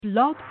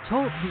Blog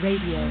Talk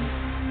Radio.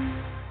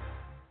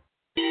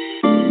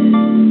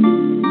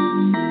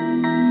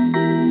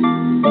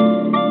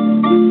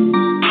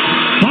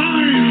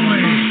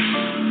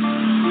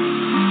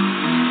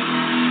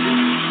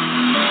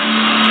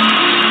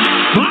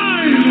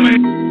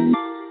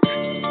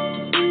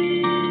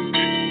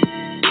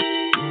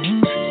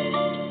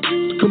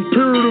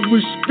 Comparatively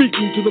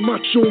speaking to the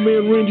Macho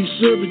Man Randy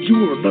Savage,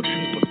 you are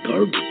nothing but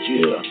garbage,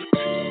 yeah.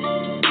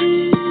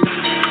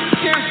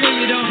 Careful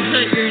you don't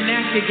hurt your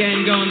neck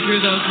again going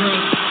through those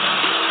ropes.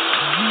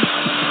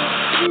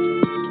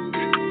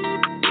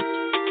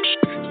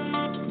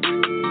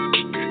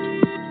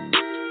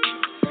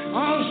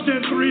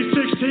 Austin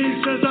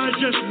 316 says I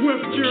just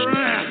whipped your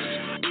ass.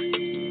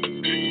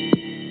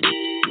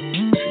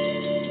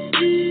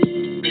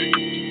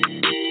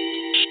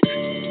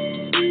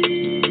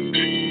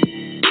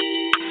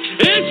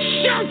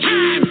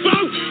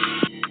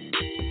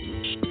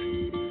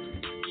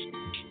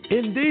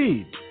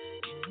 Indeed,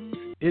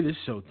 it is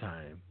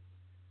showtime.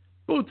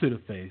 Boot to the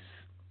Face,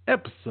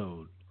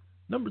 episode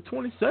number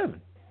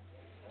 27.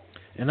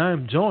 And I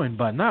am joined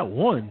by not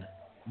one,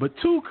 but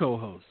two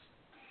co-hosts.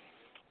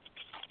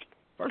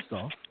 First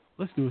off,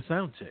 let's do a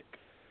sound check.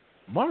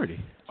 Marty,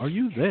 are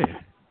you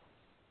there?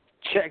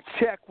 Check,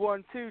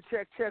 1, 2,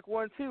 check,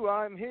 1, 2,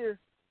 I'm here.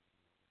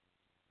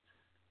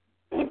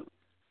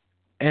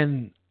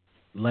 And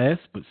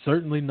last but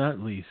certainly not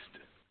least,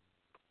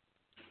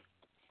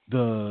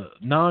 the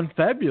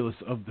non-fabulous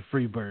of the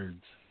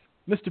Freebirds,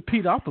 Mr.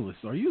 Peteopolis,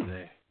 are you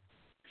there?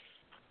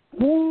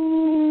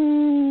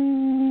 Ooh,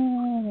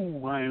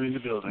 I am in the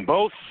building.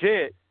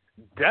 Bullshit.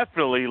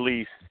 Definitely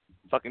least.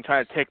 Fucking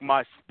trying to take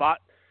my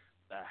spot.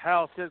 The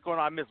hell shit's going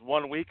on? I missed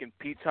 1 week and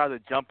Pete tried to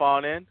jump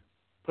on in.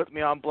 Put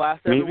me on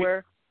blast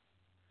everywhere.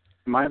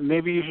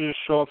 Maybe you should just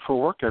show up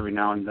for work every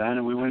now and then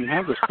and we wouldn't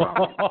have this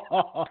problem.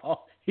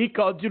 He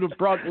called you the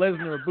Brock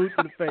Lesnar, a boot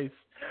to the face.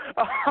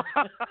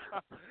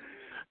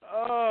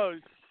 Oh,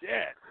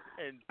 shit.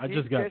 And I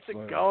just got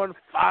going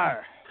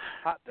fire.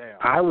 Hot damn.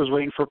 I was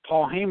waiting for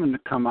Paul Heyman to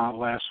come out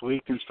last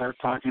week and start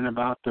talking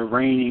about the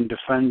reigning,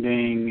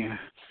 defending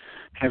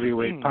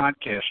heavyweight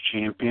podcast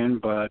champion,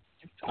 but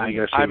I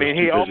guess he was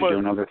too busy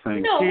doing other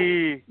things. No.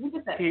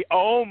 He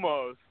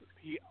almost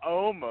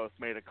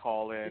made a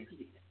call in,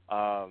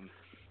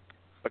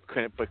 but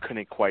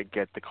couldn't quite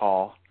get the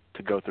call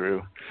to go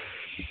through.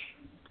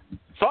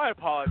 So I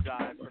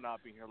apologize for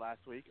not being here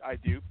last week. I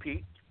do,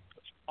 Pete.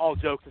 All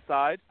jokes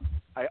aside,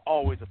 I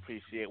always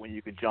appreciate when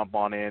you can jump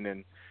on in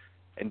and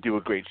do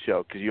a great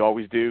show, because you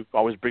always do.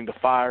 Always bring the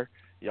fire.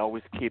 You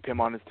always keep him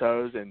on his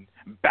toes and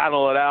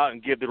battle it out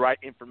and give the right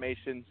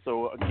information.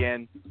 So,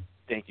 again,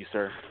 thank you,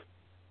 sir.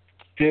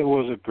 It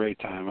was a great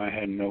time. I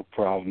had no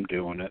problem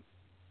doing it.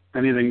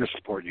 Anything to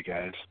support you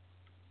guys.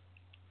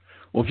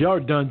 Well, if y'all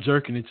are done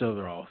jerking each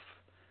other off,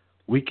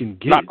 we can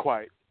get Not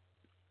quite.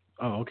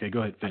 Oh, okay. Go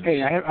ahead. Finish.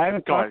 Hey, I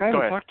haven't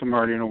talked to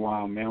Marty in a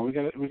while, man. We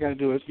got to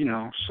do it,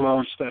 slow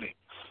and steady.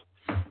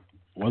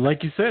 Well,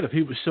 like you said, if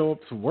he would show up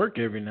to work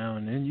every now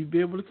and then, you'd be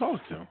able to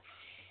talk to him.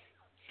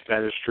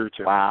 That is true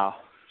too. Wow.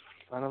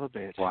 Son of a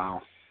bitch.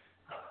 Wow.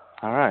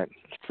 All right.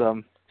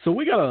 So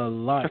we got a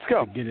lot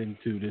to get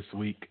into this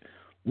week.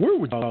 Where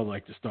would y'all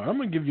like to start? I'm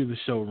going to give you the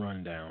show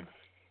rundown.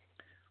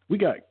 We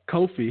got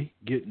Kofi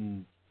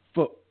getting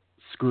foot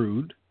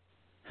screwed.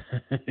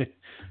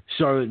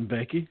 Charlotte and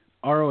Becky.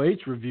 ROH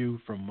review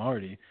from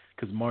Marty,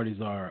 because Marty's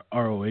our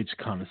ROH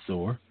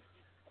connoisseur.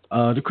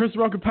 The Chris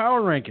Rocker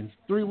Power Rankings,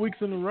 3 weeks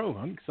in a row.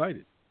 I'm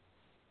excited.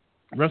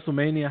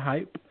 WrestleMania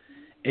hype.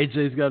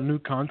 AJ's got a new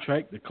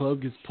contract. The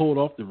club gets pulled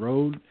off the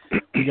road.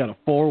 We got a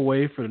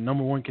 4-way for the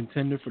number one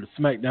contender for the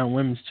SmackDown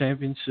Women's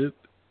Championship.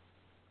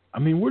 I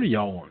mean, where do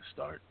y'all want to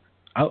start?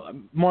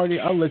 Marty,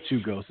 I'll let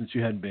you go since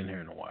you hadn't been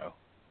here in a while.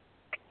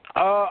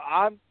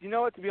 You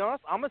know what, to be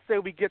honest, I'm going to say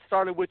we get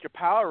started with your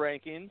power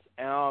rankings,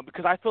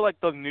 because I feel like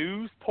the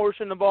news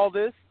portion of all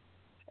this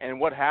and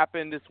what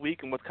happened this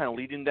week and what's kind of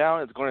leading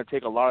down is going to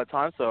take a lot of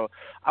time. So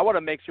I want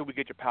to make sure we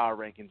get your power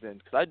rankings in,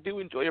 because I do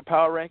enjoy your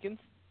power rankings.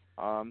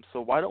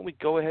 So why don't we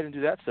go ahead and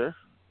do that, sir?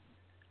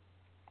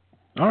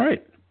 All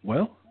right.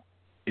 Well,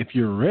 if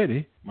you're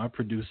ready, my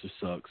producer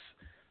sucks.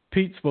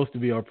 Pete's supposed to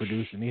be our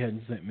producer, and he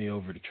hadn't sent me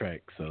over the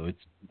track, so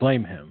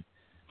blame him.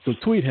 So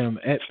tweet him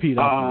at Pete and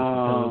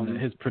tell him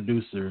that his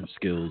producer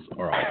skills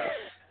are off.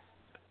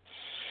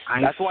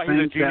 That's why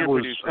he's a junior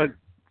producer.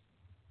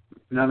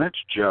 No, that's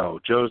Joe.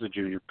 Joe's the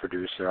junior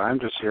producer.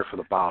 I'm just here for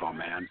the bottle,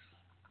 man.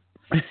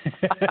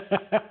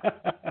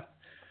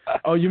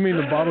 Oh, you mean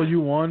the bottle you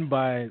won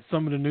by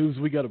some of the news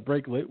we got to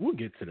break later? We'll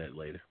get to that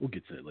later.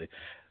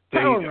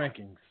 Power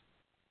rankings.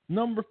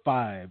 Number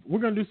 5. We're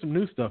going to do some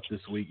new stuff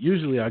this week.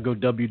 Usually I go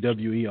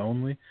WWE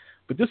only,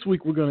 but this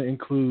week we're going to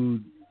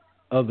include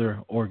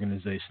other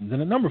organizations. And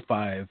at number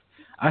 5,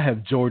 I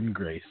have Jordan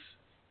Grace.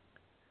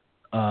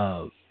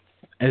 As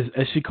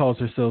she calls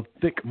herself,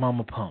 Thick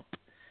Mama Pump.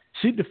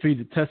 She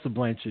defeated Tessa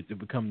Blanchard to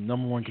become the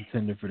number one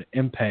contender for the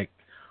Impact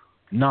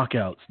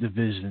Knockouts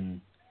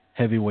Division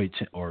heavyweight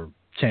or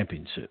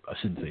championship. I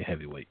shouldn't say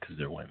heavyweight because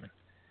they're women.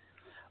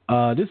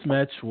 This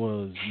match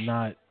was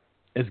not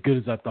as good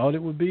as I thought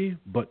it would be,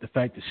 but the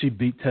fact that she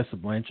beat Tessa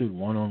Blanchard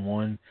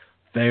one-on-one,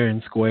 fair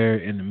and square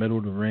in the middle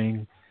of the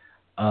ring,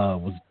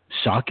 was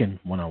shocking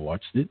when I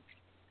watched it.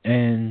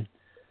 And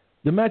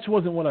the match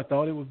wasn't what I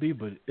thought it would be,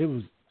 but it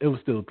was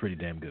still a pretty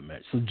damn good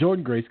match. So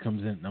Jordynne Grace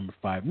comes in at number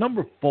 5.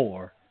 Number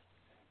 4,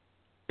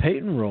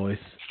 Peyton Royce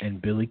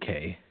and Billie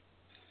Kay.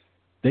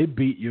 They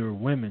beat your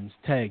women's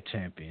tag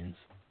champions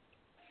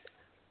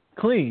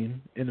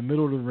clean in the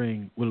middle of the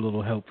ring with a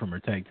little help from her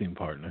tag team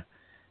partner.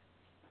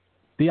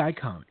 The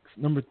Iconics.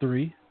 Number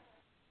 3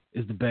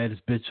 is the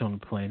baddest bitch on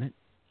the planet.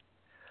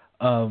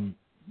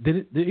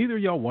 Did either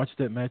of y'all watch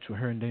that match with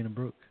her and Dana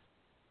Brooke?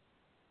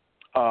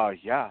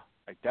 Yeah,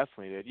 I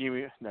definitely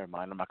did. Never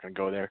mind, I'm not going to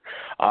go there.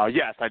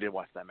 Yes, I did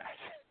watch that match.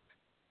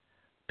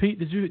 Pete,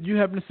 did you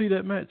happen to see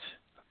that match?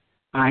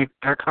 I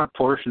caught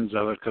portions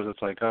of it because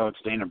it's like, oh, it's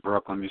Dana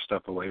Brooke. Let me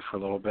step away for a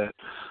little bit.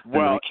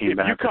 Well, if you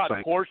caught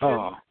like, portions,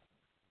 oh.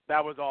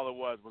 that was all it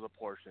was a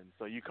portion.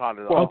 So you caught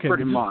it all. Well, okay,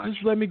 pretty much.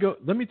 Just let me go.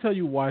 Let me tell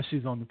you why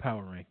she's on the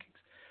power rankings.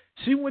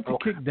 She went to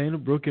kick Dana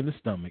Brooke in the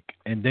stomach,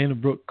 and Dana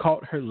Brooke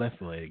caught her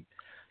left leg.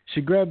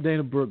 She grabbed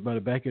Dana Brooke by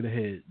the back of the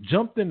head,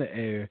 jumped in the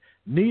air,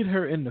 kneed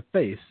her in the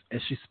face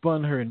as she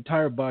spun her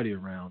entire body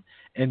around,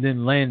 and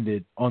then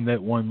landed on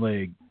that one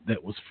leg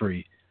that was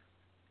free.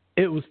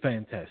 It was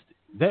fantastic.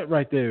 That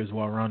right there is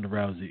why Ronda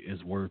Rousey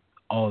is worth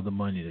all the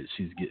money that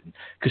she's getting,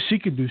 because she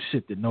can do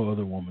shit that no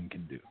other woman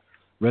can do.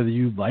 Whether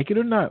you like it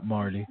or not,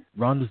 Marty,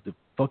 Ronda's the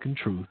fucking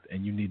truth,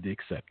 and you need to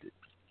accept it.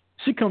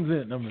 She comes in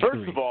at number 3.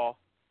 First of all,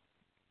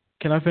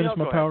 can I finish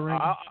my power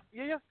ranking?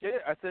 Yeah.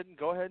 I said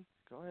go ahead.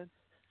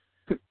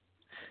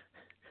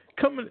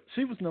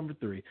 She was number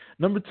 3.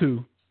 Number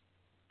 2,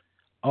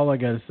 all I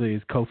got to say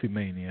is Kofi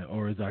Mania,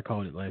 or as I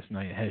called it last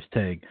night,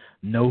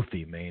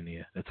 #NoFi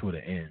Mania. That's with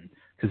an N,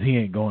 because he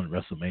ain't going to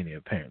WrestleMania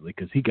apparently,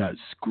 because he got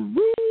screwed.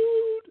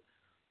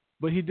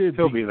 But he did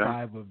beat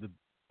 5 of the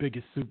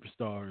biggest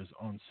superstars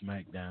on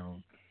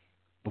SmackDown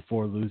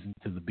before losing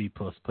to the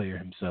B-plus player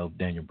himself,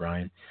 Daniel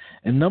Bryan.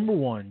 And number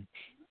 1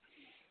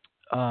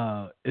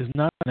 is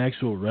not an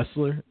actual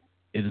wrestler.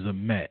 It is a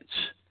match.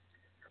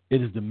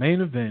 It is the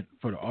main event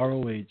for the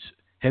ROH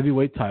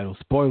heavyweight title.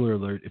 Spoiler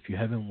alert if you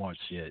haven't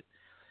watched yet.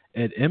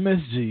 At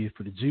MSG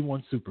for the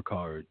G1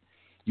 Supercard,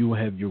 you will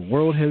have your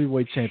world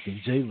heavyweight champion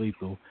Jay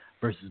Lethal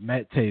versus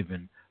Matt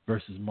Taven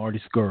versus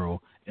Marty Scurll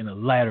in a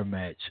ladder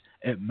match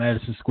at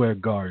Madison Square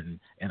Garden,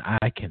 and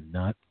I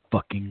cannot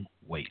fucking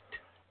wait.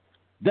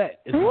 That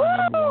is my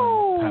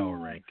number 1 power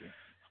ranking.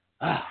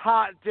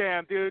 Hot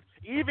damn, dude.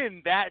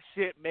 Even that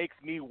shit makes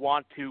me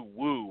want to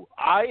woo.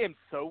 I am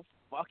so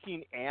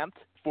fucking amped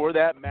for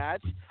that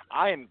match.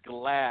 I am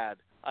glad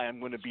I am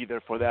going to be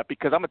there for that,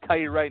 because I'm going to tell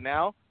you right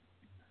now,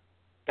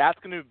 that's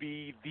going to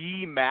be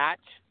the match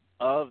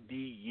of the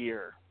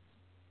year.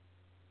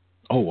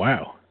 Oh,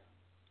 wow.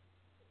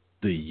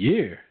 The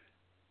year?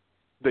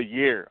 The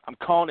year. I'm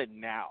calling it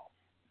now.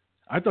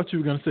 I thought you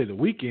were going to say the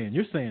weekend.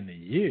 You're saying the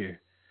year.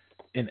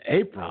 In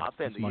April,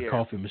 that's my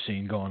coffee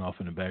machine going off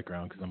in the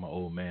background because I'm an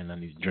old man. I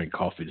need to drink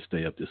coffee to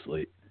stay up this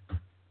late.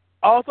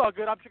 Oh, it's all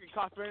good. I'm drinking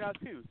coffee right now,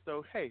 too.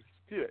 So, hey,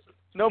 do it.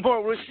 No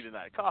more whiskey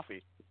tonight.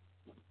 Coffee.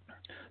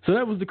 So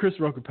that was the Chris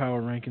Roker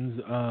Power Rankings.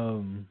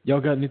 Y'all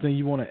got anything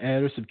you want to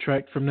add or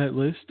subtract from that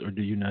list, or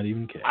do you not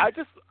even care? I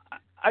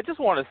just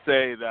want to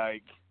say,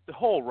 like, the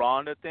whole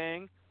Ronda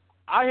thing,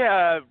 I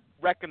have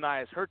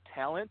recognized her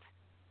talent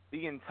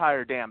the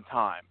entire damn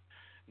time.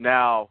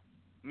 Now,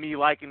 me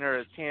liking her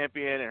as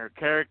champion and her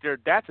character,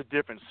 that's a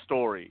different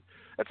story.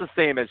 That's the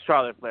same as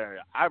Charlotte Flair.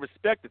 I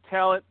respect the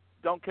talent,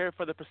 don't care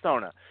for the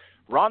persona.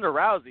 Ronda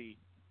Rousey,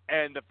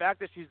 and the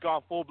fact that she's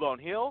gone full-blown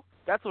heel,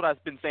 that's what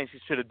I've been saying she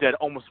should have did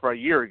almost for a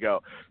year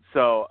ago.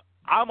 So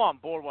I'm on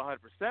board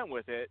 100%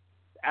 with it.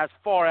 As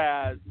far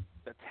as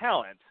the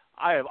talent,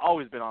 I have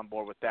always been on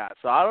board with that.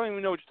 So I don't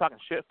even know what you're talking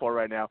shit for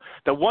right now.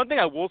 The one thing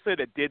I will say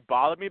that did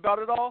bother me about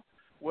it all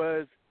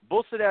was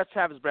bullshit-ass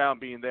Travis Brown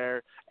being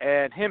there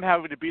and him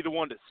having to be the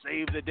one to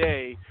save the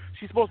day.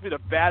 She's supposed to be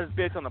the baddest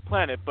bitch on the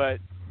planet, but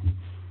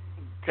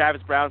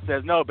Travis Brown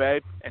says, no,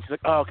 babe. And she's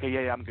like, oh, okay,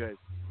 yeah, I'm good.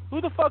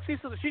 Who the fuck? She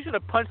should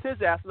have punched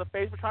his ass in the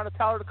face for trying to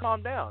tell her to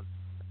calm down.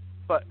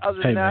 But other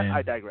than that, man,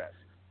 I digress.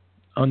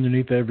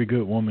 Underneath every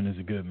good woman is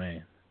a good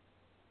man.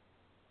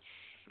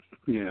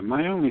 Yeah,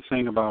 my only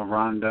thing about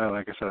Ronda,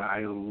 like I said,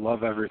 I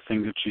love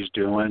everything that she's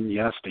doing.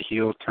 Yes, the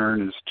heel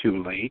turn is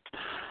too late,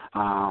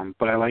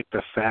 but I like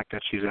the fact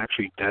that she's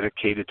actually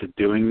dedicated to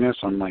doing this,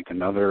 unlike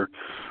another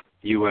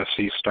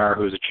UFC star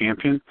who's a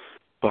champion.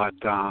 But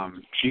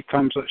she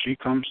comes to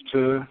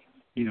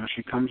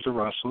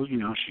wrestle. You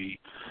know,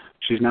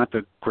 she's not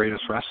the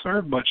greatest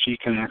wrestler, but she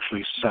can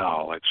actually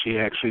sell. Like, she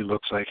actually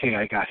looks like, hey,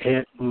 I got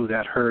hit. Ooh,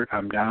 that hurt.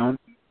 I'm down.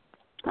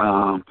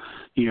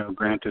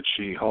 Granted,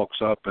 she hulks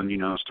up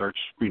and, starts,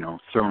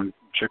 throwing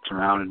chicks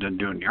around and then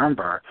doing the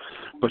armbar,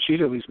 but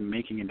she's at least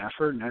making an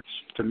effort, and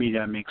to me,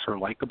 that makes her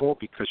likable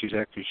because she's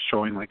actually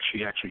showing like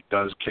she actually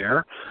does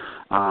care.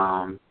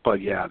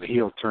 But yeah, the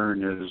heel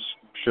turn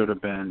should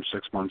have been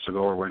 6 months ago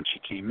or when she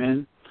came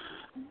in.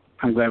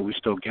 I'm glad we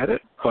still get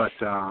it, but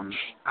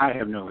I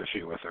have no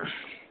issue with her.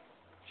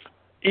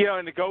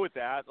 And to go with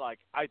that,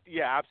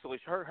 absolutely.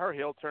 Her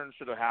heel turn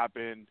should have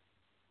happened.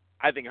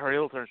 I think her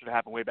heel turn should have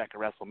happened way back at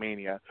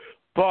WrestleMania.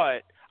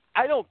 But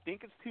I don't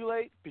think it's too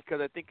late because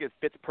I think it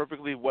fits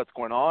perfectly what's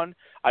going on.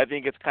 I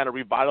think it's kind of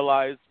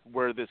revitalized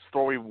where this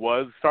story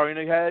was starting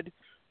to head.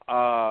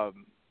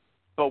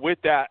 But with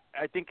that,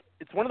 I think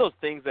it's one of those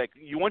things that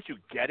once you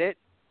get it,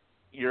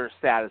 you're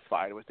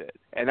satisfied with it.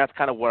 And that's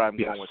kind of what I'm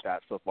going with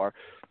that so far.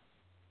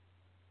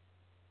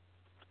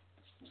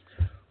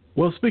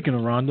 Well, speaking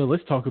of Ronda,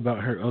 let's talk about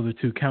her other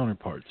two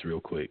counterparts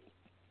real quick.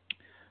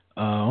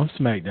 On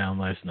SmackDown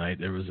last night,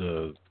 there was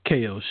a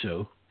KO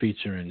show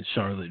featuring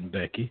Charlotte and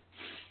Becky.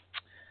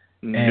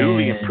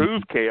 Newly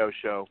improved KO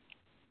show.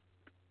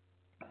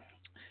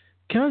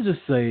 Can I just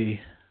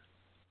say,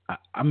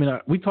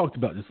 we talked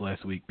about this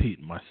last week, Pete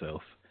and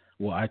myself.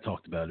 Well, I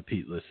talked about it.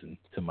 Pete listened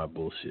to my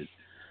bullshit.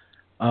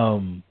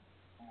 I'm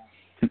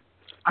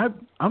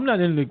not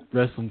into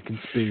wrestling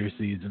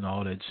conspiracies and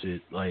all that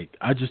shit. Like,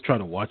 I just try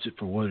to watch it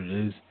for what it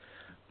is.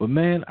 But,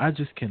 man, I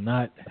just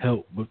cannot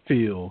help but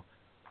feel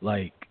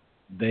like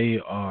they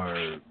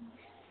are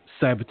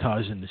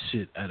sabotaging the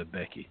shit out of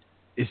Becky.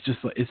 It's just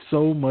like, it's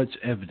so much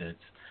evidence.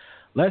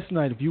 Last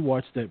night, if you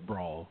watched that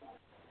brawl,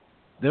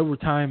 there were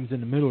times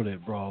in the middle of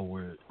that brawl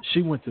where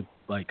she went to,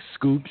 like,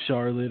 scoop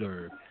Charlotte,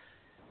 or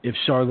if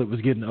Charlotte was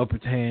getting the upper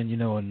hand,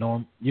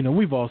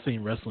 we've all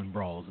seen wrestling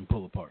brawls and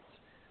pull-aparts.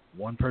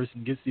 One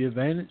person gets the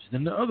advantage,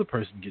 then the other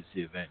person gets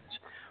the advantage.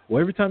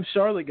 Well, every time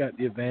Charlotte got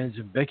the advantage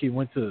and Becky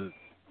went to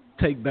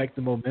take back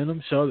the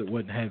momentum, Charlotte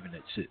wasn't having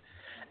that shit.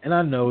 And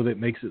I know that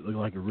makes it look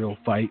like a real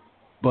fight,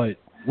 but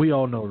we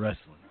all know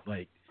wrestling.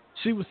 Like,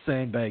 she was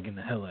sandbagging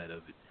the hell out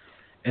of it.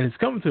 And it's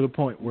coming to the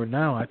point where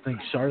now I think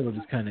Charlotte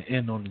is kind of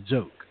in on the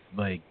joke.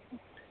 Like,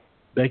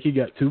 Becky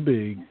got too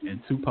big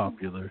and too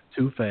popular,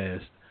 too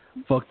fast,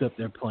 fucked up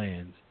their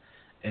plans,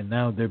 and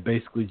now they're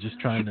basically just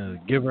trying to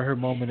give her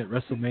moment at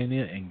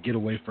WrestleMania and get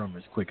away from her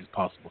as quick as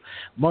possible.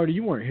 Marty,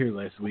 you weren't here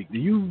last week. Do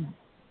you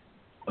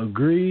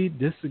agree,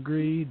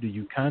 disagree? Do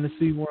you kind of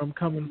see where I'm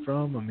coming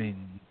from?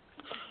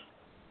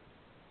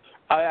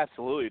 I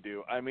absolutely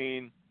do.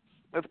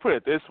 Let's put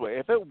it this way.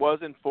 If it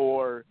wasn't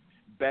for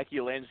Becky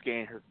Lynch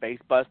getting her face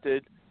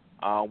busted,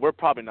 we're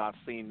probably not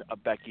seeing a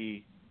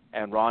Becky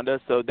and Ronda.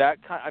 So that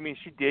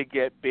she did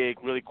get big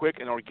really quick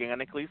and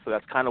organically, so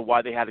that's kind of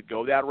why they had to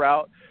go that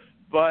route.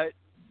 But,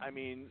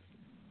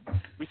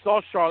 we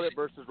saw Charlotte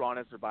versus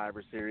Ronda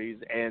Survivor Series,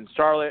 and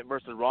Charlotte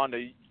versus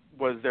Ronda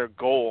was their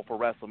goal for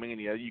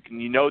WrestleMania.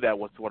 That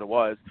was what it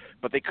was,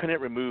 but they couldn't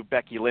remove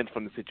Becky Lynch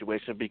from the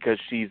situation because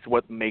she's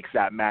what makes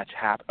that match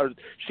happen. Or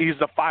she's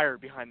the fire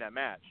behind that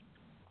match.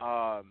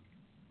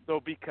 So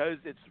because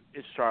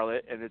it's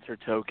Charlotte and it's her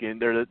token,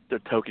 they're the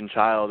token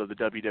child of the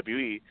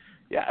WWE.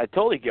 Yeah, I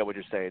totally get what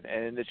you're saying,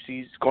 and that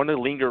she's going to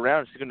linger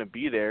around. She's going to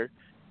be there,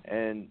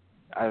 and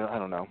I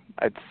don't know.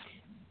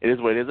 It is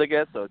what it is, I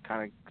guess. So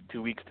kind of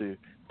 2 weeks to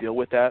deal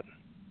with that.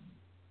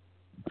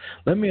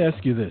 Let me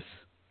ask you this.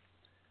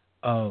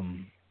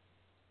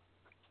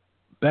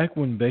 Back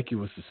when Becky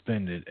was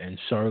suspended and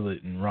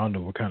Charlotte and Ronda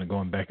were kind of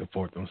going back and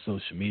forth on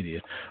social media,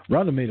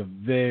 Ronda made a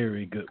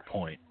very good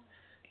point.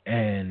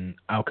 And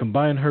I'll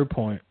combine her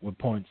point with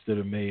points that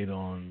are made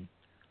on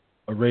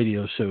a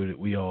radio show that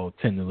we all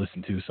tend to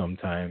listen to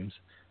sometimes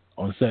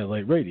on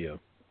satellite radio.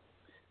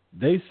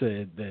 They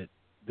said that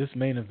this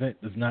main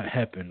event does not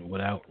happen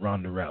without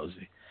Ronda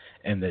Rousey,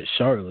 and that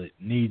Charlotte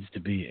needs to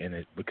be in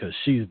it because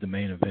she's the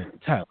main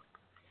event talent.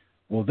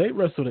 Well, they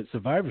wrestled at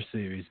Survivor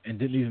Series and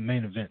didn't even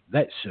main event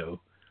that show,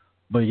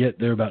 but yet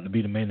they're about to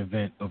be the main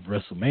event of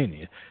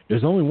WrestleMania.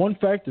 There's only one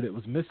factor that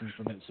was missing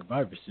from that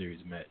Survivor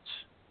Series match.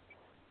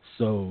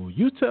 So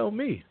you tell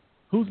me,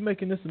 who's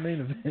making this a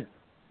main event?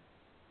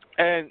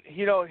 And,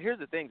 here's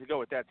the thing to go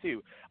with that,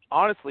 too.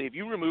 Honestly, if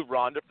you remove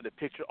Ronda from the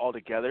picture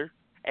altogether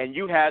and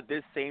you had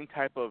this same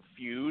type of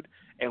feud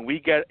and we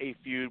get a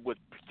feud with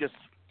just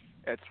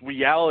it's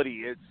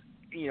reality, it's,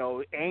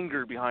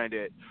 anger behind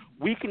it,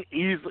 we can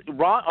easily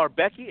 –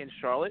 Becky and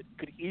Charlotte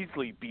could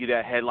easily be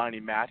that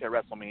headlining match at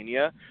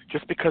WrestleMania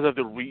just because of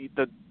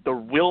the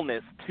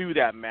realness to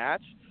that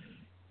match.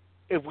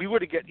 If we were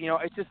to get –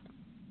 it's just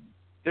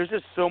 – there's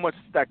just so much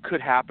that could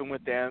happen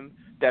with them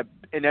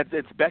and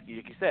it's Becky,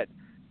 like you said.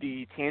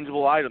 The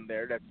tangible item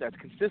there that's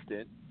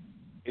consistent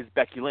is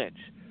Becky Lynch.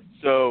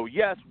 So,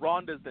 yes,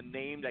 Ronda's the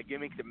name that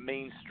makes it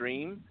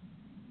mainstream,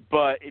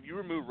 but if you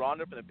remove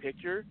Ronda from the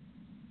picture,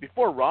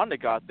 before Ronda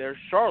got there,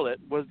 Charlotte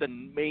was the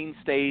main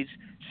stage.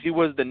 She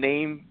was the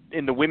name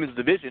in the women's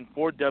division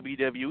for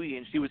WWE,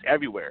 and she was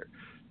everywhere.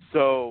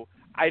 So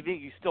I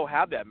think you still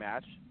have that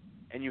match,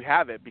 and you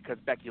have it because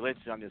Becky Lynch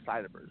is on the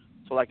side of her.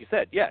 So like you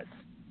said, yes,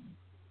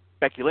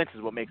 Becky Lynch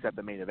is what makes that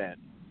the main event.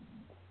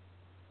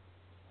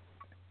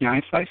 Yeah,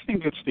 I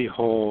think it's the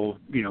whole,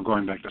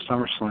 going back to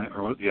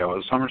SummerSlam, it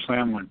was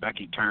SummerSlam when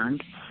Becky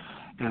turned,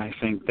 and I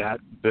think that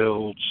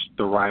builds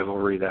the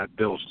rivalry, that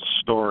builds the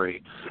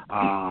story.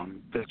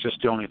 That's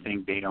just the only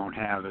thing they don't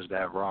have is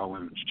that Raw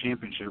Women's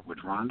Championship, which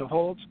Ronda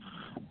holds.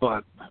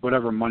 But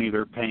whatever money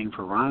they're paying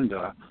for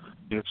Ronda,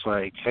 It's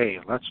like, hey,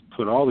 let's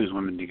put all these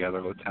women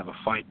together. Let's have a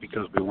fight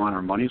because we want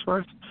our money's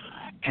worth.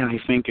 And I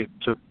think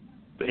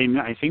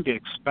they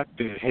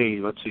expected, hey,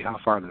 let's see how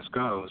far this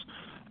goes,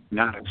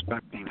 not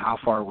expecting how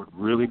far it would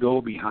really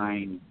go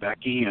behind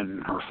Becky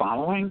and her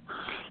following.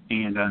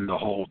 And then the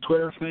whole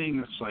Twitter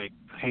thing, it's like,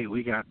 hey,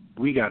 we got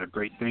a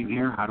great thing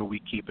here. How do we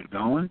keep it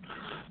going?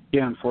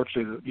 Yeah,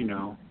 unfortunately,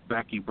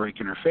 Becky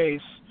breaking her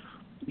face,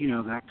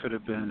 that could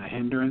have been a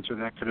hindrance or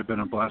that could have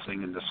been a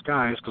blessing in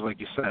disguise because, like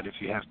you said, if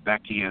you have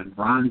Becky and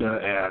Ronda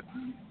at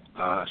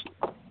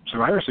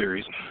Survivor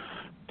Series,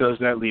 does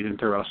that lead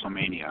into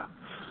WrestleMania?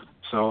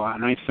 So,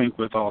 and I think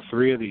with all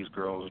three of these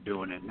girls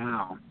doing it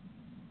now,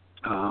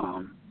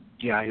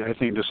 I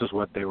think this is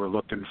what they were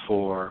looking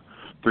for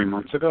 3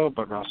 months ago,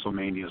 but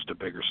WrestleMania is the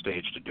bigger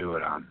stage to do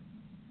it on.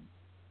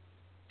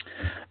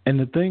 And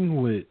the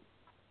thing with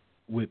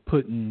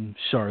putting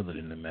Charlotte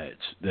in the match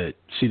that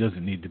she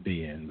doesn't need to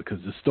be in, because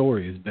the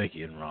story is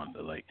Becky and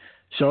Ronda. Like,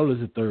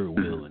 Charlotte's a third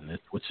wheel in this,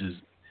 which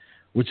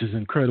is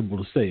incredible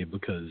to say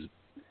because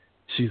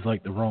she's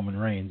like the Roman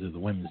Reigns of the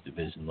women's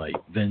division. Like,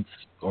 Vince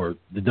or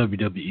the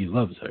WWE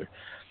loves her.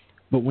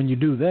 But when you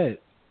do that,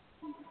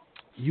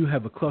 you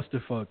have a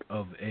clusterfuck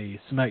of a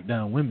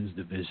SmackDown women's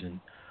division,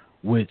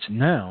 which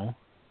now,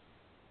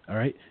 all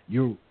right,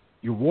 your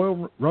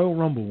Royal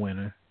Rumble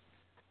winner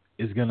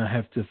is going to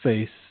have to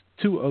face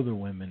two other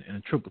women in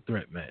a triple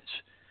threat match.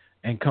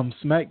 And come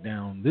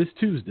SmackDown this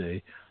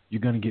Tuesday,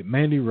 you're going to get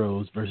Mandy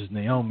Rose versus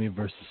Naomi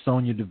versus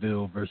Sonya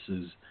Deville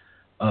versus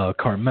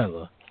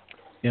Carmella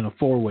in a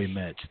four-way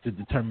match to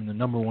determine the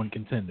number one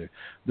contender.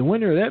 The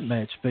winner of that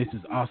match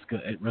faces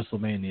Asuka at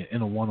WrestleMania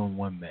in a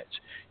one-on-one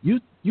match.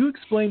 You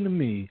explain to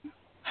me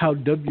how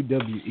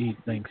WWE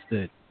thinks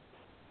that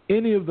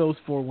any of those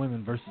four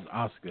women versus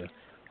Asuka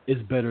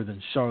is better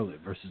than Charlotte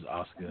versus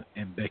Asuka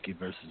and Becky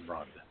versus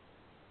Ronda.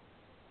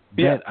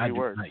 Yeah, that I do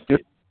words. not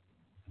get.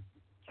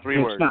 Three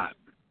it's words. Not.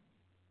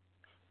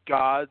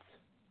 God's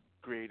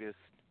greatest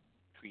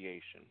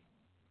creation.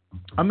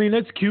 I mean,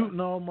 that's cute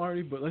and all,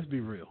 Marty, but let's be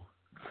real.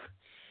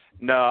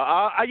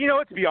 No, you know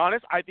what? To be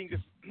honest, I don't think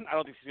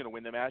she's going to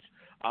win the match.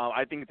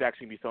 I think it's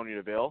actually going to be Sonya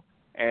Deville,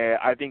 and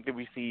I think that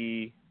we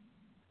see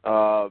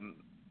the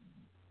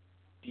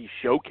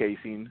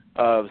showcasing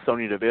of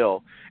Sonya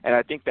Deville, and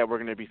I think that we're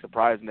going to be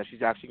surprised and that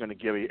she's actually going to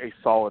give a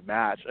solid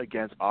match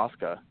against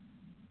Asuka.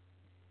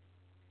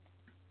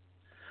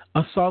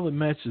 A solid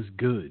match is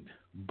good,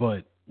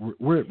 but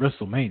we're at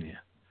WrestleMania.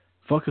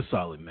 Fuck a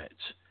solid match.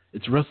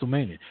 It's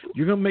WrestleMania.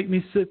 You're going to make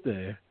me sit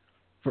there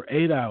for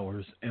 8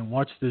 hours and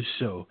watch this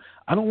show.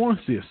 I don't want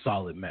to see a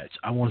solid match.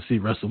 I want to see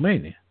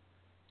WrestleMania.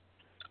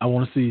 I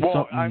want to see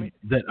something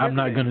that I'm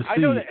not going to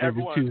see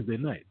every Tuesday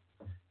night.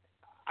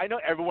 I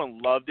know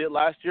everyone loved it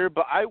last year,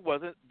 but I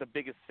wasn't the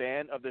biggest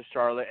fan of the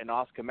Charlotte and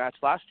Asuka match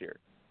last year.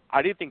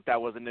 I didn't think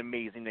that was an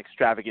amazing,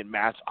 extravagant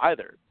match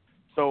either.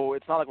 So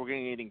it's not like we're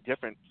getting anything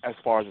different as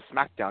far as the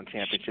SmackDown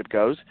Championship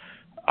goes.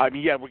 I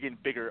mean, yeah, we're getting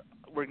bigger.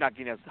 We're not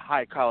getting as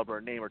high caliber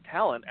name or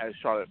talent as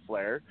Charlotte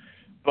Flair,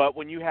 but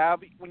when you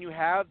have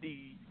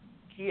the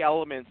key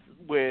elements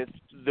with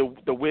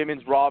the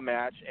women's Raw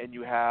match and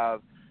you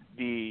have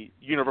the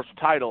Universal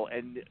title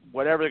and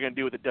whatever they're going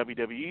to do with the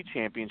WWE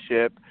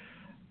Championship,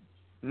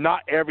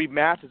 not every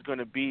match is going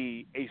to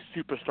be a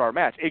superstar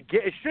match.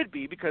 It should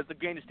be because the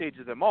game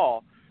stages them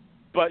all.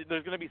 But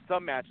there's going to be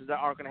some matches that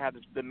aren't going to have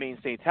the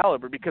mainstay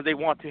caliber because they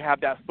want to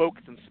have that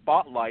focus and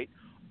spotlight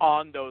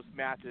on those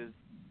matches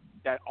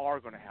that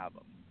are going to have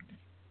them.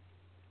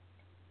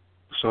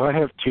 So I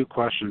have two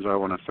questions I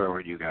want to throw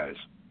at you guys.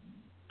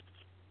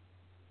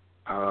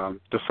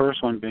 The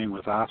first one being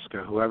with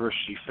Asuka, whoever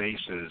she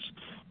faces,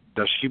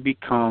 does she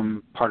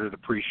become part of the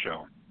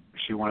pre-show?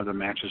 Is she one of the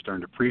matches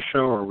during the pre-show,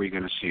 or are we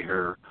going to see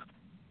her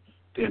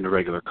in the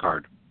regular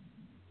card?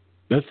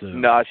 No,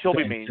 she'll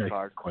be main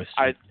card.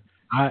 Question.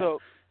 So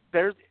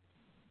there's.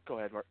 Go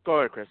ahead, Mark. Go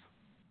ahead, Chris.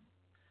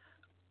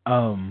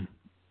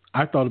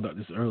 I thought about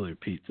this earlier,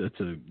 Pete. That's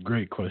a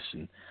great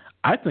question.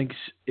 I think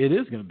it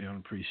is going to be on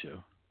the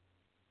pre-show.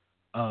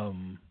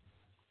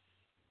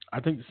 I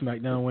think the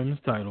SmackDown Women's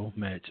Title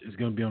match is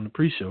going to be on the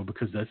pre-show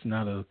because that's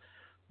not a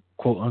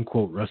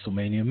quote-unquote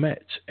WrestleMania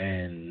match,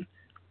 and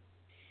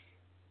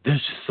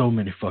there's just so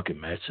many fucking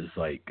matches.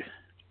 Like,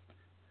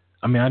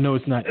 I mean, I know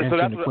it's not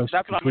answering the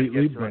question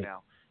completely, but right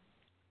now.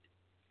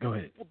 Go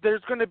ahead. There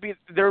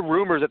are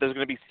rumors that there's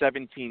going to be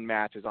 17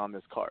 matches on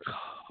this card.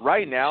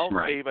 Right now,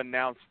 They've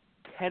announced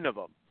 10 of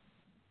them.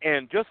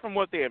 And just from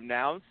what they have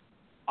announced,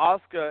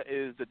 Asuka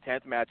is the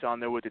 10th match on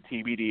there with the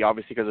TBD,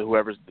 obviously because of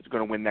whoever's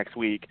going to win next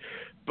week.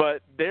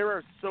 But there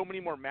are so many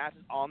more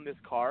matches on this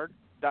card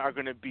that are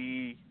going to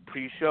be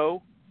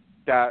pre-show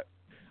that,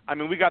 I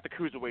mean, we got the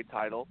Cruiserweight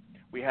title.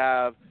 We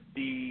have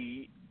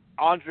the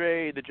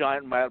Andre the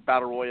Giant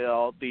Battle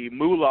Royale, the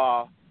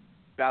Moolah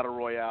Battle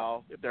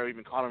Royale, if they're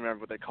even calling,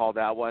 remember what they call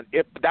that one.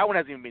 That one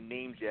hasn't even been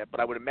named yet,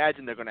 but I would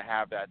imagine they're going to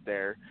have that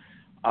there.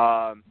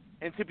 And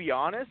to be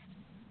honest,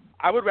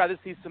 I would rather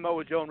see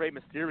Samoa Joe and Rey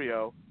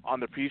Mysterio on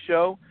the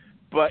pre-show,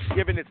 but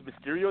given it's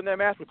Mysterio in that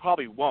match, we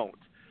probably won't.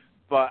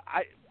 But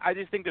I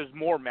just think there's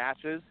more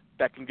matches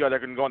that can go. They're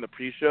going to go on the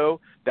pre-show.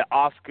 That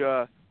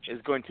Asuka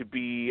is going to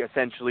be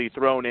essentially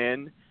thrown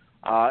in,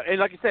 and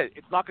like I said,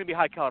 it's not going to be a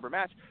high caliber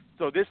match.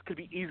 So this could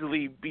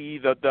easily be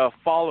the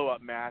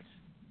follow-up match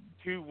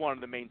to one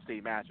of the mainstay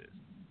matches.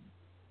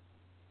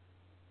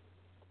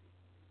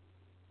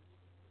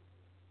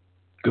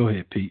 Go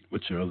ahead, Pete.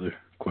 What's your other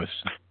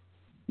question?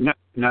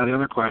 Now the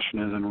other question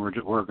is, and we're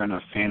going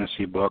to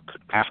fantasy book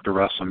after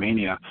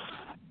WrestleMania.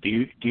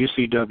 Do you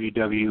see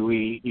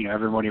WWE? You know,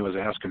 everybody was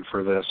asking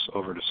for this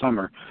over the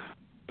summer.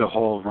 The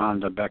whole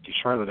Ronda, Becky,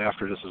 Charlotte.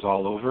 After this is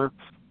all over,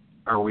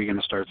 are we going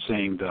to start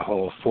seeing the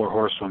whole 4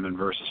 horsewomen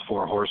versus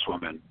 4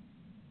 horsewomen,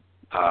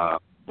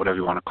 whatever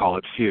you want to call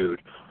it,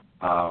 feud,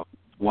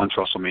 once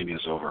WrestleMania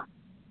is over?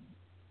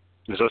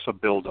 Is this a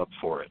build-up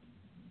for it?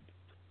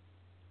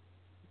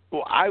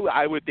 Well,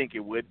 I would think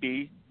it would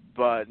be,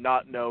 but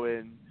not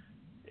knowing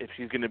if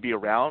she's going to be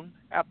around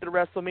after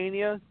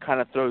WrestleMania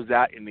kind of throws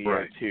that in the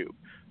air too.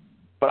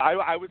 But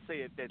I would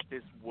say that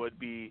this would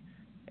be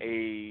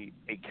a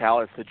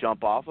catalyst to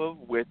jump off of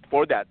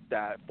for that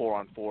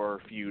 4-on-4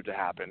 feud to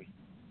happen.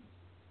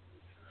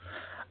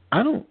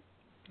 I know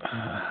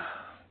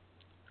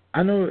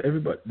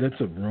everybody. That's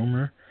a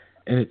rumor,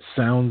 and it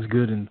sounds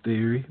good in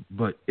theory,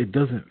 but it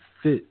doesn't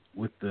fit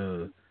with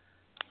the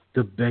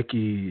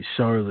Becky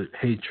Charlotte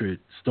hatred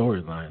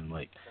storyline.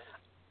 Like,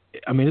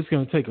 I mean, it's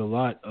going to take a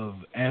lot of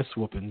ass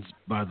whoopings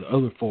by the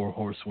other 4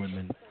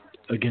 horsewomen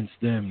against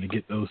them to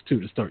get those two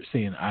to start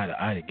seeing eye to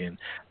eye again.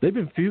 They've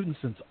been feuding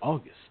since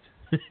August.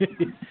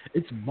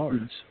 It's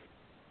March.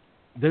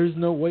 There's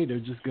no way they're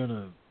just going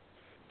to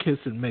kiss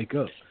and make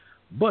up.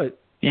 But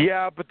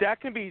yeah, but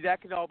that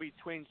can all be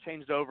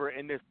changed over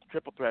in this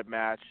triple threat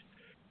match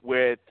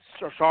with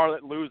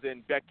Charlotte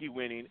losing, Becky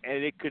winning,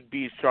 and it could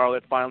be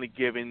Charlotte finally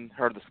giving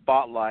her the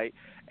spotlight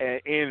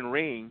and in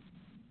ring,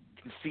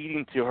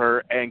 conceding to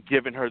her and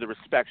giving her the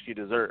respect she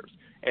deserves.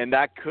 And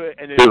then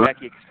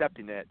Becky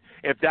accepting it.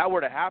 If that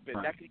were to happen,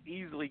 that could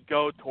easily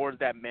go towards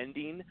that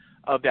mending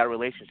of that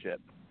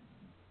relationship.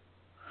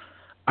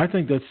 I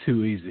think that's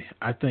too easy.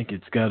 I think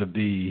it's got to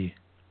be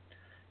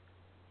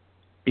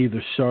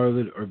either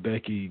Charlotte or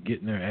Becky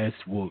getting their ass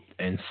whooped,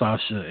 and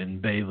Sasha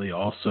and Bayley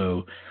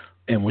also,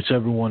 and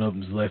whichever one of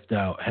them's left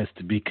out has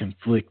to be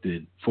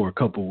conflicted for a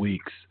couple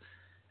weeks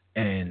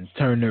and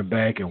turn their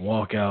back and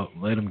walk out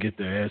and let them get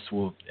their ass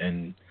whooped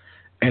and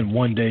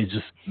one day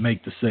just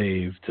make the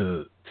save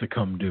to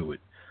come do it.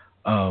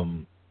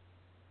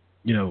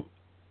 You know,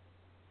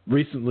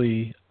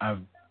 recently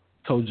I've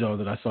told y'all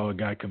that I saw a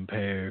guy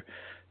compare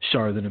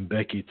Charlotte and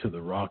Becky to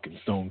The Rock and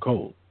Stone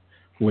Cold,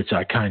 which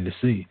I kind of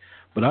see.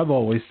 But I've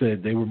always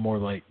said they were more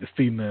like the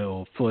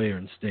female Flair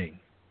and Sting.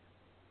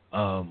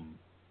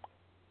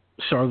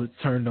 Charlotte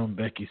turned on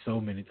Becky so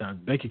many times.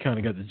 Becky kind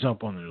of got the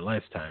jump on her the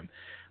last time,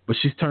 but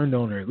she's turned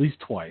on her at least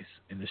twice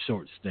in the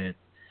short stint.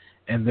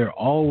 And they're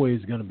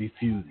always going to be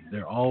feuding.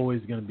 They're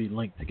always going to be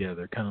linked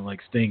together, kind of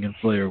like Sting and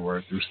Flair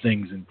were through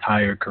Sting's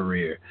entire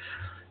career.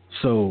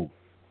 So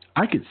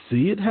I could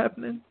see it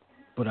happening,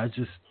 but I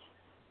just,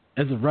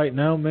 as of right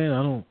now,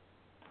 man,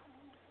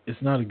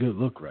 it's not a good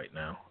look right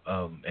now.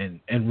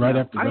 And right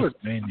after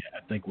WrestleMania,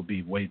 I think would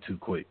be way too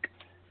quick.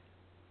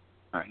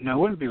 All right. No, it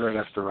wouldn't be right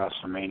after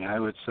WrestleMania. I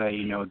would say,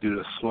 do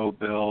the slow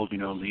build,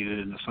 lead it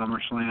into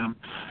SummerSlam.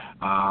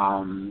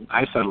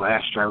 I said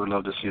last year I would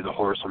love to see the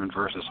Horsewoman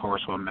versus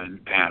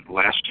Horsewoman at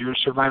last year's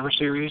Survivor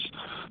Series.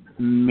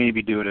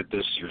 Maybe do it at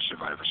this year's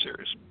Survivor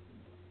Series.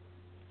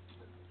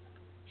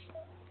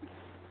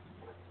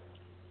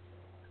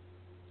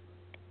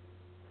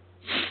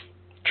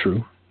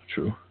 True.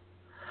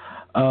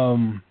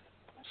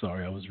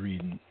 Sorry, I was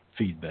reading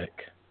feedback.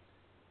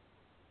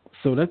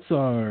 So that's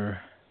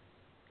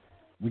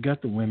we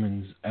got the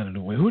women's out of the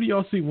way. Who do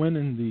y'all see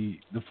winning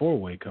the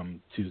 4-way come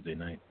Tuesday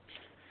night?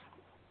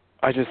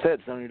 I just said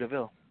Sonya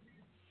Deville.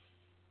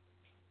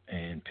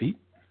 And Pete?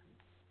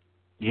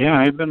 Yeah,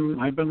 I've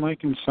been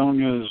liking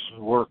Sonya's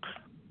work.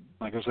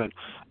 Like I said,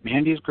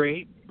 Mandy's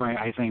great, but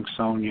I think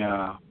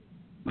Sonya,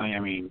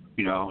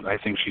 I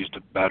think she's the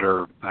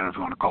better, I don't know if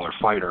you want to call her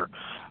fighter,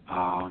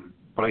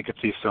 but I could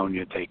see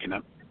Sonya taking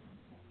it.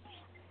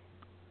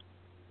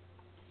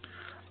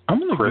 I'm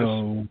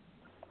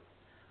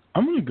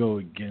gonna go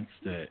against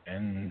that,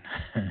 and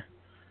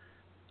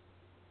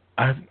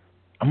I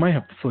might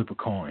have to flip a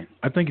coin.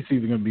 I think it's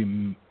either gonna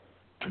be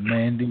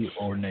Mandy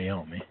or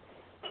Naomi.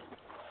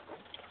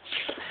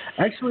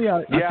 Actually,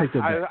 I take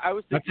that back. I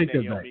was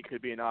thinking Naomi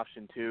could be an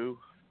option too.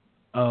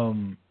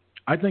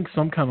 I think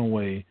some kind of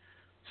way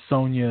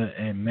Sonya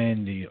and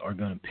Mandy are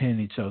gonna pin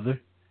each other,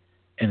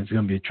 and it's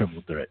gonna be a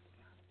triple threat.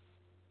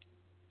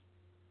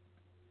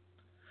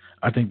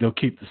 I think they'll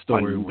keep the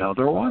story.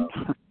 Another one?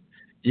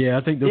 Yeah,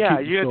 I think they'll keep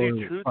the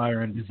story with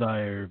Fire and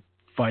Desire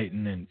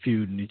fighting and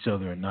feuding each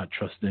other and not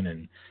trusting,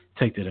 and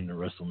take that into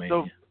WrestleMania.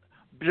 So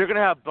you're going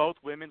to have both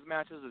women's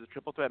matches as a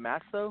triple threat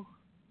match, though?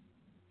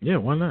 Yeah,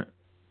 why not?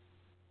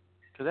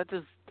 Because that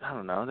just, I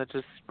don't know, it's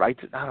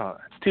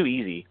too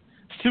easy.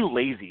 It's too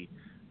lazy.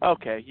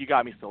 Okay, you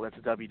got me still. That's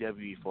a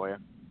WWE for you.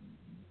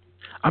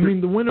 I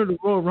mean, the winner of the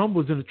Royal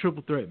Rumble is in a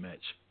triple threat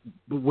match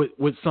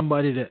with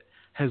somebody that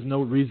has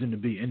no reason to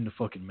be in the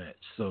fucking match.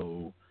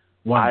 So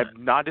why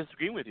I'm not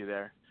disagreeing with you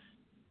there.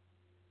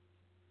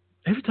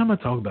 Every time I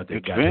talk about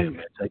that goddamn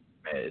match, I get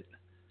mad.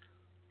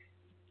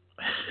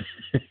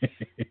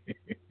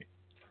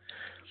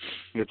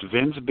 It's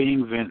Vince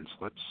being Vince.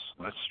 Let's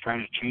try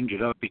to change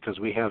it up because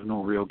we have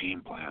no real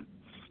game plan.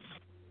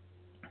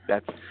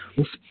 They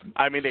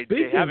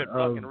have it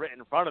fucking written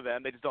in front of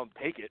them. They just don't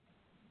take it.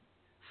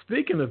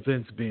 Speaking of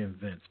Vince being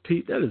Vince,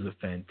 Pete, that is a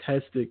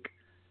fantastic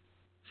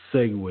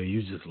segue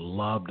you just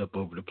lobbed up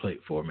over the plate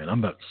for me. I'm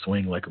about to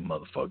swing like a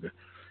motherfucker.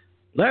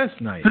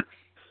 Last night,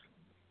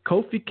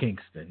 Kofi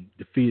Kingston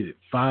defeated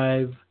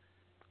 5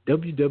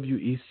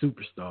 WWE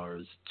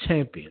Superstars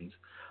champions.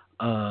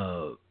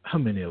 How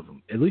many of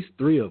them? At least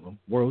 3 of them,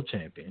 world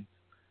champions.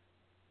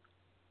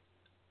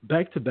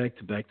 Back to back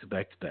to back to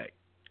back to back.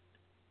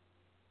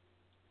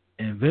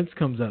 And Vince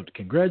comes out to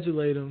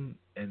congratulate him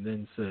and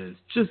then says,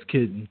 just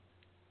kidding.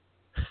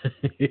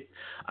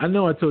 I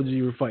know I told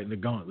you were fighting a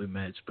gauntlet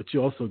match, but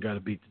you also got to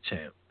beat the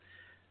champ.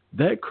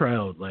 That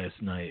crowd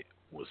last night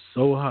was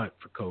so hot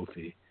for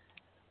Kofi.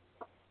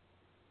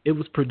 It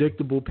was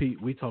predictable,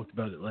 Pete. We talked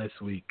about it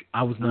last week.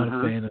 I was not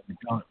a fan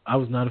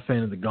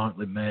of the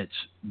gauntlet match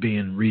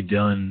being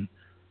redone,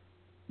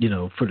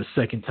 for the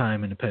second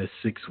time in the past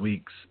 6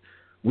 weeks.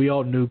 We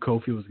all knew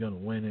Kofi was going to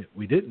win it.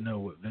 We didn't know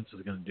what Vince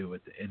was going to do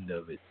at the end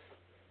of it.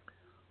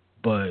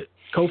 But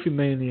Kofi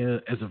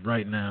Mania, as of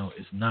right now,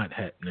 is not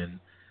happening.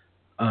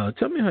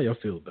 Tell me how y'all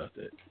feel about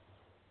that.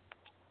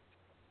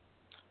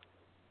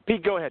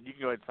 Pete, go ahead. You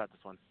can go ahead and start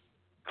this one.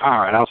 All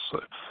right,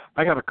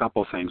 I got a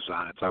couple things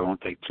on it, so I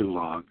won't take too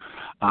long.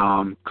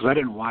 Because I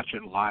didn't watch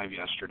it live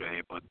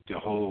yesterday, but the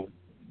whole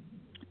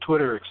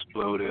Twitter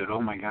exploded.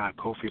 Oh my God,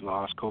 Kofi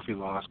lost.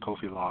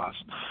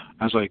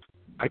 I was like,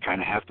 I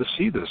kind of have to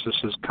see this. This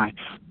is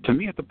to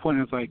me at the point,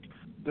 it's like,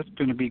 that's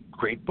going to be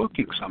great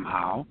booking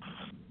somehow.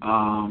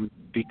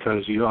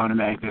 Because you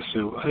automatically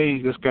assume,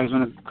 hey, this guy's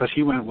going to, because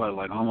he went,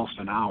 almost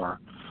an hour.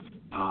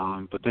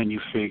 But then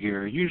you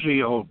figure,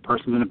 usually,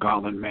 person's in a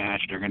gauntlet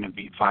match, they're going to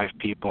beat 5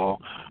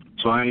 people.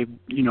 So I,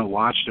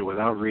 watched it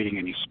without reading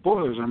any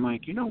spoilers. I'm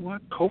like, you know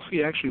what?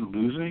 Kofi actually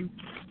losing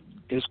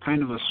is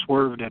kind of a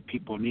swerve that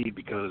people need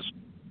because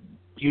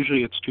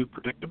usually it's too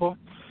predictable.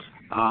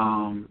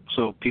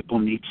 So people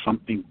need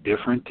something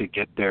different to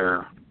get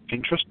their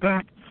interest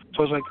back. So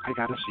I was like, I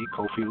got to see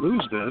Kofi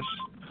lose this.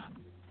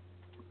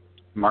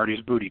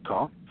 Marty's booty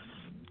call.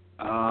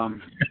 So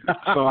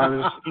I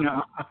was,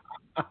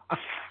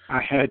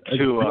 I had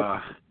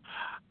to.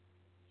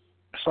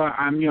 So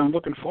I'm,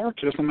 looking forward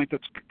to this. I'm like,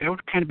 that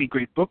would kind of be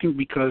great booking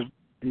because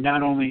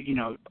not only,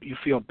 you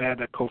feel bad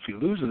that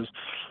Kofi loses,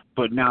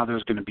 but now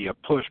there's going to be a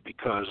push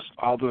because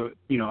all the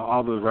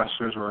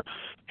wrestlers were,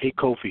 hey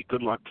Kofi,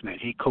 good luck tonight.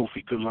 Hey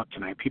Kofi, good luck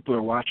tonight. People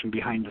are watching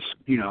behind us,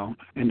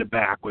 in the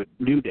back with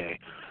New Day,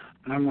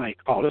 and I'm like,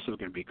 oh, this is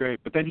going to be great.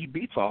 But then he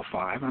beats all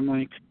 5. I'm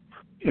like,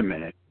 wait a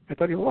minute, I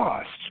thought he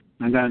lost.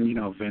 And then,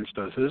 Vince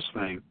does his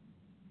thing,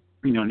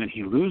 and then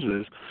he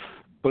loses.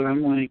 But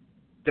I'm like,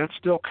 that's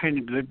still kind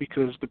of good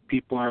because the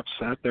people are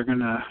upset. They're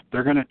gonna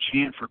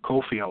chant for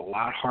Kofi a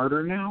lot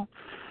harder now.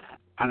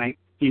 And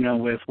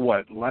with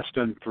less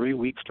than 3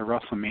 weeks to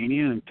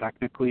WrestleMania, and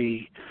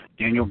technically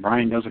Daniel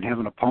Bryan doesn't have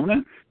an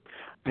opponent,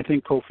 I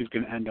think Kofi's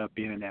going to end up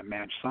being in that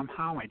match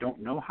somehow. I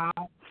don't know how,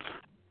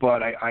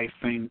 but I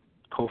think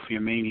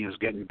Kofi Mania is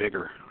getting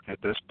bigger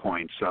at this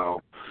point.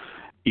 So,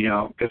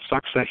 it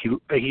sucks that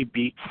he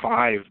beat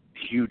 5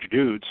 huge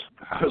dudes.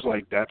 I was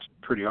like, that's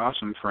pretty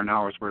awesome for an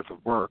hour's worth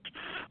of work.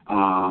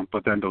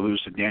 But then to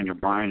lose to Daniel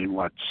Bryan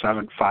in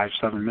 7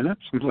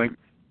 minutes, I was like,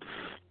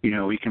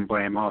 we can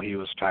blame, he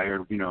was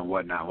tired,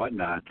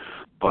 whatnot.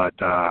 But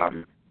I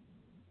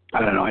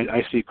don't know.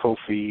 I see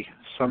Kofi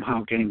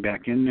somehow getting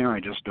back in there. I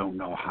just don't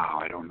know how.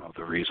 I don't know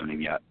the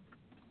reasoning yet.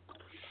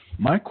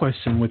 My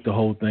question with the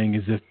whole thing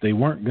is if they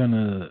weren't going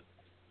to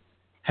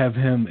have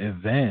him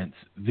advance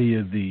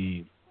via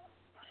the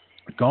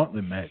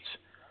gauntlet match,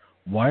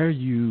 why are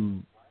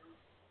you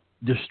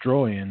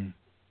destroying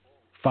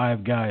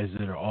 5 guys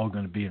that are all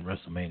going to be in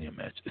WrestleMania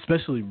match?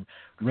 Especially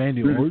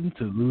Randy Orton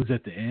to lose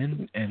at the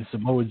end and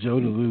Samoa Joe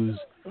to lose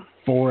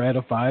 4 out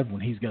of 5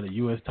 when he's got a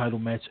U.S. title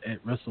match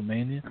at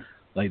WrestleMania.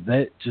 Like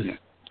that just,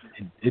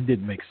 it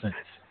didn't make sense.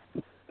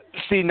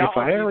 See, not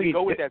only you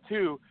go with that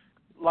too,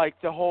 like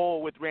the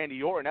whole with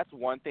Randy Orton, that's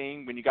one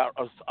thing when you got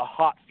a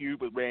hot feud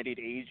with Randy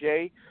and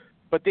AJ,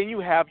 but then you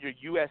have your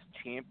U.S.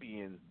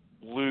 champion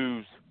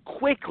lose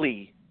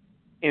quickly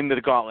in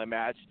the gauntlet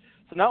match.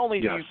 So not only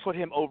do you put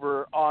him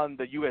over on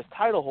the U.S.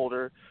 title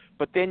holder,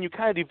 but then you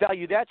kind of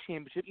devalue that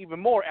championship even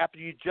more after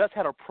you just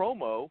had a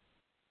promo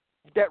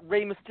that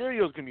Rey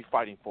Mysterio is going to be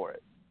fighting for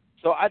it.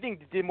 So I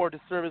think it did more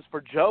disservice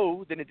for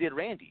Joe than it did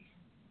Randy.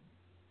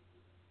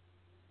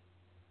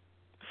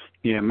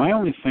 Yeah, my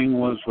only thing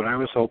was what I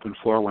was hoping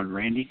for when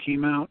Randy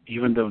came out,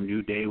 even though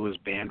New Day was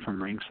banned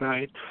from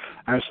ringside,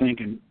 I was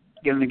thinking,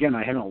 again,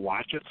 I haven't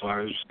watched it, so I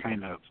was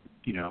kind of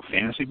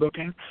fantasy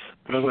booking.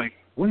 But I was like,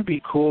 wouldn't it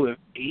be cool if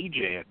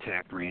AJ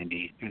attacked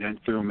Randy and then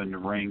threw him in the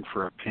ring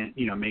for a pin,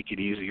 make it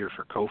easier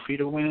for Kofi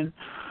to win?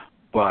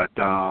 But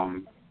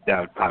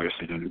that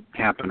obviously didn't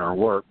happen or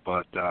work.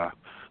 But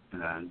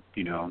and then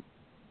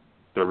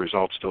the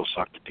result still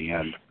sucked at the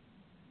end.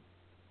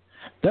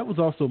 That was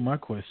also my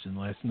question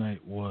last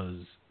night. Was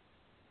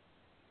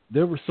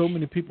there were so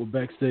many people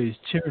backstage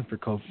cheering for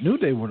Kofi? New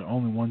Day were the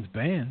only ones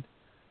banned.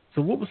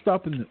 So what was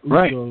stopping the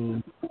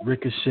Usos,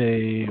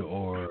 Ricochet,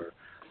 or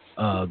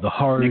the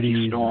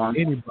Hardys,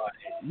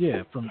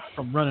 anybody,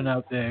 from running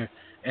out there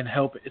and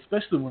helping,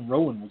 especially when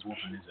Rowan was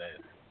whooping his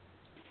ass.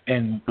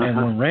 And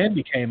when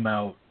Randy came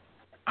out,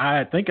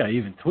 I think I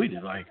even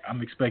tweeted, like,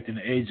 I'm expecting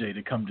AJ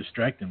to come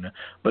distract him now.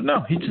 But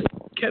no, he just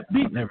kept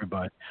beating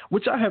everybody,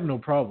 which I have no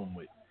problem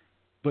with.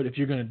 But if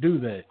you're going to do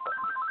that,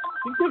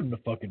 then give him the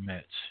fucking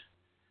match.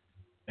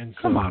 And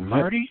so, come on,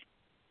 Marty.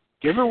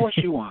 Give her what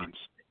she wants.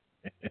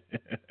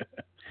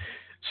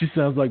 She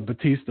sounds like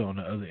Batista on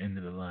the other end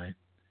of the line.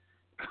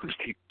 Just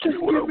give me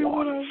what I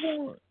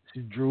want.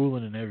 She's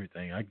drooling and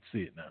everything. I can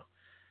see it now.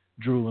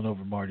 Drooling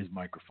over Marty's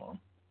microphone.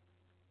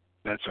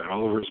 That's right,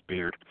 all over his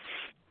beard.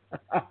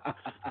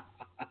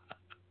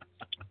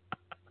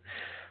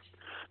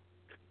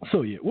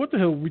 So, yeah, what the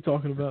hell were we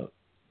talking about?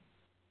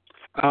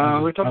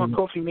 We're talking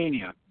about Kofi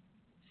Mania.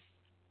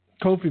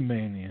 Kofi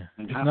Mania.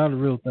 It's not a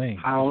real thing.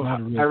 How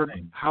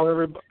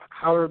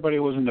everybody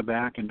was in the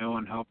back and no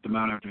one helped him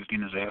out after he was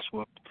getting his ass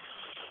whooped.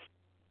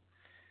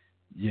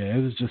 Yeah,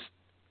 it was just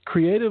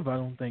creative. I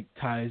don't think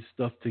ties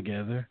stuff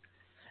together.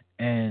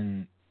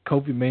 And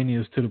Kofi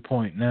Mania is to the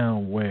point now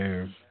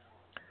where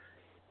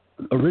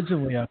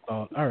originally I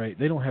thought, all right,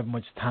 they don't have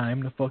much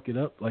time to fuck it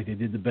up like they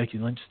did the Becky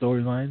Lynch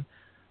storyline.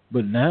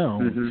 But now,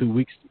 2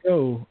 weeks to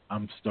go,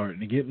 I'm starting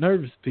to get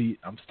nervous, Pete.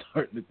 I'm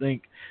starting to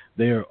think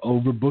they are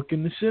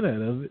overbooking the shit out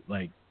of it.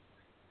 Like,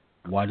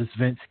 why does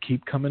Vince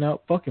keep coming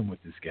out fucking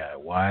with this guy?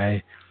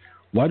 Why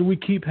do we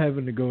keep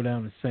having to go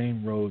down the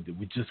same road that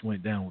we just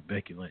went down with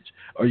Becky Lynch?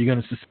 Are you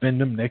going to suspend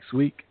him next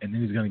week and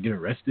then he's going to get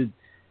arrested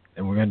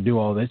and we're going to do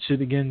all that shit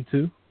again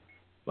too?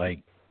 Like,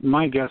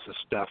 my guess is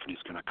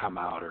Stephanie's going to come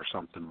out or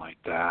something like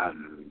that.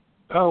 And,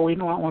 we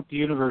don't want what the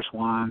universe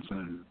wants,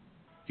 and,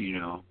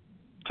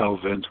 tell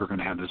Vince we're going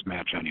to have this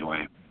match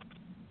anyway.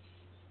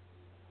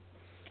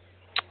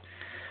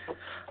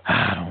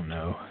 I don't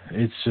know.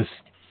 It's just,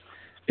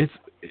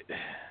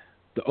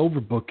 the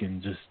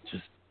overbooking just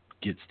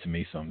gets to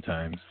me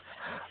sometimes.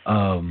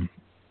 So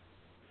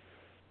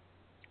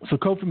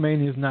Kofi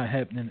Mania is not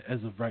happening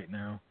as of right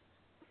now.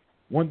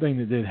 One thing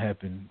that did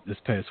happen this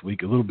past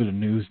week, a little bit of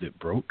news that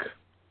broke,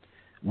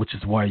 which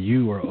is why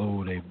you are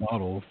owed a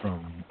bottle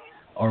from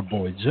our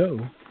boy Joe,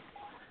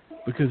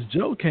 because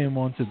Joe came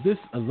onto this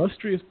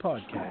illustrious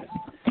podcast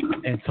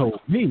and told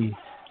me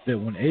that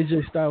when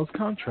AJ Styles'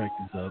 contract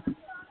is up,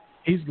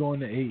 he's going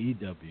to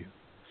AEW.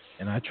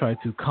 And I tried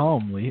to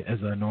calmly, as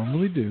I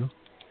normally do,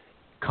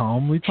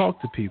 calmly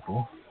talk to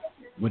people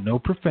with no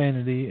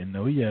profanity and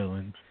no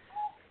yelling,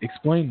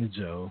 explain to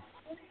Joe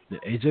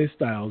that AJ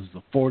Styles is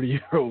a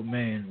 40-year-old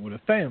man with a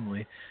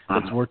family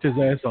that's worked his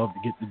ass off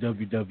to get to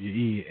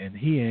WWE, and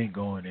he ain't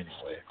going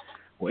anywhere.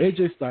 Well,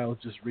 AJ Styles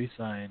just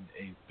re-signed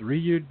a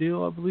 3-year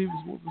deal, I believe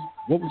is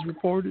what was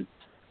reported.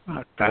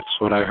 That's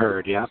what I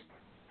heard, yeah.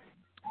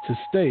 To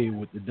stay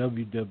with the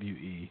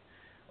WWE.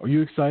 Are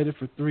you excited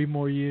for 3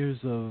 more years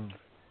of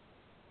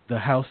the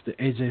house that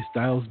AJ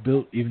Styles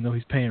built, even though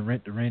he's paying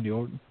rent to Randy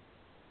Orton?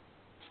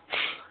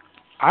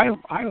 I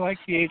like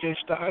the AJ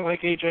style. I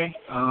like AJ.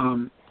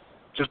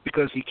 Just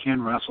because he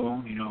can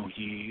wrestle,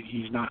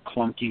 he's not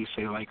clunky,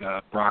 say like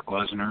a Brock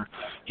Lesnar.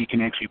 He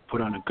can actually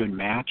put on a good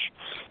match.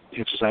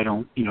 It's just they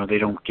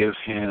don't give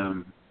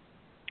him,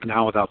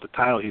 now without the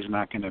title, he's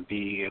not going to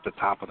be at the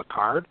top of the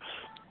card,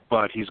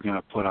 but he's going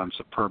to put on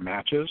superb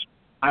matches.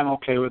 I'm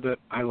okay with it.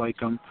 I like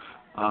him.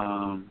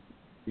 I'm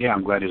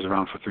glad he's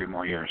around for 3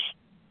 more years.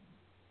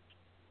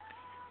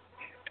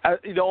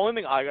 The only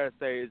thing I gotta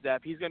say is that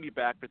if he's gonna be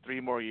back for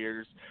 3 more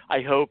years, I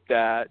hope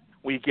that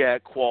we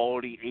get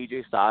quality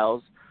AJ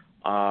Styles.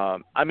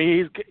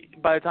 He's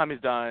by the time he's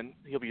done,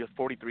 he'll be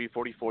 43,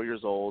 44 years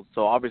old.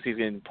 So obviously he's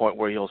getting to the point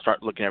where he'll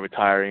start looking at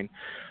retiring.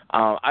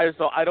 I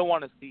don't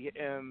want to see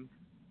him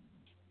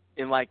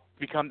in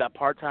become that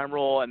part-time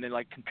role and then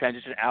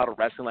transition out of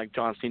wrestling like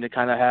John Cena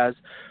kind of has.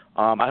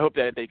 I hope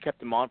that they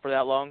kept him on for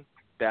that long.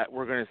 That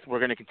we're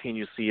gonna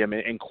continue to see him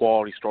in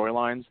quality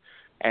storylines,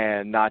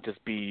 and not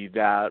just be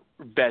that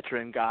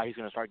veteran guy who's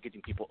going to start getting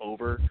people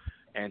over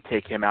and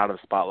take him out of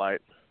the spotlight.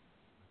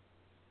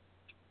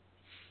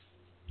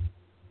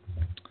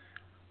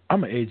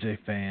 I'm an AJ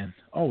fan.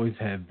 Always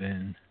have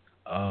been.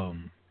 I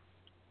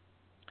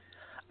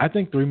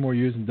think 3 more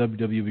years in WWE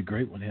would be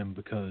great with him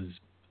because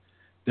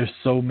there's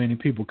so many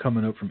people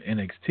coming up from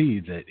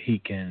NXT that he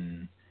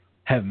can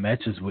have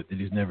matches with that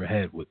he's never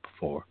had with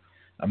before.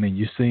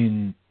 You've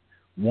seen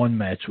one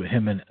match with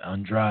him and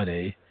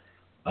Andrade.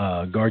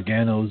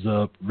 Gargano's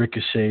up,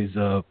 Ricochet's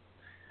up,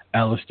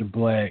 Aleister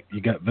Black.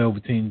 You got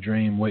Velveteen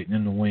Dream waiting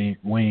in the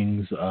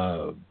wings.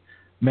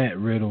 Matt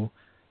Riddle.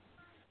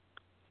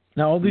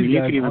 Now all these you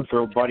guys could even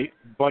throw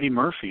Buddy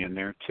Murphy in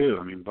there too.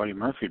 I mean, Buddy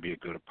Murphy would be a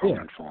good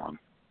opponent for him.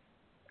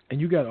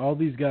 And you got all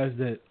these guys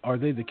that are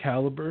they the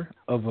caliber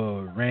of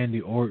a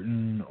Randy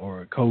Orton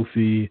or a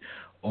Kofi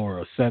or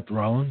a Seth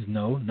Rollins?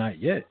 No,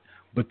 not yet.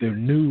 But they're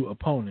new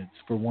opponents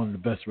for one of the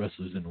best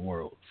wrestlers in the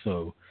world.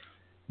 So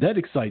that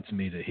excites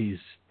me that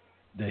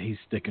he's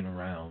sticking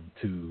around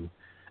too.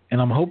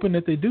 And I'm hoping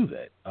that they do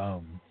that.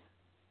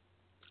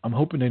 I'm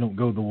hoping they don't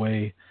go the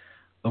way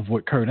of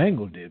what Kurt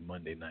Angle did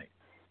Monday night.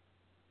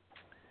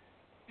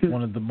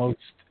 One of the most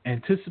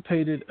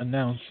anticipated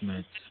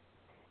announcements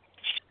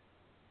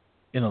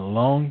in a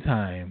long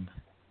time,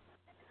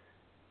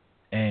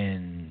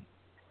 and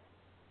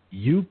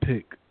you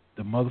pick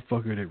the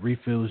motherfucker that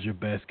refills your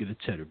basket of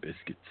cheddar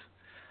biscuits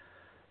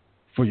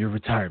for your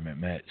retirement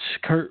match.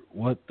 Kurt,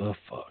 what the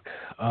fuck?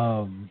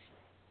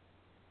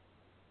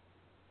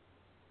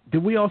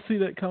 Did we all see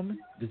that coming?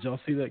 Did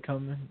y'all see that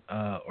coming?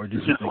 Or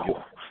did you think it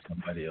was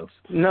somebody else?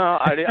 No,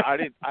 I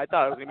didn't. I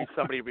thought it was gonna be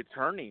somebody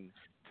returning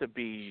to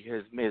be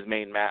his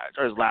main match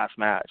or his last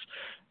match.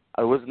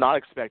 I was not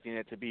expecting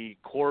it to be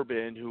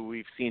Corbin, who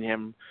we've seen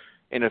him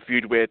in a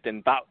feud with and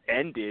about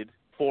ended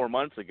 4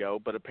 months ago,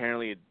 but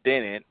apparently it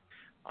didn't.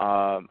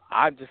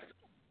 I'm just,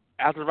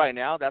 as of right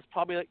now, that's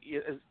probably, like,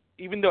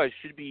 even though I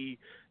should be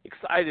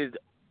excited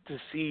to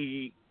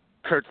see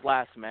Kurt's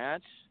last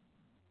match,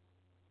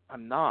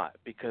 I'm not,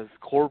 because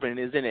Corbin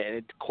is in it,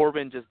 and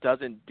Corbin just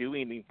doesn't do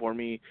anything for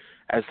me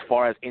as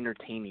far as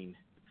entertaining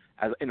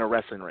as in a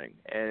wrestling ring.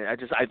 And I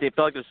feel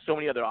like there's so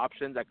many other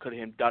options that could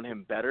have done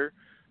him better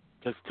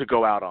just to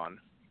go out on.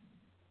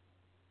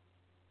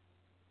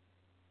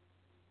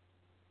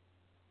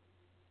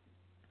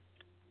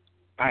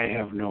 I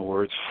have no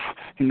words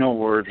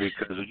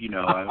because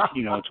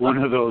it's one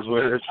of those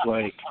where it's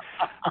like,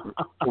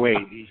 wait,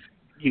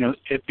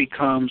 it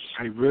becomes.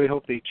 I really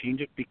hope they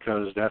change it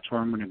because that's where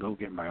I'm going to go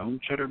get my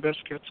own cheddar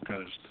biscuits.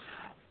 Because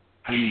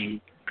I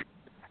mean,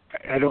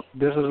 I don't.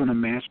 This isn't a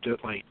match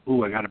that like,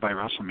 I got to buy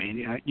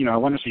WrestleMania. I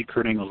want to see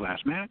Kurt Angle's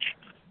last match,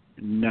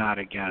 not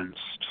against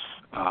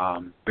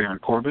Baron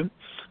Corbin.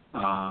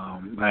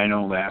 I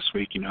know last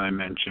week, I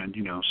mentioned,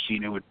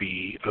 Cena would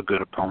be a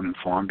good opponent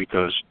for him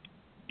because,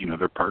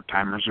 they're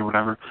part-timers or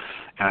whatever.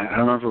 And I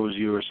don't remember if it was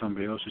you or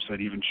somebody else who said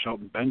even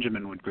Shelton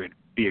Benjamin would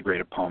be a great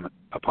opponent.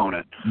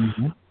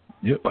 Mm-hmm.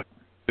 Yep. But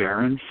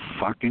Baron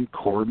fucking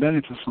Corbin,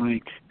 it's just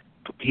like,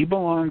 he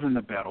belongs in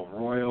the Battle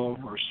Royal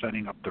or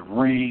setting up the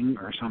ring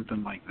or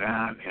something like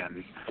that.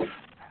 And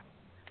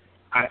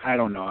I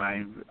don't know.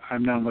 I'm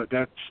not.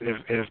 That's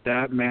if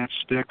that match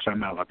sticks, I'm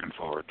not looking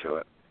forward to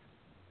it.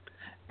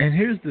 And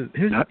here's the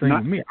thing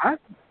with me.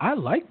 I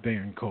like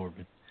Baron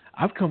Corbin.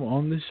 I've come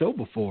on this show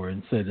before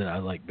and said that I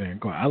like Baron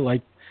Corbin.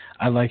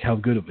 I like how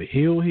good of a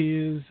heel he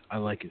is. I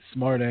like his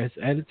smart ass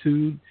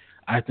attitude.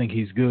 I think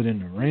he's good in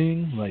the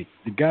ring. Like,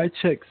 the guy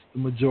checks the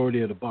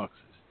majority of the boxes.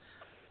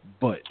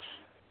 But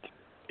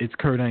it's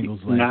Kurt Angle's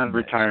last not a match.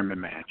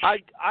 Retirement match. I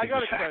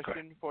got a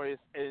question for you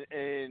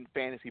in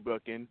fantasy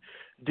booking.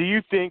 Do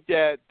you think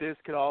that this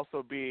could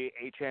also be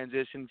a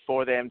transition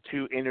for them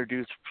to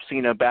introduce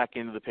Cena back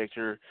into the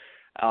picture,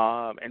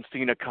 and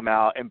Cena come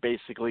out and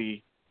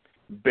basically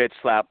bitch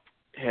slap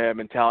him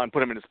and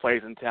put him in his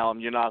place and tell him,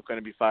 you're not going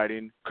to be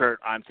fighting Kurt,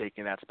 I'm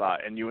taking that spot,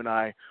 and you and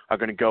I are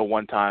going to go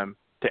one time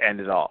to end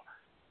it all?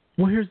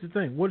 Well, here's the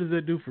thing. What does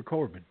that do for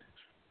Corbin?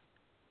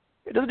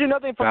 It doesn't do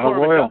nothing for Battle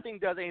Corbin. Royal. Nothing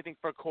does anything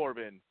for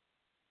Corbin.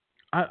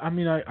 I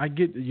mean, I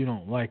get that you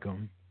don't like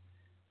him,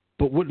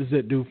 but what does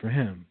that do for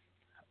him?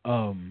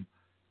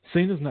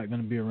 Cena's not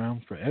going to be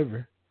around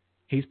forever.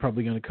 He's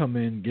probably going to come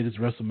in, get his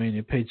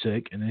WrestleMania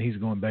paycheck, and then he's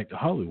going back to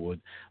Hollywood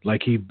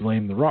like he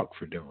blamed The Rock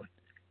for doing.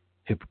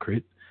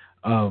 Hypocrite.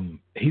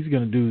 He's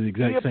going to do the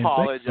exact same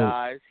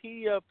thing.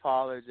 He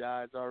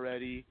apologized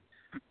already.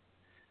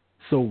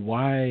 So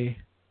why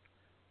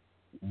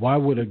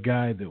would a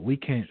guy that we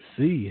can't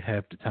see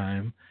half the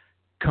time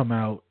come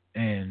out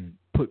and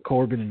put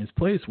Corbin in his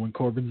place when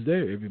Corbin's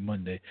there every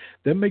Monday?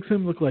 That makes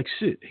him look like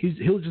shit.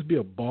 He'll just be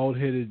a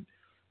bald-headed,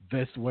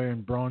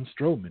 vest-wearing Braun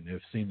Strowman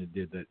if Cena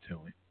did that to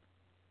him.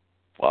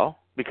 Well,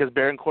 because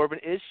Baron Corbin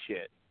is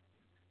shit.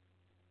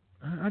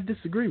 I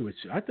disagree with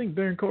you. I think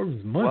Baron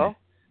Corbin's money. Well,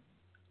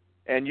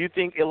 and you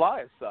think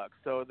Elias sucks,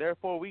 so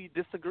therefore we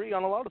disagree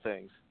on a lot of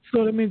things.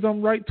 So that means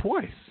I'm right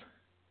twice.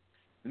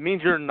 It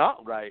means you're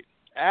not right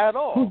at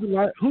all.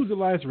 Who's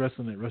Elias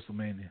wrestling at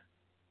WrestleMania?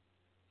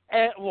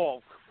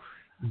 Well,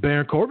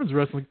 Baron Corbin's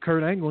wrestling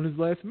Kurt Angle in his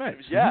last match.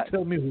 Yeah. You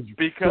tell me who's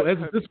because, so as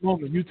of this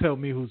moment, you tell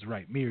me who's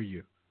right, me or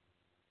you.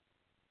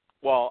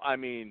 Well, I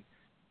mean,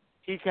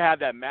 he can have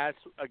that match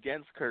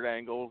against Kurt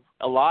Angle.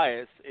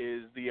 Elias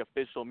is the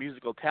official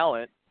musical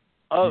talent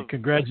of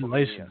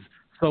congratulations.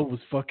 So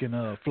was fucking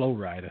Flow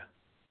Rider.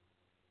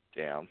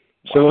 Damn.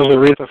 So was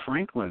Aretha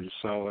Franklin.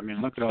 So, I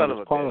mean, look at all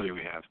the quality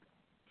we have.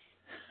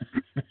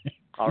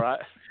 All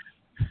right.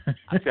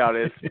 I see how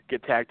it is.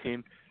 Get tag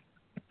team.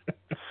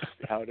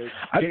 See how it is.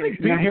 I think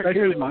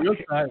here's my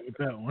side with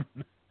that one.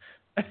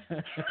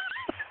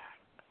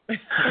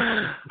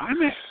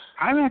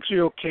 I'm actually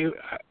okay.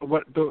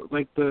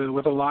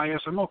 With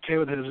Elias, I'm okay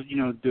with his,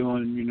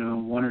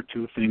 doing, one or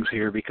two things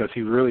here because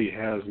he really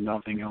has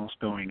nothing else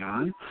going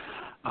on.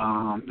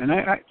 And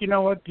I you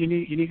know what, you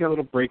need a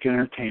little break in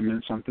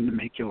entertainment, something to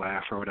make you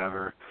laugh or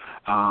whatever.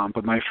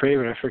 But my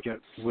favorite, I forget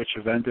which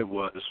event it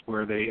was,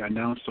 where they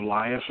announced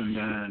Elias and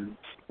then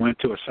went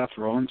to a Seth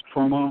Rollins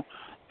promo,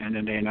 and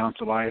then they announced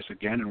Elias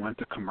again and went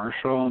to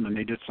commercial, and then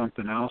they did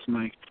something else. I'm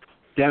like,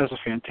 that is a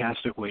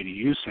fantastic way to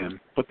use him,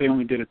 but they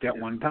only did it that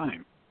one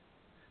time.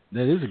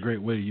 That is a great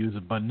way to use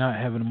it by not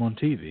having him on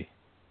TV.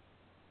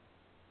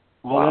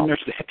 Well, then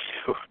there's that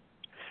too.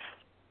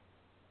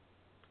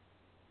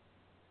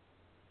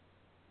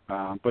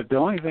 But the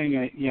only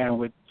thing,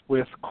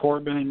 with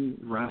Corbin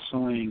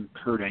wrestling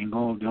Kurt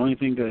Angle, the only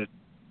thing that,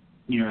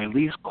 at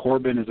least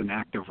Corbin is an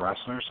active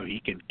wrestler, so he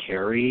can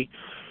carry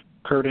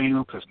Kurt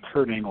Angle, because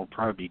Kurt Angle will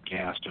probably be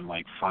gassed in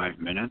like 5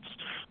 minutes.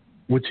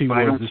 Which he but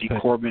was. I don't see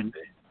Corbin.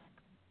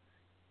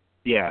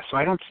 Yeah, so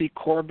I don't see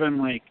Corbin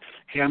like,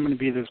 hey, I'm going to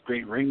be this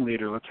great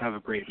ringleader, let's have a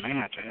great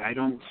match. I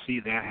don't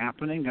see that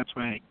happening. That's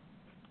why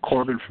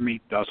Corbin, for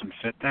me, doesn't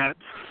fit that.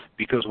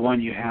 Because,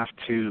 one, you have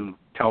to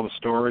tell the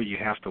story, you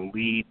have to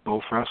lead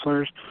both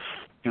wrestlers.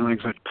 And like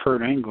I said,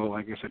 Kurt Angle,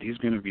 like I said, he's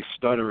going to be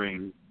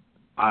stuttering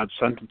odd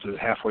sentences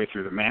halfway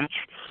through the match.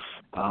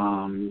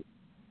 And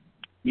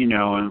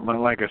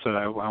like I said,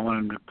 I want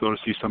him to go to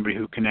see somebody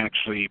who can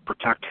actually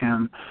protect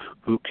him,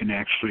 who can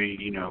actually,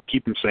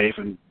 keep him safe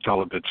and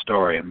tell a good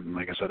story. And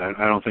like I said,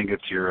 I don't think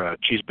it's your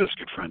cheese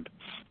biscuit friend.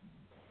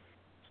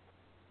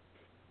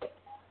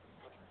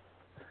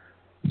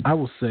 I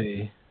will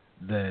say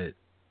that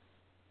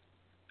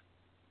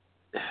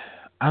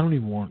I don't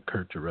even want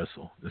Kurt to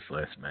wrestle this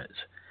last match.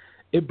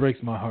 It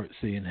breaks my heart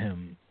seeing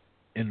him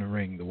in the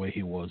ring the way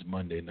he was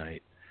Monday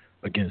night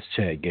against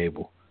Chad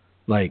Gable.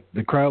 Like,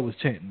 the crowd was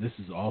chanting, "This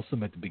is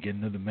awesome," at the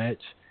beginning of the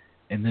match,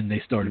 and then they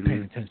started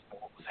paying attention to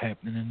what was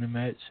happening in the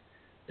match,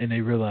 and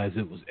they realized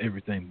it was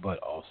everything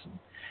but awesome.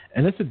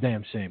 And that's a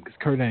damn shame, because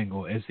Kurt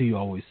Angle, as he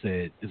always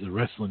said, is a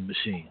wrestling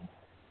machine.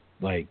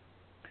 Like,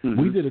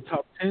 we did a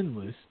top 10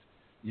 list,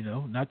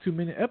 not too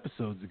many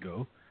episodes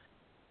ago,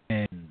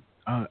 and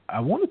I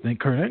want to think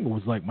Kurt Angle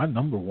was like my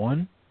number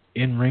one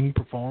in-ring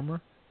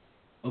performer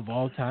of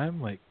all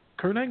time. Like,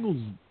 Kurt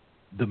Angle's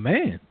the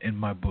man in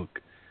my book.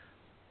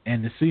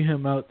 And to see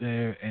him out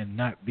there and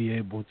not be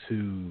able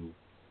to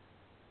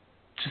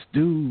just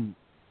do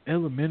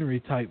elementary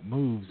type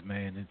moves,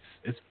 man,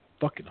 it's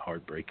fucking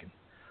heartbreaking.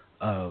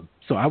 So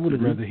I would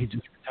have rather he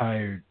just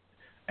retired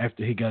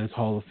after he got his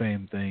Hall of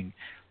Fame thing.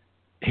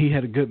 He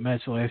had a good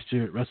match last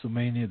year at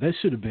WrestleMania. That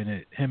should have been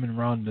it. Him and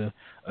Ronda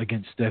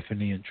against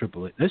Stephanie and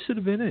Triple H. That should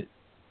have been it.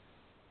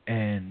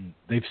 And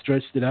they've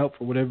stretched it out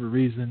for whatever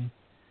reason.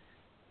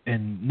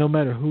 And no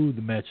matter who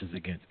the match is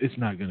against, it's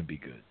not going to be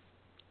good.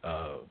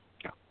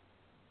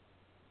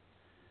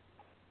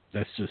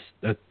 That's just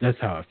that's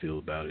how I feel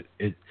about it.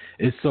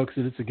 It sucks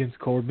that it's against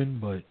Corbin,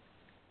 but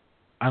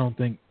I don't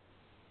think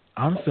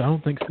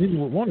Cena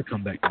would want to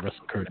come back to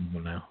wrestle Kurt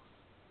Angle now.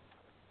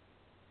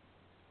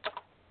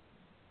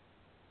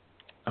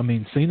 I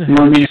mean, Cena had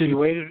a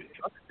shitty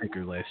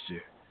Undertaker last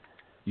year.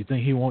 You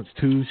think he wants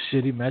 2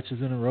 shitty matches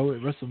in a row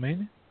at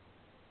WrestleMania?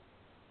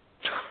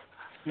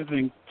 I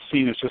think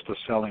Cena's just a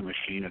selling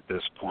machine at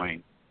this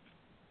point.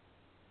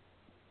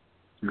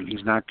 I mean,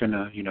 he's not going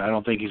to, I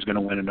don't think he's going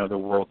to win another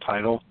world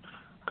title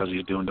because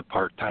he's doing the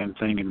part-time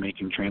thing and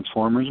making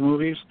Transformers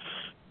movies.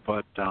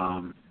 But,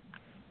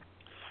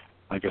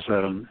 like I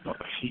said,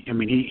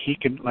 he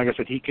can, like I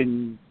said, he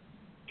can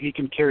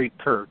carry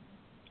Kurt.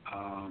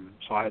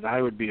 So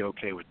I would be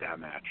okay with that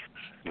match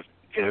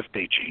if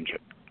they change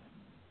it.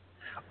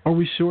 Are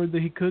we sure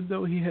that he could,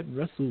 though? He hadn't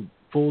wrestled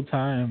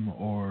full-time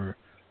or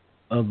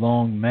a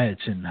long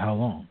match in how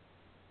long?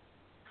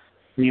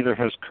 Neither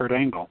has Kurt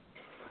Angle.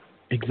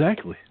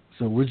 Exactly.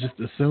 So we're just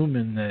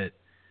assuming that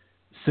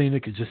Cena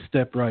could just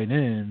step right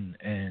in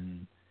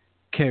and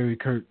carry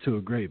Kurt to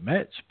a great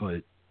match,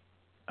 but,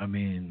 I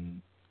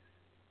mean,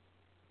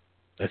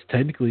 that's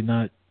technically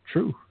not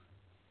true.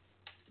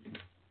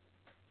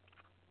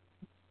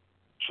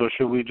 So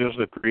should we just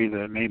agree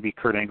that maybe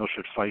Kurt Angle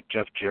should fight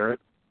Jeff Jarrett,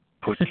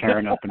 put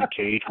Karen up in a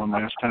cage one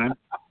last time?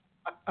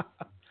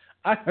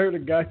 I heard a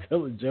guy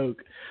tell a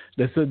joke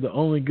that said the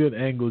only good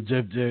angle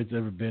Jeff Jarrett's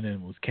ever been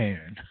in was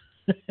Karen.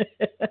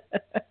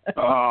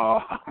 Oh.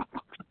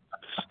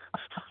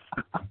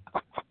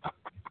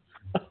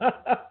 I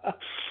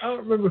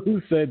don't remember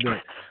who said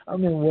that. I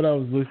remember what I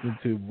was listening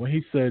to. When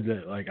he said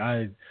that, like,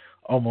 I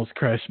almost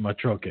crashed my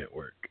truck at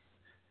work.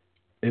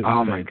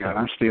 Oh, my God.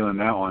 I'm stealing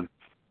that one.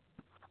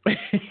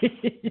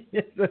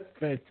 That's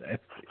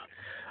fantastic.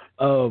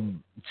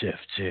 Jeff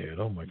Jarrett.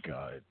 Oh, my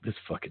God. This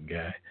fucking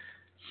guy.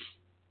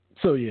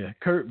 So, yeah,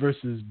 Kurt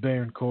versus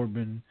Baron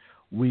Corbin.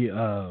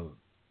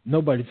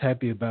 Nobody's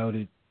happy about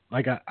it.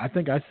 Like I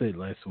think I said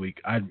last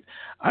week, I'd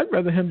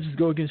rather him just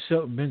go against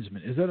Shelton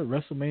Benjamin. Is that a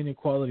WrestleMania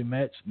quality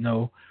match?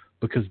 No,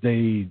 because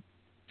they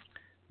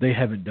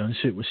haven't done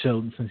shit with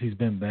Shelton since he's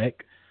been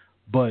back.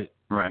 But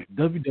right.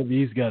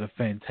 WWE's got a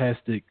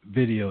fantastic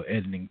video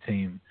editing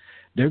team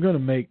they're going to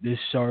make this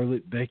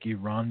Charlotte, Becky,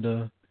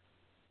 Ronda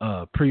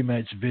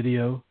pre-match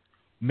video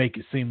make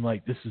it seem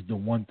like this is the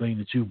one thing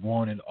that you've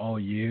wanted all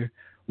year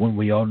when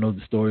we all know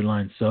the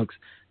storyline sucks.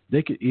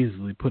 They could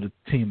easily put a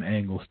Team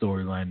Angle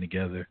storyline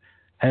together,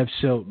 have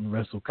Shelton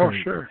wrestle Kurt,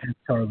 sure.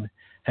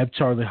 have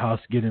Charlie Haas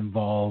get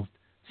involved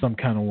some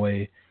kind of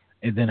way,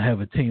 and then have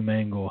a Team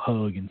Angle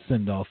hug and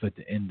send off at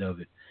the end of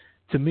it.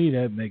 To me,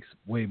 that makes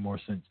way more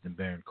sense than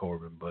Baron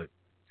Corbin, but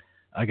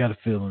I got a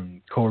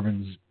feeling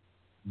Corbin's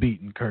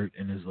beating Kurt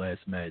in his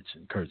last match,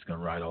 and Kurt's going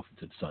to ride off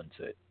into the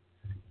sunset.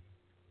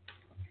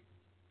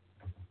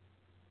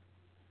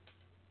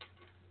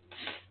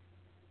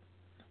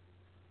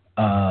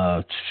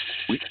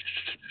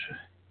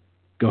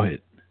 Go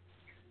ahead.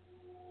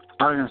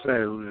 I was going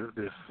to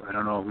say, if I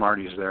don't know if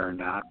Marty's there or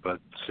not, but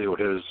see what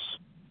his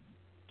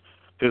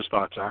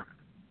thoughts are.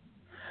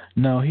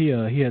 No, he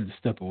had to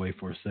step away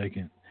for a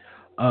second.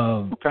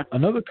 Okay.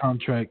 Another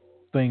contract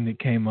thing that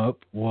came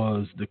up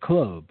was the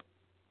club.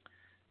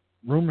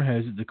 Rumor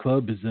has it the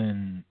club is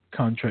in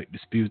contract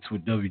disputes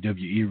with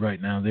WWE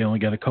right now. They only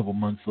got a couple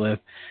months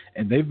left,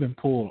 and they've been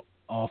pulled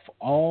off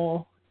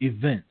all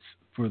events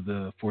for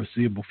the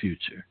foreseeable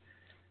future.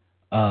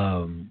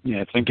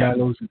 I think I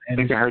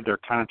heard their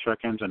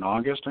contract ends in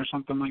August or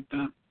something like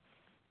that.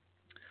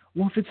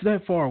 Well, if it's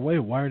that far away,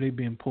 why are they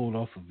being pulled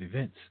off of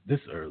events this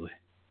early?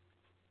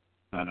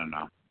 I don't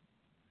know.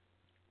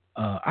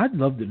 I'd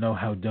love to know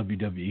how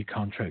WWE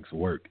contracts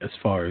work as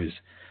far as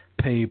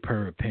pay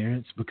per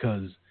appearance,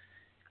 because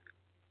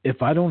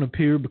if I don't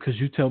appear because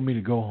you tell me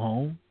to go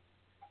home,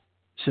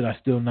 should I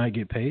still not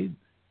get paid?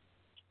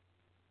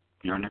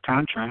 You're in a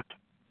contract.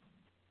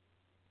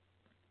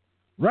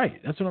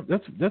 Right.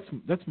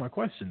 That's my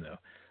question though.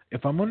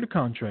 If I'm under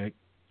contract,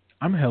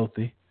 I'm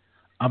healthy,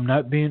 I'm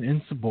not being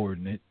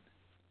insubordinate,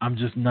 I'm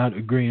just not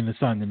agreeing to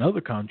sign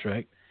another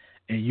contract,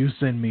 and you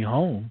send me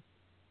home,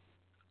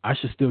 I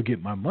should still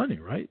get my money,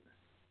 right?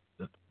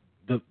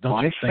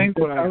 I think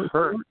what I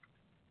heard,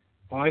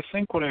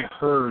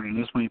 and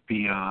this might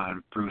be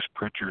on Bruce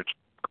Pritchard's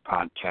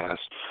podcast,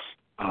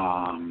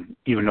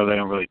 even though they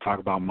don't really talk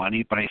about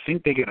money, but I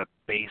think they get a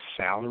base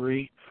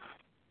salary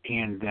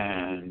and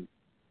then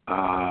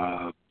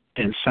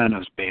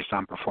incentives based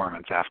on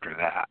performance after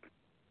that.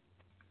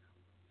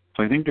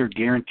 So I think they're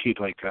guaranteed,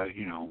 like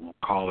we'll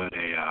call it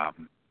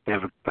they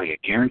have a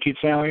guaranteed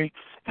salary,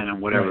 and then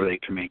whatever they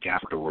can make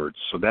afterwards.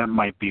 So that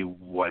might be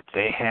what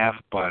they have,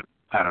 but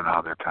I don't know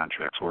how their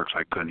contracts work, so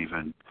I couldn't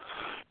even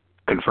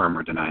confirm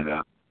or deny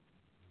that.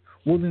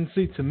 Well, then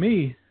see, to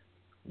me,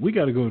 we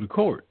got to go to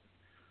court,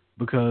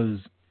 because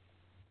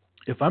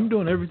if I'm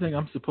doing everything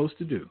I'm supposed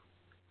to do,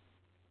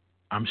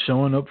 I'm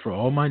showing up for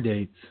all my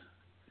dates,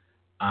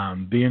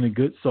 I'm being a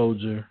good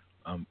soldier,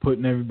 I'm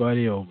putting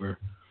everybody over,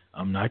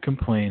 I'm not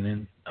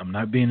complaining, I'm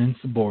not being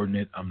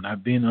insubordinate, I'm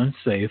not being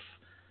unsafe,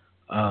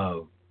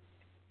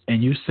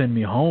 and you send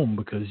me home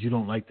because you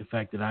don't like the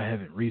fact that I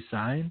haven't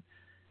re-signed,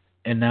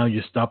 and now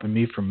you're stopping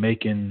me from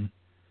making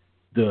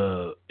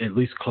at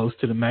least close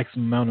to the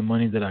maximum amount of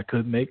money that I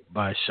could make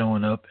by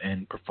showing up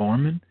and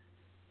performing.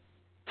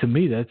 To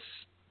me, that's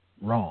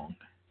wrong.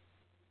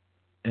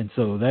 And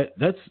so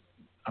that's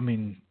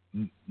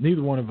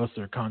neither one of us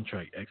are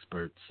contract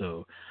experts,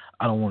 so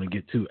I don't want to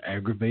get too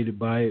aggravated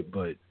by it,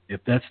 but if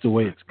that's the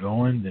way it's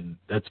going, then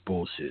that's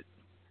bullshit.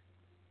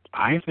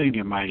 I think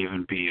it might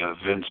even be a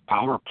Vince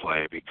power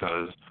play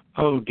because,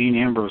 Dean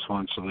Ambrose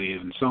wants to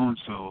leave and so,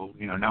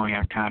 now we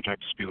got a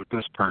contract dispute with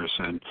this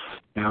person.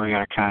 Now we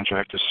got a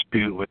contract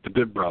dispute with the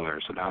Good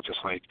Brothers. So now it's just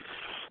like,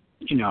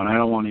 and I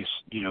don't want to,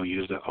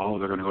 use that,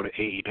 they're going to go to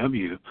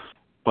AEW,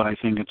 but I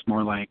think it's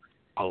more like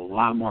a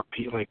lot more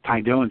people, like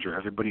Ty Dillinger.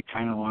 Everybody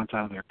kind of wants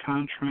out of their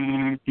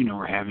contract.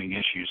 We're having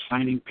issues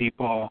signing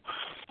people.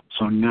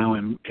 So now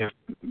if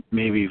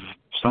maybe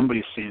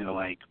somebody's seeing it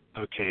like,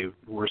 okay,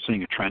 we're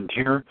seeing a trend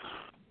here,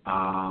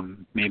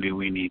 maybe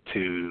we need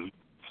to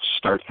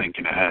start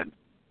thinking ahead.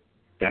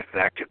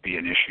 That could be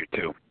an issue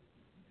too.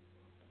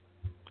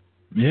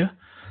 Yeah,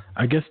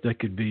 I guess that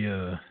could be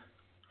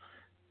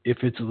if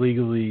it's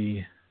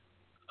legally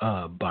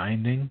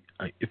binding,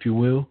 if you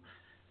will,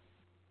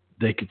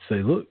 they could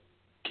say, look,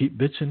 keep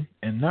bitching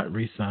and not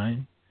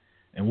re-sign,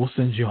 and we'll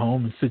send you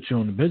home and sit you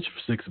on the bench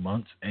for 6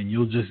 months, and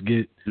you'll just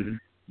get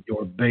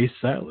your base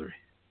salary.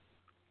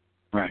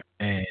 Right.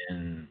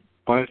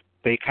 But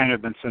they kind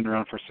of been sitting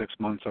around for 6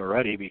 months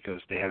already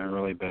because they haven't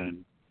really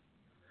been.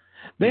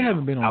 They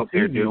haven't been out on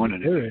there TV. doing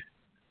anything.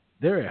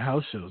 They're at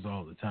house shows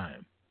all the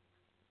time,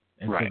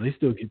 and so they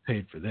still get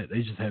paid for that.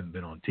 They just haven't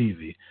been on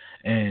TV.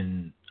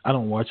 And I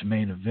don't watch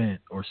Main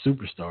Event or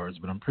Superstars,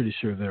 but I'm pretty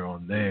sure they're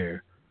on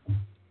there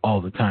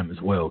all the time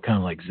as well. Kind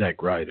of like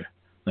Zack Ryder.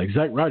 Like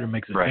Zack Ryder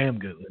makes a damn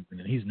good living,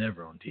 and he's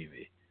never on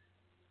TV.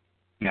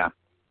 Yeah.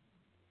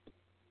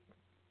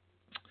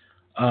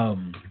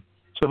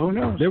 So who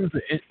knows?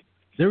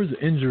 There was an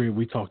injury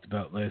we talked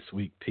about last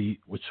week,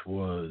 Pete, which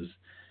was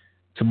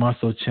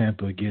Tommaso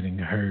Ciampa getting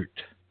hurt.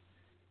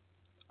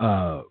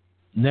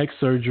 Neck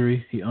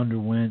surgery he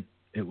underwent.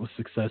 It was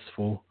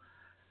successful.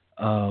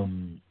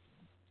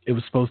 It It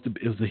was supposed to be.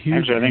 It was a huge.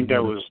 Actually, I think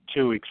that was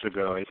 2 weeks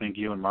ago. I think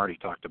you and Marty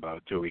talked about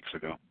it 2 weeks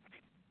ago.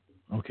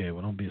 Okay,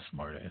 well, don't be a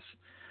smartass.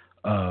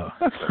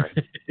 That's all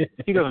right.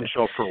 He doesn't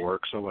show up for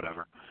work, so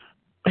whatever.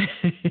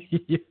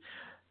 Yeah.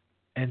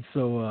 And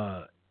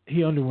so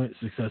he underwent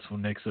successful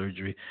neck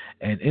surgery,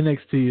 and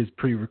NXT is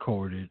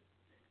pre-recorded,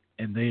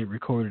 and they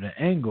recorded an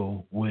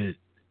angle with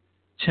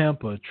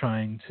Ciampa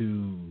trying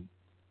to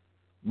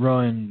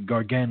run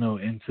Gargano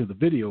into the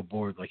video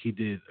board like he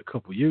did a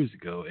couple years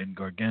ago, and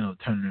Gargano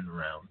turning it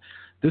around.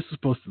 This was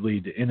supposed to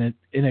lead to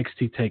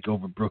NXT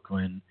TakeOver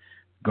Brooklyn,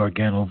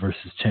 Gargano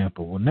versus Ciampa.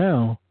 Well,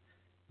 now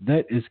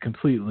that is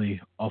completely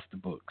off the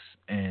books,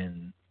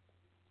 and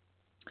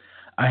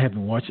I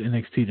haven't watched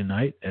NXT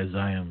tonight as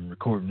I am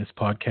recording this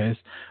podcast,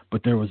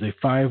 but there was a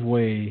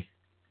 5-way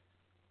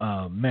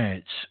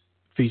match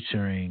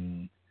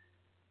featuring,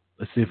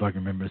 let's see if I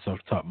can remember this off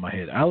the top of my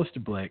head,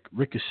 Aleister Black,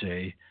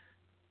 Ricochet,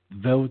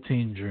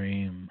 Velveteen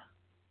Dream,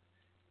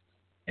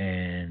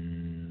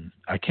 and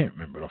I can't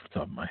remember it off the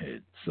top of my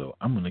head, so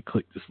I'm going to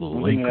click this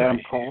little link. Adam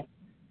Cole?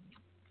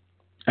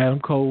 Adam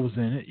Cole was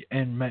in it,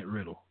 and Matt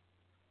Riddle.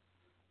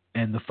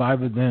 And the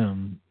 5 of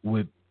them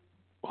would,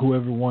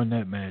 whoever won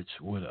that match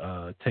would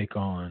take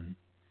on,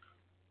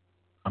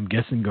 I'm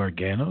guessing,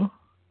 Gargano.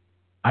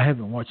 I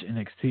haven't watched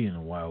NXT in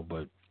a while,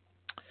 but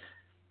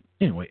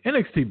anyway,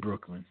 NXT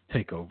Brooklyn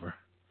TakeOver.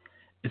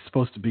 It's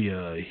supposed to be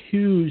a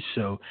huge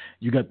show.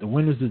 You got the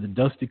winners of the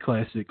Dusty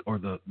Classic, or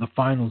the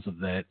finals of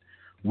that,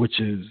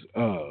 which is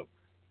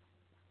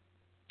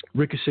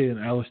Ricochet and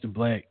Aleister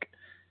Black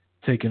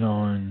taking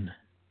on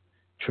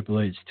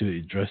Triple H to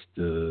address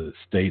the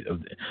state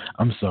of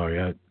I'm sorry,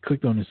 I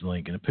clicked on this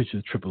link and a picture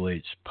of Triple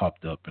H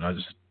popped up and I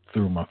just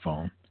threw my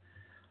phone.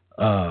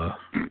 God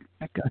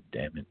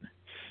damn it.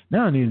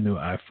 Now I need a new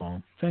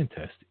iPhone.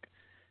 Fantastic.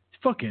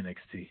 Fuck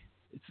NXT.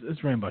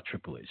 It's ran by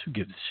Triple H. Who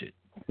gives a shit?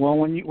 Well,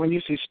 when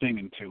you see Sting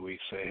in 2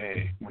 weeks, say,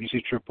 hey, when you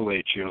see Triple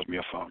H, he owes me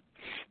a phone.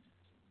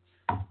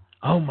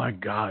 Oh my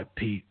God,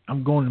 Pete.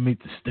 I'm going to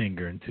meet the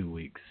Stinger in 2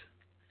 weeks.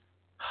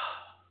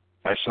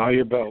 I saw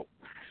your belt.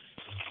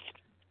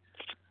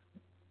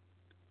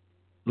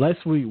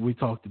 Last week we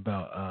talked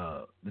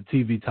about the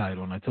TV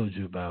title, and I told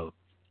you about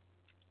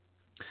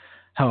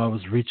how I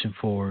was reaching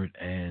for it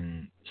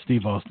and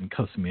Steve Austin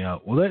cussed me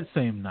out. Well, that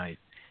same night,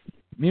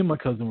 me and my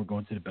cousin were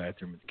going to the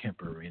bathroom at the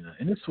Kemper Arena,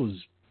 and this was,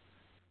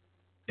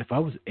 if I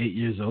was 8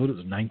 years old, it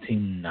was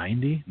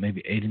 1990,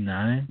 maybe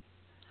 89.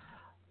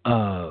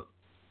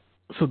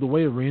 So the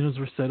way arenas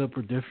were set up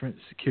were different.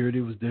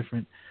 Security was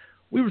different.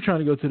 We were trying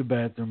to go to the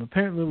bathroom.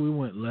 Apparently we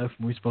went left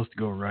and we were supposed to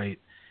go right,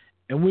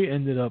 and we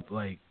ended up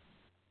like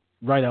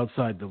right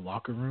outside the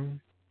locker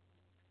room.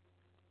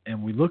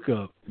 And we look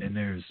up, and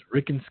there's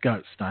Rick and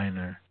Scott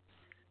Steiner,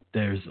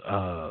 there's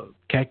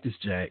Cactus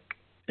Jack,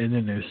 and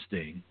then there's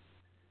Sting.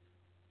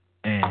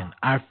 And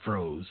I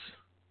froze,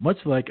 much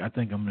like I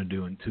think I'm going to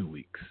do in 2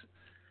 weeks.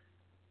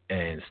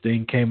 And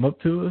Sting came up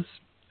to us,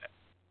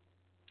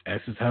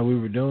 asked us how we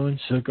were doing,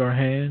 shook our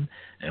hand,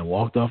 and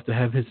walked off to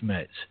have his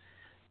match.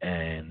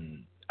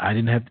 And I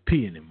didn't have to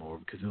pee anymore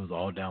because it was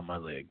all down my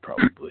leg,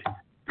 probably.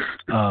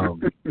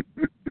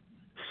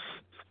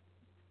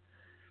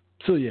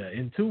 So yeah,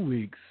 in 2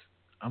 weeks,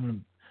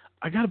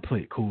 I gotta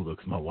play it cool though,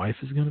 because my wife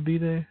is gonna be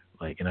there,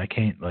 and I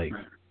can't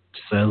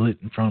sell it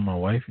in front of my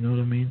wife. You know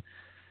what I mean?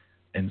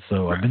 And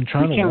so I've been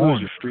trying to warn.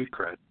 Your street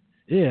cred.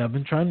 Yeah, I've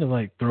been trying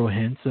to throw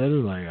hints at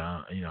her,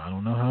 I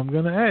don't know how I'm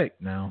gonna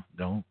act now.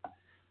 Don't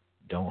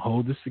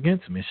hold this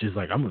against me. She's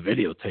like, I'm gonna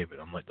videotape it.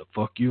 I'm like, the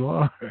fuck you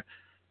are.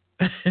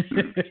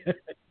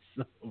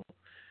 So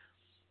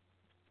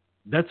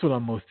that's what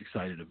I'm most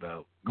excited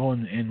about.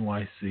 Going to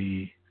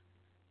NYC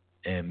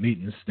and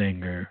meeting the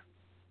Stinger.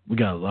 We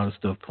got a lot of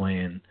stuff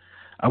planned.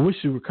 I wish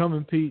you were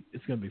coming, Pete.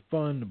 It's going to be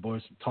fun. The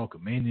boys from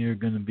Talkamania are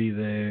going to be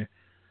there.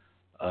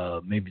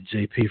 Maybe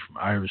JP from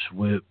Irish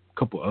Whip, a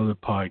couple other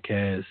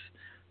podcasts,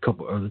 a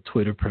couple other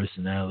Twitter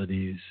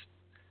personalities.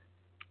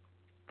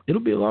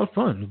 It'll be a lot of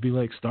fun. It'll be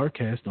like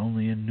StarCast,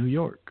 only in New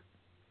York.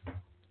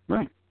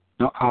 Right.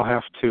 No, I'll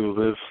have to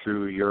live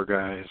through your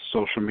guys'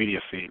 social media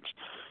feeds.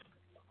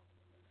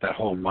 That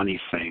whole money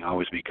thing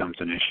always becomes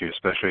an issue,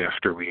 especially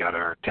after we got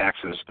our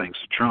taxes thanks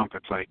to Trump.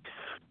 It's like,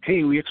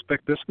 hey, we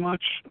expect this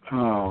much?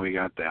 Oh, we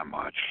got that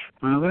much.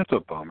 Well, that's a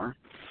bummer.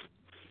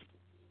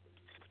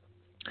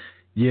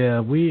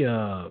 Yeah, we,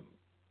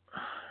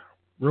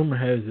 rumor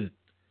has it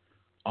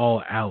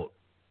All Out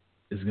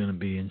is going to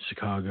be in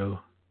Chicago,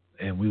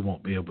 and we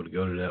won't be able to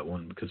go to that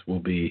one because we'll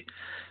be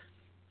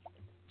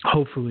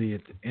hopefully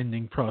at the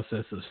ending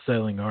process of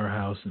selling our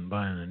house and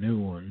buying a new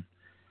one.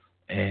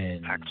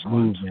 And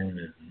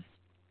moving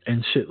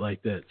and shit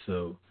like that.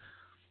 So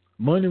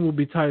money will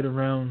be tight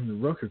around the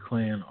Rucker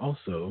clan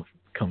also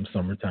come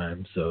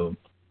summertime. So,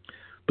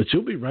 but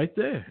you'll be right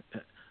there.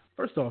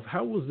 First off,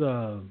 how was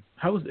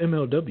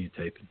MLW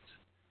tapings?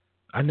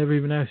 I never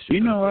even asked you.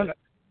 You know what?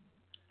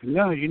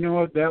 No, you know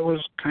what? That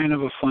was kind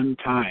of a fun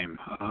time.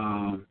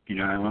 I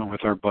went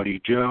with our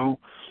buddy Joe.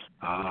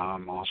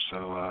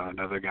 Also,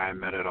 another guy I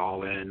met at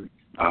All In,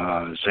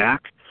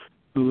 Zach,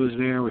 who was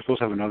there. We're supposed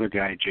to have another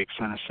guy, Jake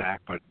Senesac,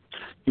 but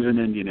He's in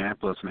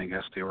Indianapolis, and I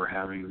guess they were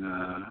having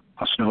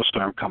a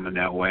snowstorm coming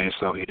that way,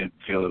 so he didn't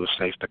feel it was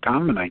safe to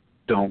come, and I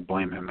don't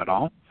blame him at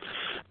all.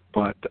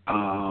 But,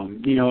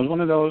 you know, it was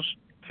one of those,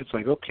 it's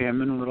like, okay,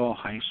 I'm in a little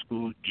high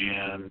school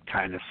gym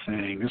kind of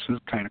thing. This is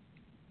kind of,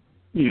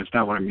 you know, it's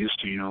not what I'm used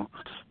to, you know,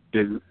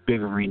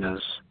 big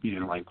arenas, you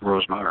know, like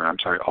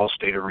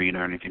Allstate Arena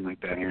or anything like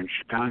that here in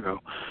Chicago.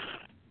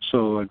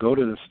 So I go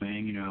to this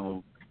thing, you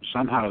know,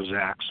 somehow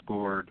Zach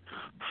scored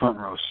front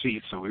row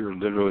seats, so we were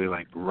literally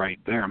like right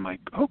there. I'm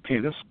like, okay,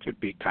 this could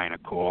be kind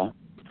of cool.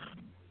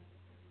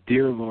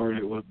 Dear Lord,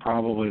 it was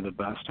probably the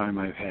best time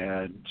I've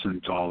had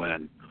since All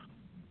In.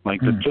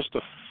 Like just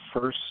the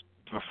first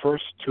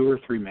 2 or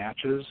 3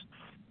 matches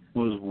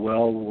was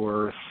well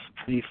worth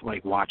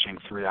like watching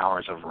 3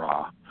 hours of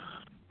Raw.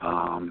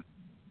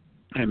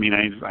 I mean,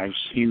 I've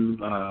seen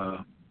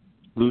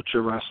lucha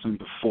wrestling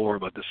before,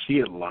 but to see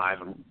it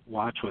live and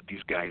watch what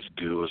these guys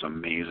do was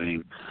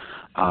amazing.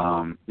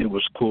 It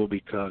was cool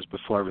because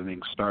before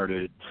everything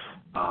started,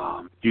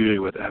 usually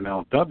with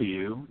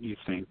MLW, you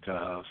think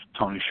of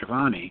Tony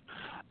Schiavone,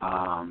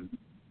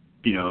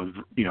 you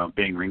know,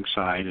 being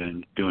ringside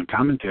and doing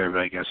commentary, but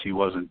I guess he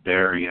wasn't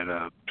there. He had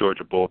a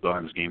Georgia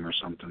Bulldogs game or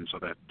something, so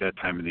that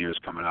time of the year is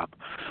coming up.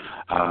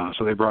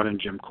 So they brought in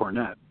Jim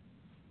Cornette.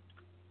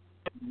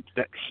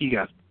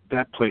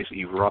 That place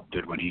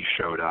erupted when he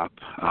showed up,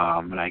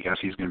 and I guess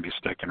he's going to be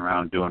sticking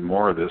around doing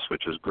more of this,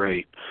 which is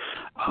great.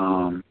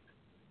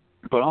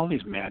 But all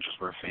these matches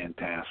were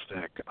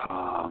fantastic.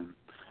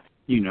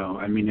 You know,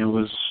 I mean, it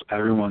was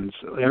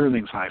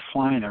everything's high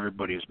flying,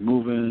 everybody's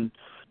moving.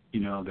 You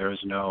know, there's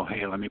no,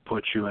 hey, let me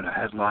put you in a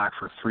headlock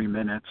for 3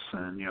 minutes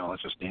and, you know,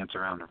 let's just dance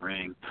around the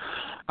ring.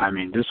 I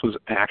mean, this was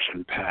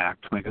action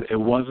packed. Like, it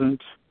was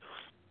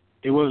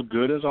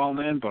good as All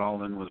In, but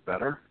All In was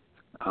better.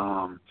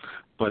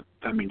 But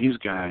I mean, these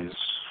guys,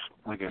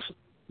 like I said,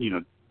 you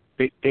know,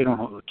 they don't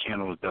hold the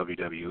candle to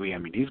WWE. I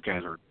mean, these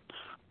guys are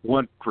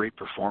what great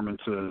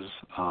performances.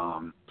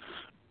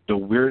 The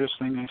weirdest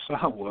thing I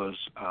saw was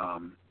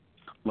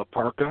La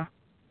Parka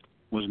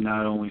was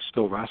not only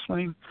still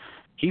wrestling,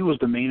 he was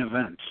the main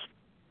event.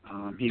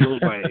 He goes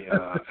by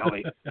LA.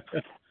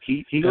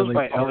 He goes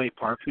by LA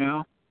Park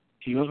now.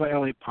 He goes by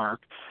LA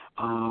Park.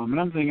 And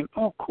I'm thinking,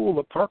 oh, cool,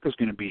 La Parka's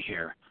going to be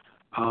here.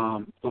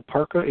 La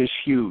Parka is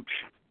huge.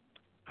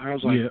 I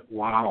was like,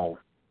 wow.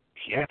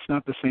 Yeah, it's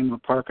not the same La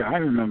Parka I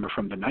remember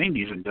from the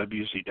 90s in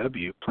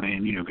WCW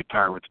playing, you know,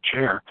 guitar with a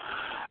chair.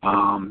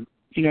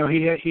 You know,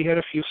 he had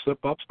a few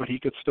slip-ups, but he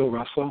could still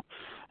wrestle.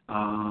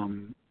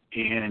 And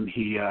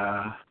he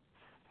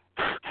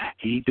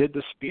did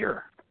the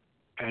spear.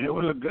 And it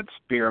was a good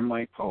spear. I'm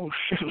like, oh,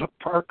 shit, La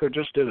Parka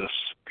just did a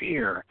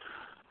spear.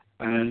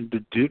 And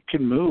the dude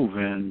can move,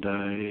 and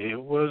it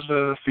was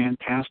a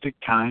fantastic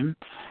time.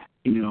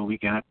 You know, we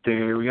got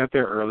there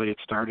early. It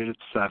started at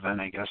 7.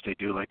 I guess they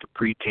do like a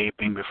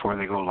pre-taping before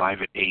they go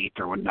live at 8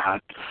 or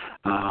whatnot.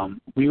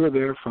 We were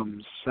there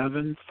from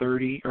 7 to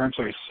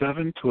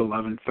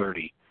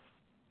 11:30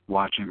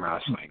 watching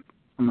wrestling.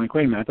 I'm like,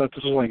 wait a minute, I thought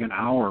this was like an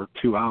hour or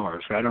 2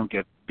 hours. I don't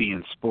get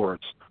beIN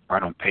Sports, or I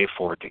don't pay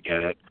for it to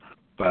get it,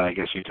 but I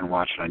guess you can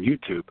watch it on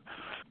YouTube.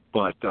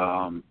 But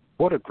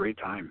what a great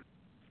time.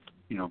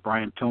 You know,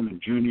 Brian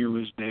Pillman Jr.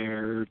 was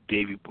there.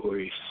 Davey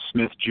Boy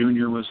Smith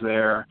Jr. was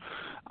there.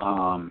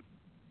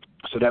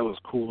 So that was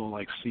cool,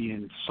 like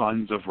seeing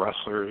sons of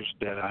wrestlers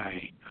that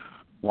I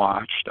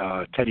watched.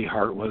 Teddy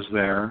Hart was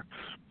there,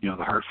 you know,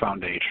 the Hart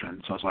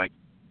Foundation. So I was like,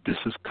 this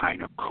is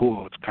kind of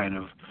cool. It's kind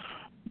of,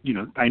 you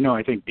know,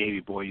 I think Davey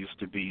Boy used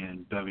to be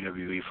in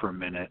WWE for a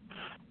minute,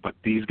 but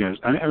these guys,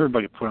 I mean,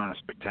 everybody put on a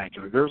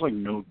spectacular. There was like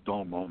no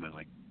dull moment.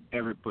 Like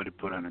everybody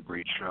put on a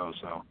great show.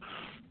 So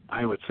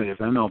I would say if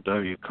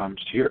MLW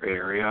comes to your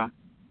area,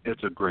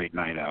 it's a great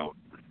night out.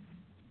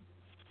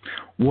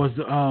 Was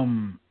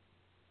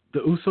the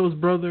Usos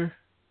brother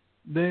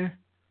there?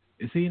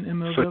 Is he in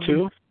MLW?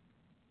 Fatu?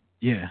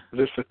 Yeah. Is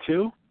it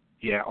Fatu?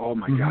 Yeah. Oh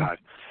my God,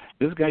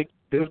 this guy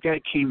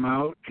came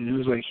out and it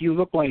was like he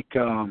looked like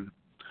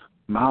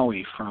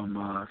Maui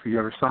from if you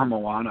ever saw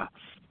Moana,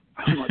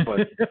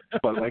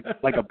 but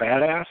like a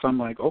badass. I'm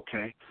like,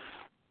 okay,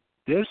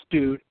 this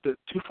dude. The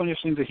two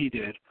funniest things that he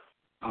did.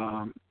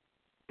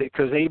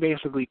 Because they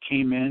basically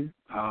came in,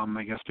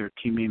 I guess their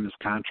team name is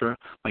Contra.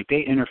 Like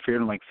they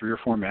interfered in like 3 or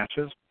 4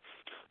 matches,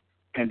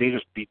 and they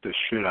just beat the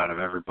shit out of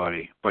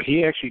everybody. But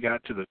he actually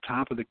got to the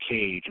top of the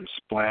cage and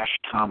splashed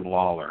Tom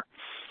Lawler.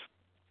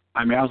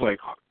 I mean, I was like,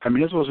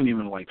 this wasn't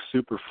even like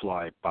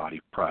Superfly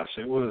body press.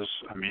 It was,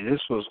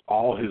 this was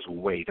all his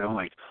weight. I'm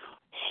like,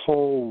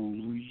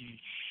 holy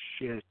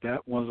shit,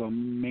 that was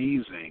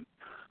amazing.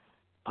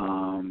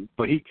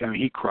 But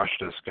he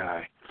crushed this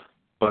guy.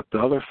 But the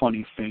other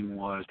funny thing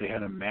was they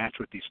had a match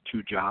with these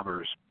 2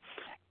 jobbers,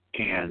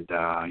 and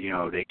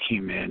they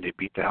came in, they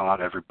beat the hell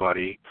out of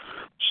everybody.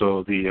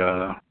 So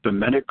the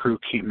medic crew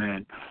came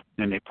in,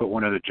 and they put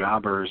one of the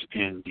jobbers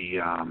in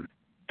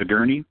the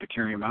gurney to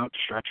carry him out, the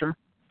stretcher.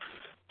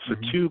 So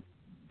 2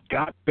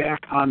 got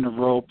back on the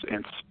ropes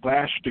and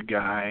splashed the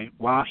guy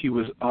while he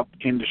was up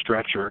in the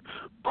stretcher,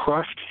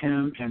 crushed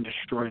him and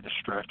destroyed the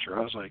stretcher.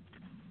 I was like,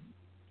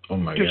 Oh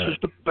my this God. is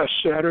the best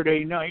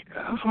Saturday night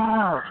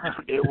ever.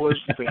 It was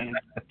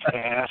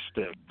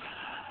fantastic.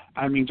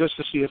 I mean, just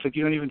to see, it's like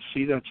you don't even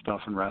see that stuff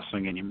in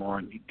wrestling anymore.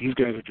 And these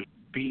guys are just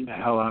beating the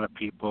hell out of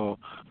people,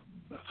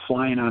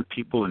 flying on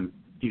people in,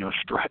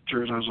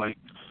 stretchers. I was like,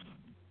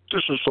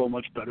 this is so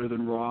much better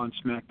than Raw and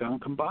SmackDown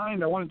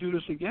combined. I want to do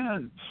this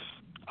again.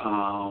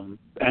 And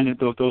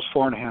those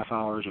 4.5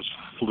 hours just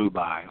flew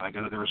by. Like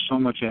there was so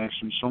much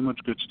action, so much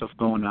good stuff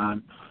going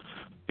on.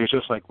 It's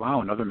just like,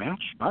 wow, another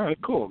match? All right,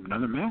 cool.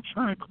 Another match?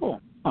 All right,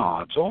 cool. Oh,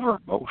 it's over?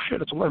 Oh,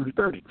 shit, it's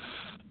 11:30.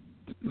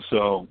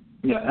 So,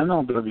 yeah,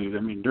 MLW, I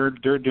mean,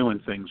 they're doing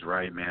things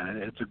right, man.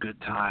 It's a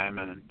good time,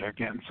 and they're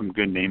getting some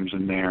good names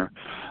in there.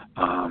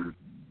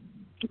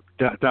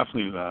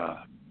 Definitely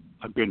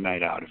a good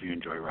night out if you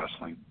enjoy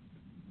wrestling.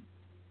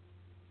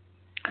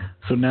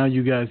 So now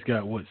you guys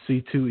got, what,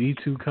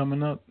 C2E2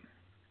 coming up?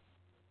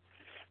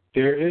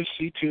 There is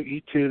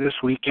C2E2 this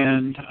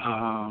weekend.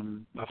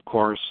 Of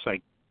course,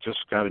 I just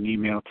got an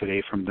email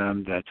today from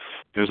them that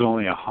there's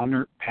only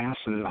 100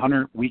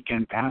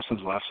 weekend passes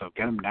left, so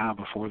get them now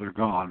before they're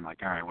gone. I'm like,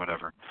 all right,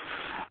 whatever.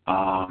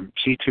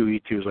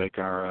 C2E2 is like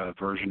our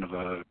version of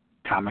a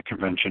comic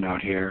convention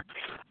out here.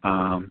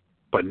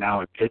 But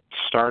now it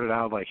started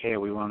out like, hey,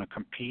 we want to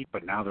compete,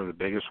 but now they're the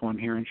biggest one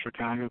here in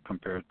Chicago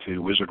compared to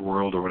Wizard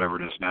World or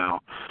whatever it is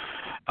now.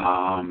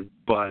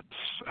 But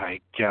I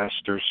guess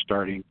they're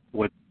starting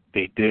what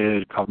they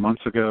did a couple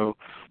months ago.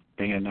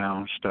 They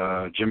announced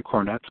Jim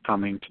Cornette's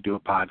coming to do a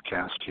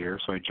podcast here,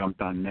 so I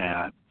jumped on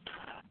that.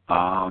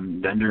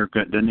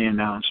 Then they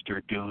announced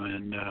they're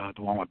doing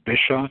the one with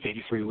Bischoff,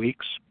 83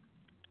 Weeks.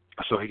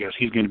 So I guess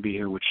he's going to be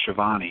here with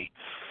Shivani.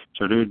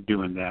 So they're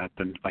doing that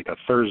then like a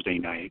Thursday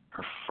night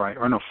or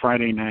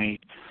Friday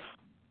night.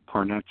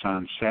 Cornette's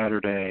on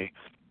Saturday.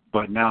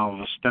 But now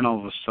all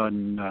of a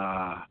sudden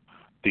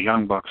the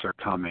Young Bucks are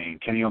coming.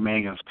 Kenny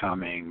Omega's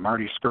coming.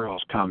 Marty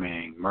Scurll's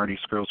coming. Marty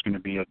Scurll's going to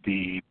be at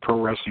the Pro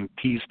Wrestling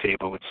Tees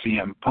table with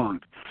CM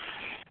Punk.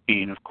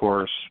 And of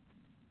course,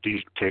 to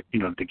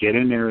get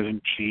in there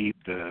isn't cheap.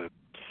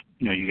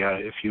 You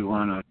got, if you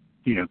want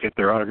to get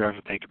their autograph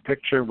and take a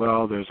picture,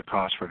 well, there's a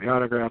cost for the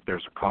autograph.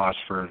 There's a cost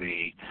for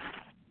the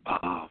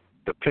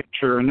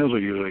picture, and those are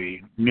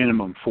usually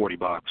minimum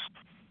 $40.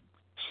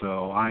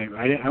 So I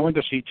went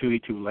to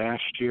C2E2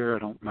 last year. I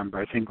don't remember.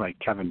 I think like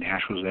Kevin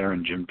Nash was there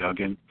and Jim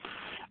Duggan.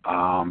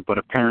 But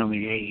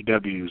apparently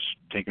AEW's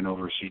taken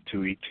over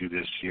C2E2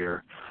 this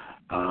year.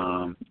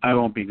 I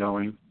won't be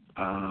going.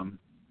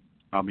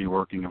 I'll be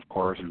working, of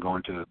course, and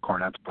going to the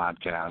Cornette's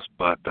podcast.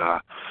 But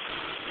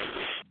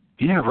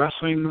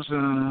wrestling's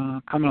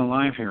coming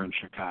alive here in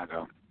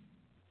Chicago.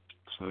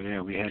 So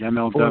yeah, we had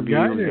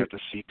MLW. We got the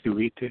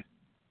C2E2.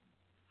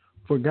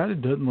 For a guy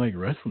that doesn't like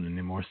wrestling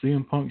anymore,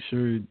 CM Punk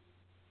sure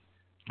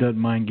doesn't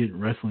mind getting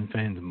wrestling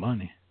fans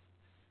money.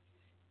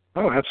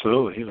 Oh,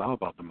 absolutely. He's all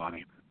about the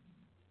money.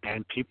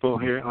 And people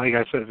here, like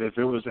I said, if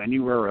it was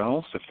anywhere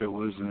else, if it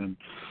was in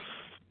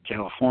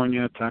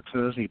California,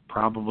 Texas, he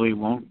probably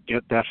won't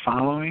get that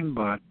following,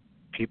 but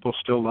people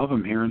still love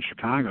him here in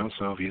Chicago.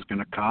 So if he's going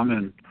to come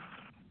and,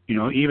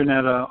 even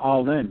at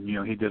All In,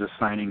 he did a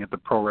signing at the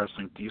Pro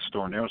Wrestling Tees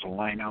store, and there was a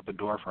line out the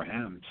door for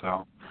him.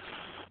 So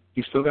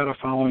he's still got a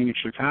following in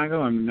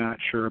Chicago. I'm not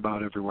sure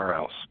about everywhere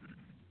else.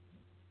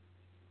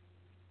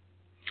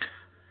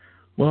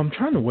 Well, I'm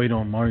trying to wait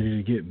on Marty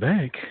to get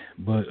back,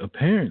 but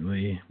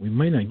apparently we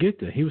may not get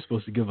that. He was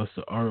supposed to give us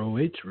the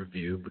ROH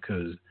review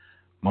because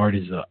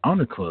Marty's an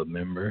Honor Club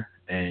member,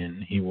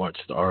 and he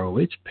watched the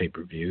ROH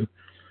pay-per-view,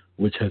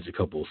 which has a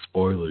couple of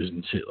spoilers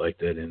and shit like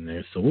that in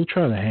there. So we'll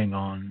try to hang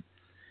on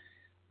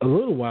a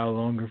little while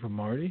longer for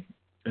Marty.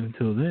 And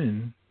until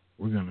then,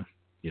 we're going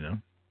to,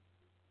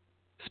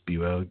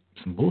 spew out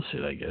some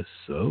bullshit, I guess.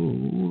 So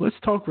let's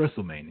talk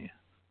WrestleMania.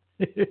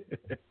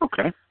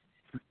 Okay.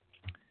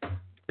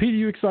 Pete, are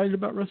you excited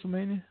about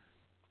WrestleMania?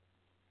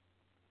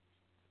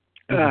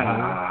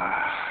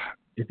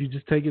 If you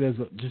just take it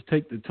just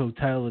take the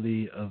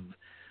totality of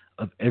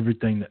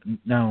everything.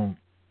 Now,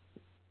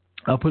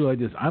 I'll put it like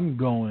this: I'm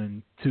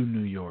going to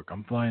New York.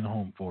 I'm flying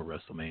home for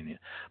WrestleMania,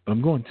 but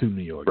I'm going to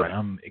New York, right. And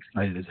I'm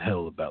excited as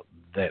hell about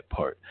that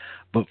part.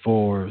 But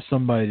for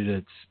somebody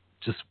that's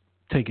just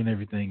taking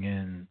everything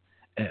in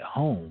at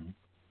home,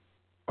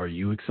 are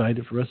you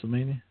excited for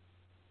WrestleMania?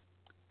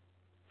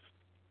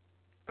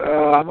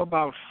 I'm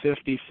about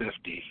 50-50.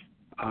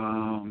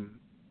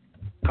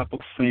 Couple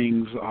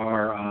things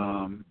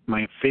are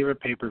my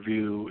favorite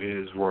pay-per-view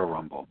is Royal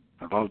Rumble.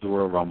 I love the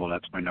Royal Rumble.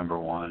 That's my number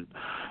one.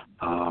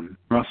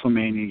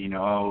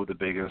 WrestleMania, the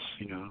biggest,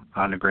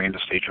 on the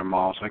grandest stage of them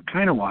all. So I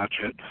kind of watch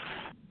it,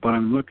 but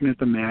I'm looking at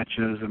the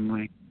matches. I'm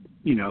like,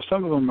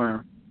 some of them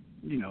are,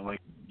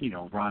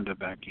 Ronda,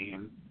 Becky,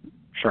 and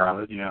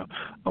Charlotte.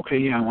 Okay,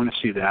 yeah, I want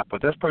to see that,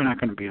 but that's probably not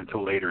going to be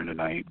until later in the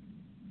night.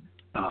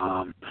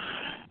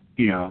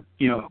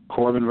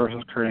 Corbin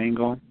versus Kurt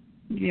Angle.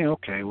 Yeah,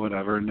 okay,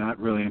 whatever. Not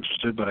really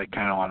interested, but I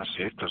kind of want to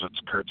see it because it's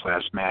Kurt's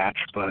last match.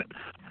 But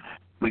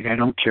I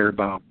don't care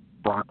about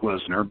Brock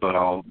Lesnar, but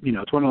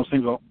it's one of those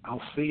things.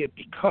 I'll see it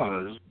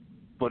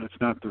but it's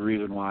not the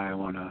reason why I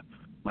want to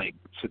like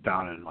sit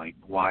down and like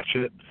watch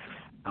it.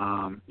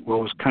 What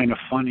was kind of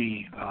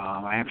funny,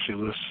 I actually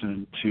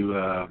listened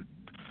to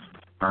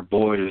our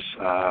boys'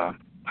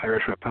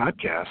 Irish Rep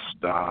podcast.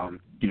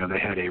 They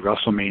had a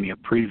WrestleMania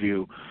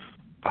preview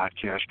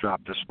podcast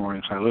drop this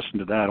morning, so I listened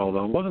to that,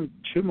 although it wasn't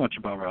too much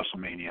about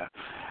WrestleMania.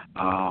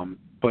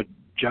 But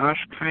Josh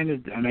kind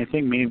of, and I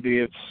think maybe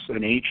it's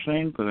an age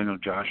thing, because I know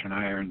Josh and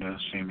I are in the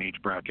same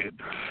age bracket,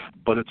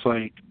 but it's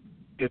like,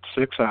 it's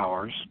 6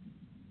 hours,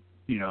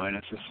 and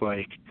it's just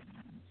like,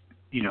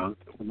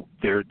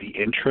 they're the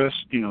interest,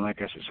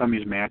 like I said, some of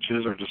these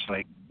matches are just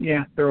like,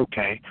 yeah, they're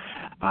okay.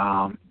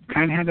 Kind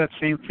of had that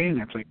same feeling.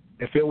 It's like,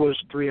 if it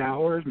was 3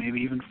 hours,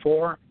 maybe even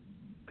 4,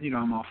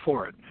 I'm all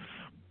for it.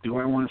 Do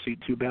I want to see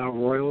 2 battle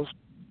royals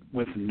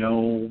with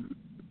no,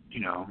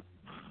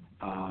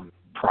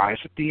 prize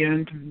at the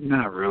end?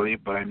 Not really,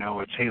 but I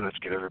know it's, hey, let's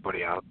get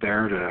everybody out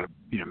there to,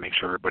 make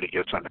sure everybody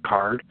gets on the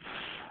card.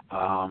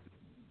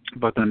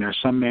 But then there's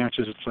some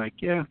matches, it's like,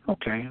 yeah,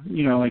 okay,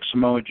 like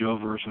Samoa Joe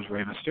versus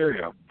Rey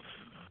Mysterio.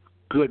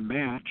 Good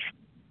match,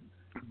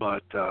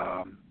 but,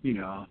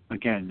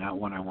 again, not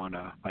one I want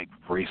to, like,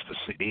 race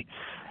to see.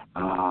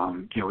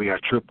 We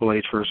got Triple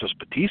H versus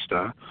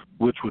Batista,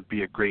 which would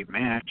be a great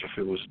match if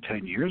it was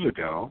 10 years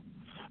ago.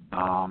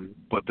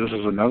 But this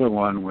is another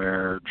one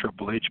where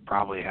Triple H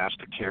probably has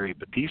to carry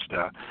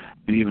Batista,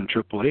 and even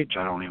Triple H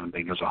I don't even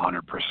think is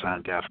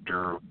 100%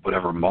 after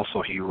whatever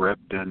muscle he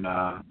ripped in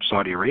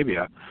Saudi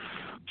Arabia.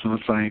 So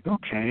it's like,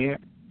 okay,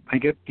 I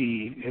get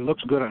it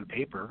looks good on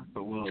paper,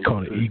 but will it's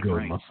called an ego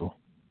muscle.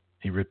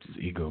 He ripped his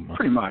ego muscle.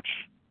 Pretty much.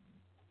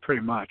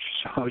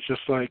 So it's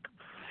just like,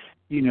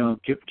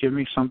 give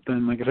me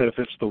something, like I said, if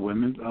it's the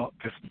women's,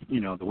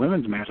 the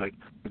women's match, like,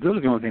 if this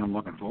is the only thing I'm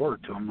looking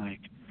forward to, I'm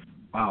like,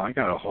 wow, I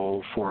got a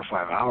whole 4 or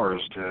 5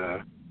 hours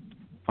to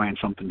find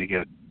something to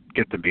get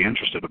to be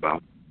interested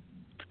about.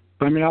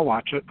 But I mean, I'll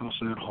watch it. I'll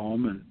sit at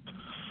home and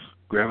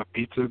grab a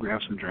pizza,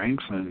 grab some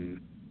drinks, and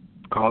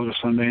call it a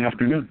Sunday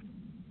afternoon.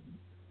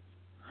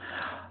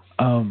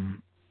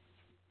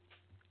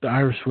 The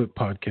Irish Whip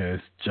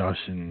podcast, Josh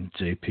and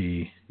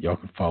JP, y'all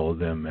can follow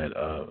them at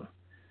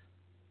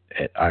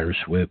Irish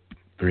Whip,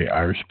 3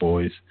 Irish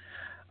boys.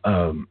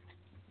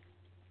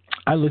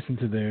 I listened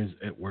to theirs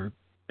at work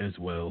as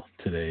well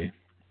today,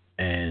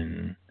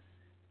 and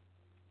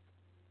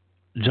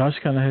Josh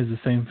kind of has the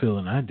same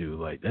feeling I do.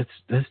 Like,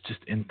 that's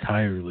just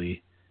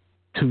entirely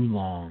too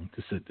long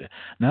to sit there.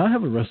 Now, I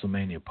have a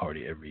WrestleMania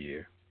party every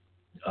year.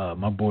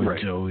 My boy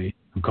right. Joey,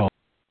 who calls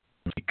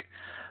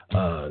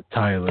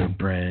Tyler,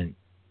 Brent,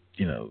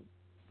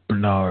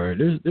 Bernard.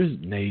 There's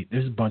Nate.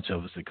 There's a bunch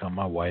of us that come.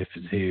 My wife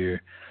is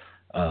here.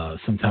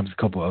 Sometimes a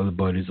couple other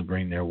buddies will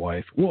bring their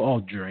wife. We'll all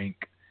drink,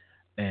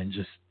 and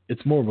just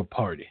it's more of a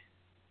party.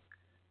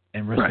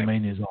 And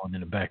WrestleMania is on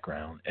in the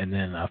background, and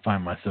then I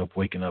find myself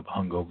waking up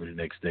hungover the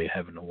next day,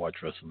 having to watch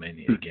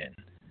WrestleMania again.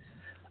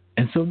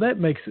 And so that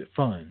makes it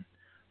fun.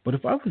 But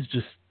if I was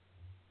just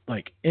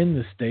like in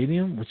the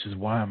stadium, which is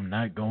why I'm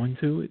not going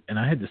to it, and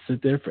I had to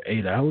sit there for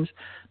 8 hours,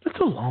 that's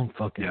a long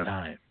fucking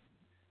time.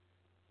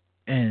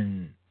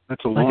 And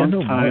that's a long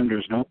time.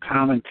 There's no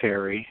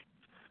commentary.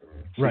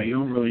 So right. You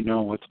don't really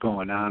know what's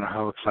going on or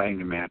how exciting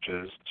the match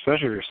is,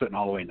 especially if you're sitting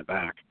all the way in the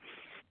back.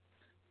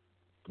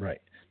 Right.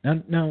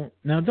 Now,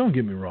 don't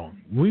get me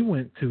wrong. We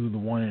went to the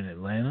one in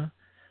Atlanta,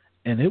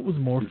 and it was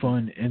more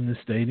fun in the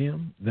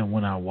stadium than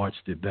when I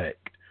watched it back.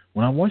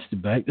 When I watched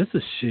it back, that's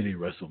a shitty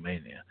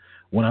WrestleMania.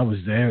 When I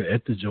was there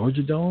at the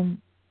Georgia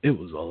Dome, it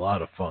was a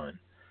lot of fun.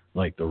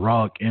 Like The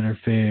Rock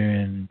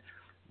interfering,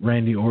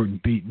 Randy Orton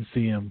beating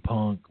CM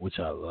Punk, which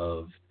I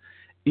loved.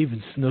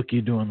 Even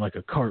Snooki doing like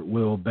a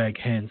cartwheel, back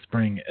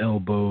handspring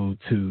elbow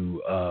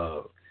to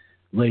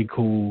Lay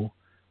Cool.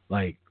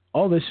 Like,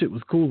 all that shit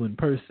was cool in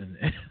person.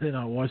 And then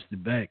I watched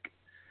it back,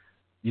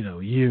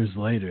 years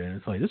later, and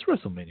it's like, this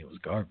WrestleMania was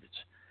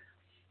garbage.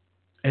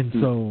 And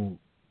so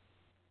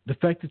the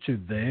fact that you're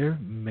there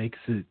makes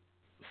it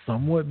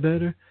somewhat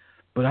better,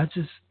 but it's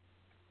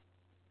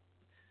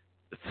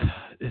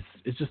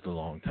just a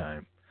long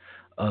time.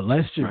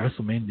 Last year,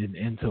 WrestleMania didn't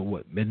end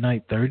until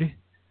midnight 30?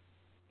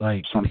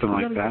 Like something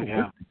like that,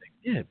 yeah.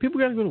 Yeah, people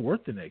got to go to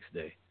work the next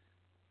day.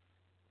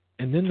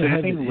 And then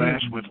I think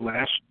with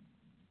last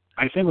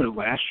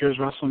year's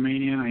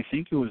WrestleMania, I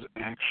think it was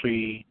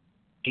actually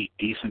a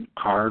decent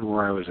card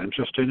where I was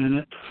interested in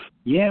it.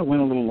 Yeah, it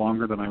went a little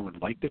longer than I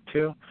would like it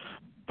to,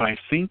 but I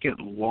think it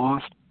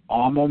lost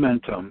all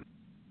momentum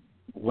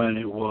when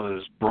it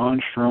was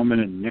Braun Strowman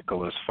and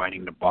Nicholas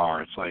fighting the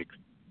Bar. It's like,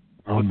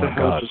 what the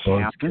hell just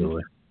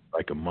happened?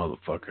 Like a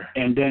motherfucker.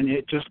 And then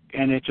it just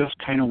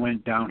kind of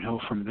went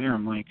downhill from there.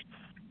 I'm like,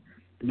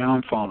 now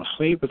I'm falling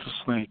asleep. It's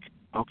just like,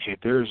 okay,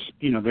 there's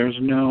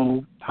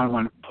no, how do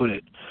I put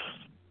it?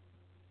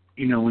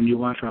 When you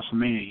watch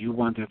WrestleMania, you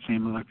want that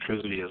same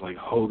electricity as like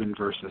Hogan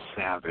versus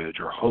Savage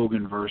or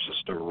Hogan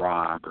versus The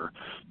Rock or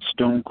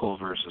Stone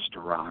Cold versus The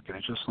Rock. And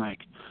it's just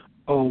like,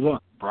 oh,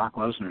 look, Brock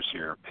Lesnar's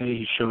here. Hey,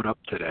 he showed up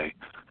today.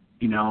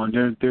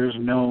 And there's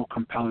no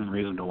compelling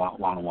reason to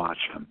want to watch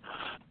him.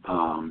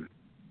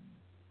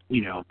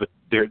 but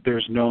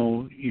there's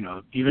no,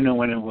 even though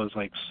when it was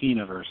like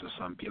Cena versus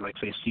some people, like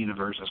say Cena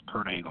versus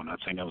Kurt Angle, not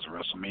saying that was a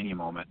WrestleMania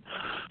moment,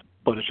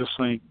 but it's just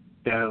like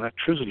that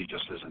electricity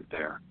just isn't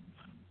there,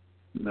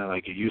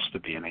 like it used to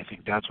be, and I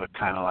think that's what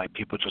kind of like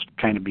people just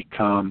kind of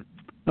become,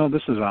 oh,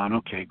 this is on,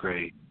 okay,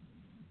 great,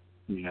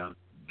 and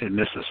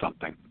this is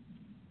something.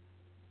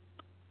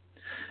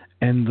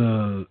 And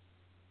the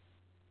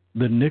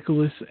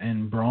Nicholas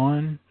and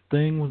Braun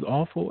thing was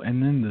awful,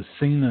 and then the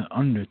Cena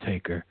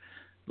Undertaker,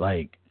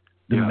 like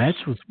the match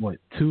was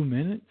 2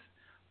 minutes,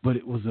 but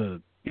it was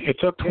it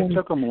took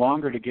them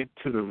longer to get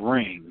to the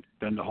ring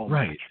than the whole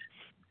match.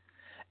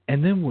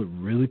 And then what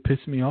really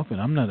pissed me off,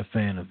 and I'm not a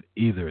fan of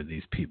either of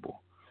these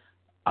people,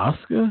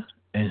 Asuka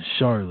and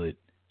Charlotte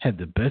had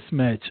the best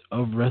match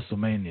of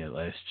WrestleMania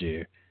last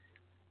year,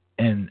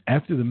 and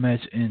after the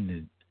match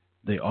ended,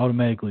 they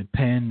automatically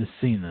panned to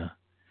Cena,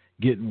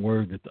 getting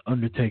word that the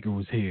Undertaker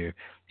was here.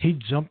 He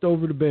jumped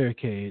over the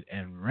barricade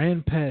and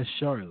ran past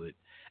Charlotte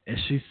as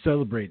she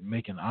celebrated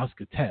making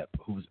Asuka tap,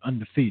 who was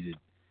undefeated,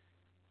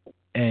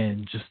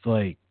 and just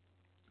like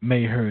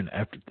made her an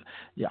after.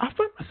 I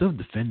find myself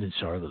defending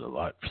Charlotte a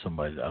lot for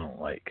somebody that I don't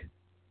like.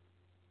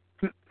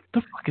 What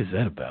the fuck is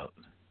that about?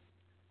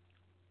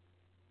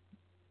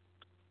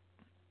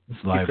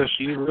 Because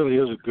she really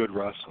is a good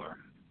wrestler.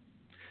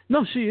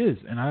 No, she is,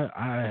 and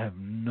I have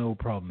no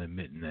problem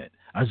admitting that.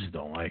 I just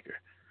don't like her.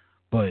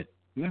 But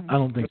I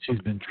don't think she's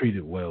been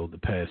treated well the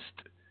past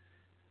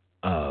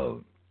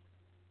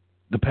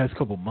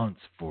couple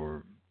months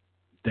for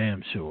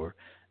damn sure.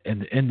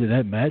 And the end of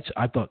that match,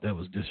 I thought that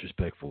was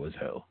disrespectful as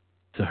hell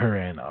to her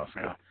and Asuka.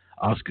 Yeah.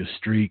 Asuka's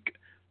streak,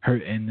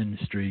 her ending the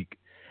streak,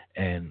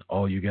 and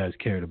all you guys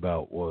cared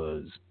about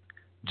was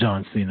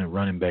John Cena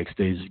running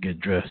backstage to get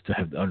dressed to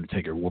have the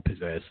Undertaker whoop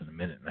his ass in a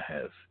minute and a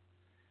half.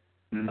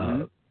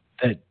 Mm-hmm.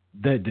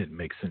 That didn't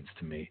make sense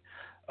to me.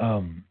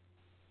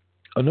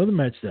 Another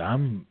match that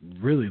I'm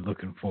really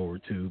looking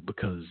forward to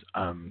because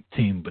I'm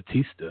Team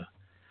Batista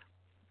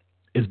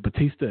is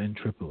Batista and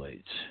Triple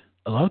H.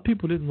 A lot of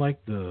people didn't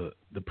like the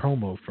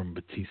promo from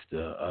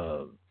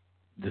Batista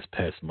this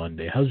past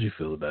Monday. How did you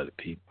feel about it,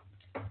 Pete?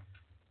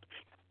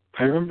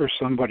 I remember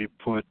somebody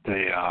put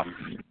a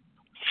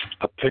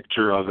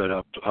picture of it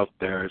up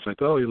there. It's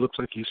like, oh, he looks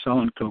like he's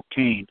selling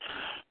cocaine,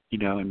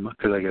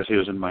 because I guess he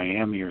was in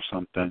Miami or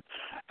something.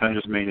 And I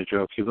just made a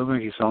joke. He looks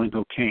like he's selling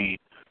cocaine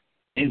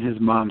in his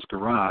mom's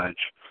garage,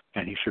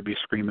 and he should be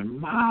screaming,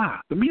 "Ma,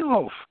 the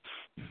meatloaf!"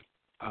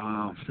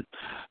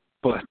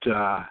 But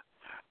I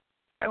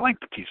like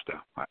Batista.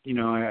 I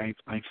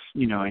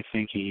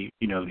think he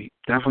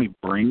definitely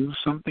brings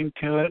something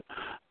to it.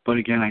 But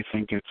again, I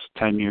think it's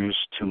 10 years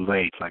too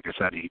late. Like I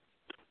said,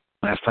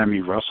 last time he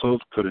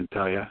wrestled, couldn't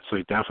tell you. So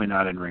he's definitely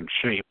not in ring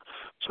shape.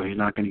 So he's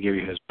not going to give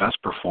you his best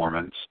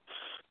performance.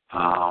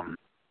 Like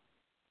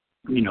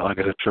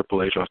I said,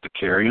 Triple H will have to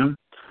carry him.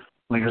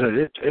 Like I said,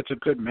 it's a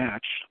good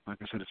match.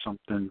 Like I said, it's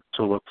something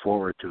to look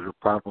forward to. It'll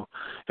probably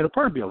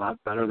be a lot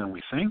better than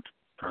we think,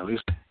 or at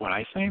least what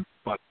I think.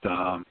 But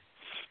I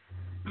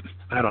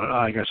don't know.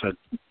 Like I said,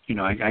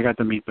 I got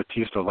to meet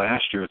Batista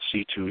last year at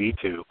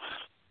C2E2.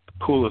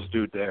 Coolest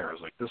dude there. I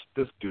was like, this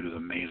dude is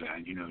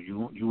amazing.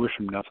 You wish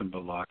him nothing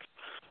but luck.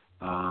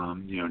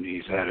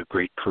 He's had a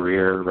great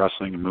career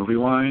wrestling and movie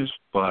wise,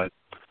 but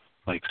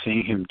like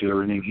seeing him do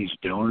everything he's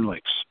doing,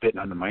 like spitting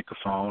on the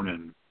microphone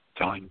and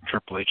telling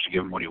Triple H to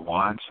give him what he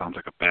wants, sounds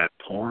like a bad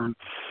porn.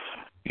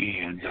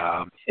 And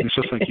it's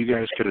just like you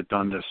guys could have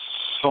done this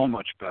so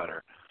much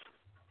better.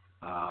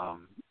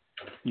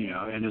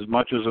 And as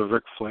much as a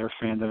Ric Flair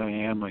fan that I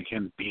am, like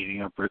him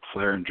beating up Ric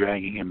Flair and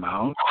dragging him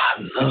out,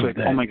 it's like,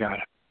 oh my God.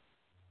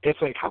 It's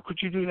like, how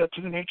could you do that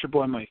to the Nature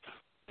Boy? I'm like,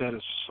 that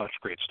is such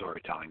great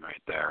storytelling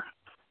right there.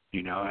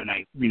 And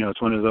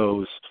it's one of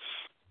those,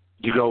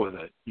 you go with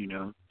it,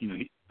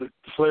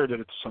 Flair did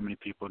it to so many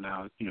people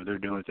now, they're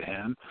doing it to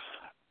him.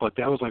 But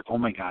that was like, oh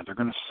my God, they're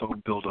going to so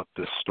build up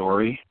this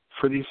story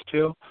for these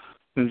two.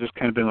 And just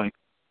kind of been like,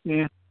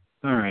 yeah,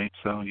 all right.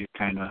 So you're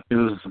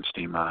losing some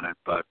steam on it.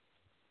 But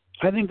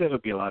I think that'll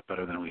be a lot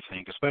better than we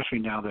think, especially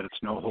now that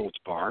it's no holds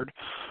barred.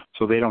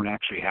 So they don't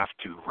actually have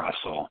to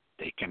wrestle.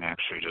 They can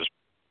actually just,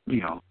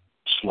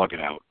 slug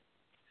it out.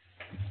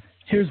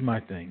 Here's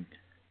my thing.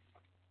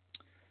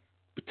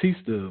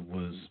 Batista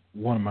was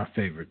one of my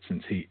favorites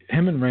since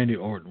him and Randy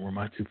Orton were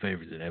my two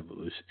favorites in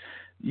Evolution.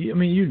 I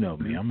mean, you know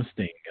me, I'm a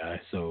Sting guy,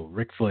 so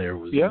Ric Flair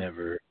was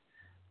never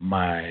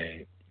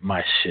my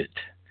shit.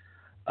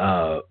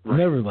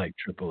 Never liked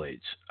Triple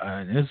H.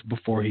 And this is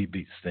before he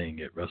beat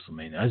Sting at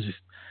WrestleMania.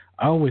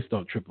 I always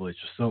thought Triple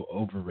H was so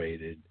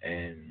overrated,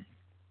 and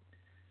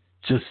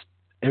just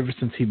ever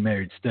since he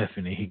married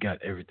Stephanie, he got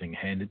everything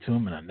handed to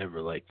him, and I never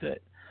liked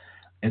that.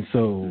 And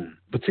so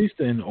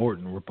Batista and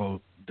Orton were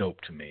both dope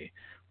to me.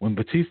 When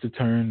Batista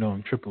turned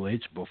on Triple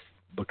H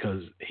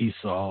because he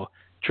saw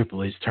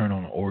Triple H turn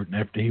on Orton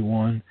after he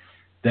won,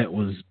 that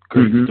was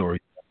great story.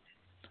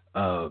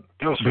 That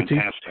was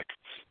fantastic.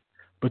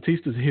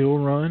 Batista's heel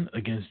run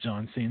against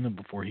John Cena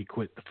before he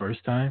quit the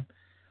first time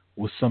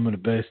was some of the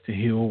best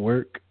heel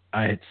work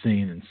I had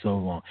seen in so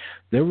long.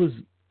 There was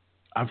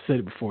I've said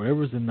it before. There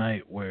was a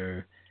night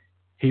where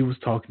he was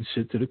talking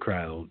shit to the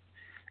crowd,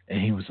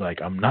 and he was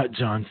like, "I'm not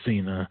John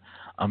Cena.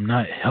 I'm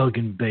not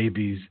hugging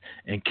babies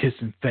and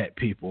kissing fat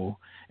people.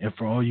 And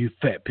for all you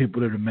fat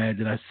people that are mad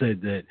that I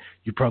said that,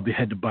 you probably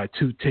had to buy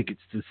 2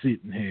 tickets to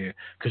sit in here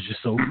because you're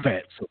so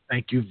fat. So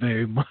thank you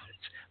very much."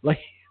 Like,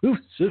 he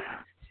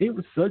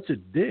was such a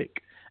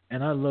dick,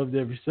 and I loved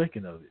every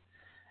second of it.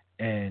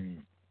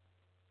 And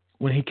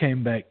when he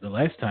came back the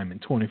last time in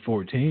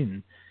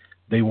 2014,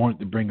 they wanted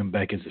to bring him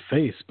back as a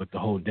face, but the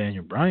whole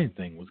Daniel Bryan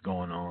thing was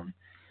going on,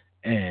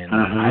 and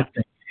I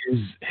think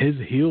his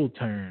heel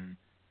turn,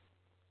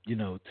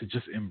 to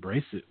just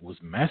embrace it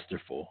was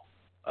masterful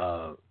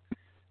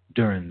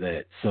during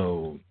that.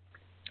 So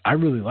I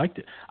really liked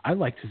it. I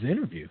liked his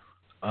interview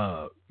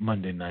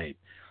Monday night.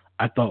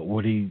 I thought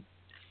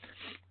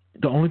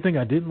the only thing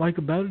I didn't like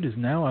about it is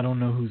now I don't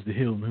know who's the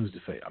heel and who's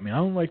the face. I mean, I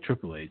don't like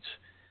Triple H,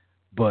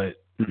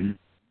 but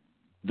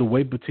the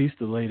way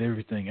Batista laid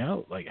everything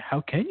out, like,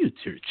 how can you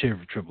cheer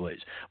for Triple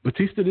H?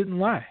 Batista didn't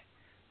lie.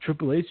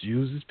 Triple H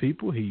uses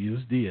people. He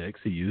used DX.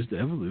 He used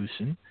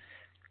Evolution.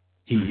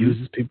 He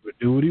uses people to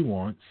do what he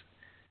wants.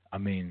 I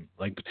mean,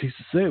 like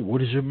Batista said,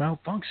 what is your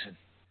malfunction?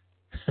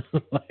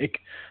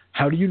 Like,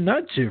 how do you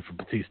not cheer for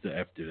Batista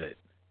after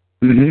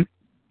that?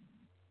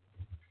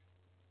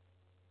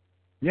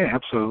 Yeah,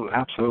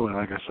 absolutely.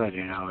 Like I said,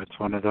 it's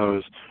one of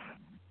those,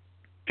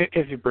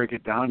 if you break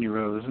it down, you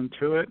really listen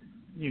to it,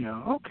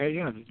 okay,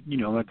 yeah,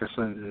 like I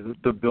said,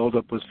 the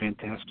build-up was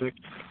fantastic.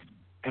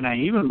 And I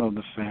even love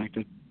the fact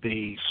that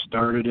they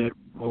started it,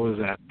 what was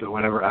that,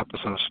 whatever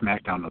episode of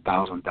SmackDown, the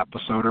 1000th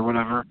episode or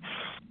whatever,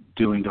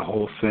 doing the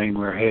whole thing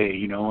where, hey,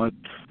 you know what,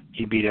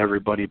 he beat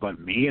everybody but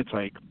me. It's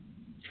like,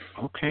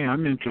 okay,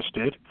 I'm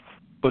interested.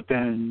 But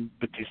then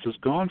Batista's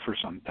gone for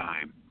some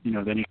time.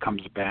 Then he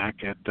comes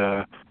back at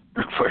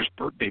Ric Flair's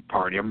birthday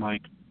party. I'm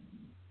like,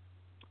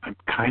 I'm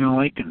kind of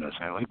liking this.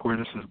 I like where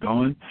this is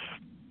going.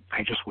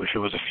 I just wish it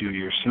was a few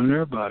years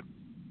sooner, but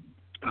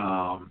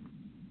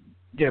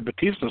yeah,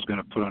 Batista's going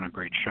to put on a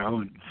great show,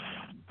 and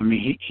I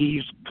mean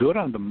he's good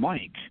on the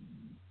mic,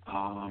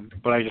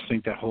 but I just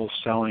think that whole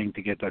selling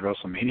to get that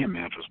WrestleMania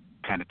match was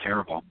kind of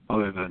terrible.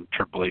 Other than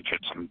Triple H had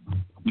some,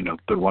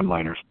 good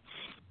one-liners.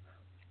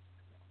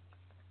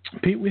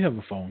 Pete, we have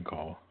a phone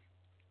call.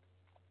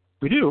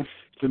 We do. Is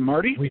it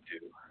Marty? We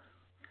do.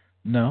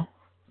 No,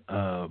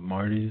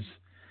 Marty's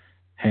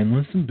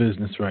handling some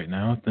business right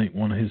now. I think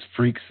one of his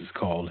freaks has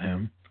called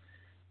him.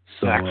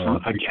 So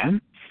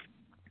again?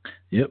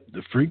 Yep,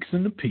 the Freaks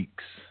and the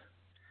Peaks.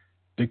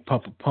 Big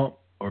Papa Pump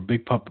or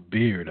Big Papa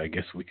Beard, I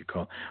guess we could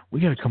call it.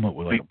 We got to come up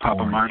with like Big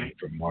Papa Marty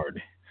for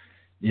Marty.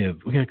 Yeah,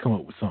 we got to come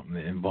up with something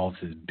that involves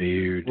his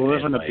beard. Well,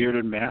 isn't a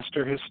bearded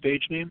master his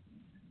stage name?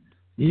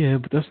 Yeah,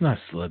 but that's not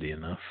slutty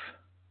enough.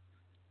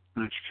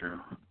 That's true.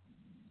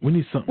 We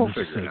need something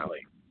that says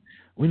like.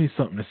 We need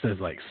something that says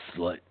like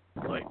slut,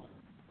 like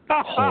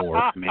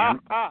whore, man.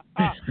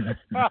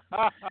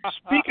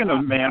 Speaking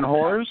of man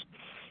whores.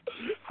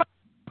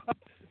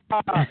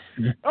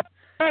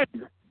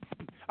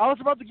 I was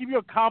about to give you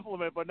a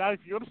compliment, but now if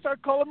you're going to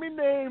start calling me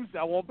names,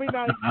 that won't be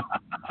nice.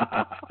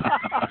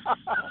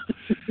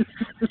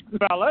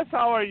 Fellas,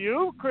 how are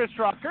you? Chris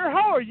Rocker,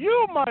 how are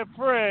you, my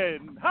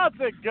friend? How's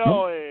it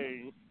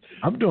going?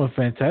 I'm doing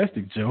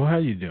fantastic, Joe. How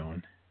you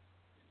doing?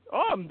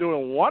 Oh, I'm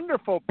doing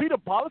wonderful. Peter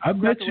Paulus, I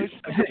bet you.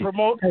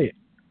 Hey,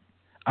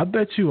 I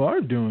bet you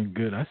are doing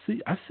good. I see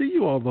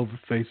you all over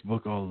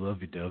Facebook, all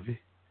lovey-dovey.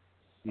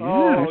 Yeah,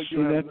 I see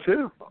that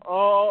too.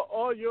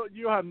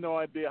 You have no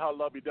idea how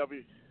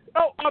lovey-dovey.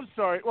 Oh, I'm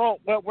sorry. Well,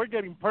 we're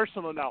getting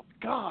personal now.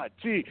 God,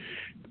 gee.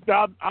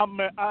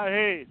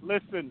 Hey,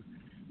 listen,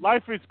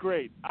 life is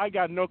great. I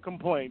got no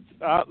complaints.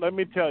 Let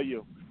me tell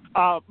you.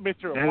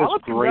 Mr. That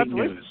Wallace, is great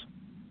news.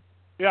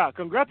 Yeah,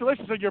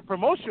 congratulations on your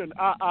promotion.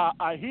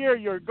 I hear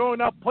you're going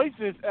up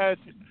places as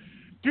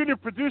junior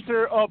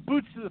producer of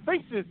Boots to the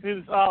Faces.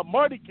 Since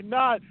Marty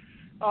cannot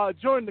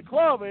join the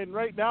club, and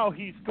right now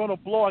he's going to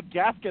blow a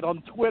gasket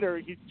on Twitter.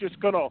 He's just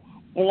going to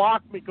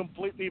block me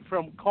completely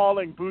from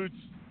calling Boots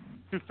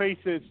to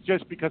Faces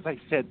just because I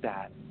said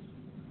that.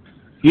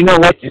 You know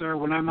what, sir?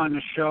 When I'm on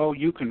the show,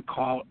 you can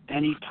call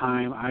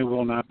anytime. I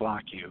will not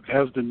block you.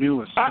 As the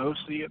new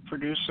associate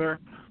producer,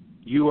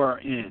 you are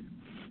in.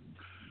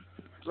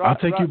 I'll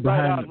take you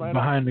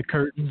behind the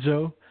curtain,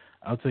 Joe.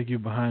 I'll take you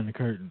behind the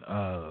curtain.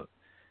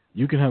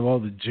 You can have all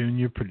the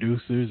junior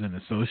producers and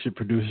associate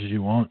producers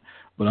you want,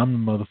 but I'm the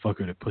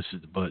motherfucker that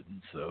pushes the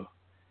button. So.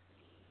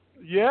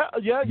 Yeah.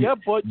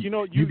 But you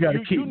got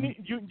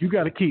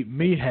to keep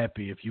me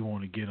happy if you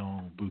want to get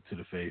on Boot to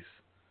the Face.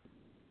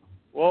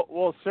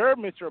 Well, sir,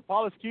 Mr.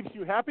 Apollos keeps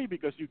you happy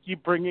because you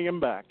keep bringing him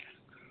back.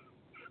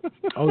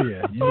 Oh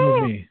yeah, you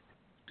know me.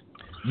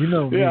 You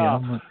know me. Yeah.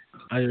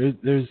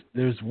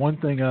 There's one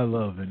thing I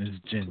love, and it's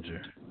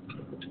ginger.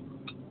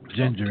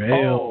 Ginger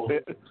ale.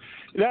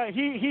 Yeah,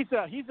 he's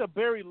a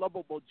very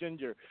lovable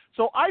ginger.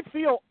 So I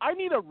feel I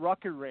need a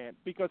Rucker rant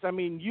because I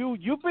mean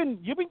you've been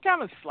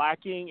kind of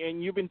slacking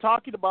and you've been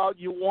talking about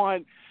you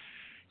want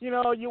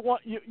you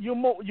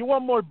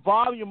want more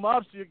volume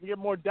up so you can get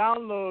more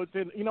downloads,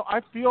 and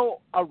I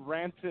feel a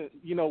rant.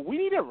 We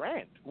need a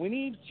rant. We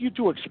need you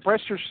to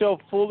express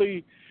yourself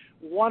fully,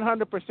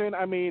 100%.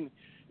 I mean,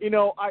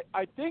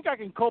 I think I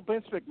can call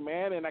Vince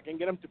McMahon and I can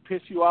get him to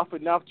piss you off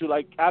enough to,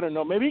 like, I don't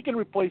know, maybe he can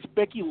replace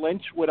Becky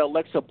Lynch with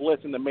Alexa Bliss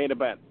in the main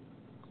event.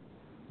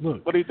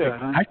 Look, what do you think?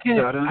 I can't.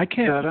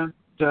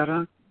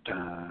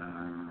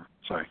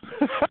 Sorry.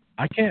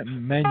 I can't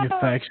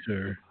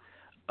manufacture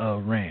a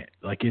rant.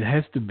 Like, it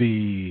has to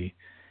be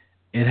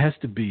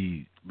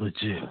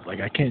legit. Like,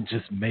 I can't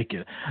just make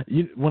it.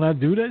 When I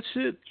do that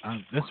shit,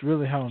 that's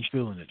really how I'm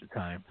feeling at the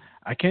time.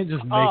 I can't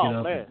just make it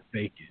up and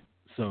fake it.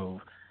 So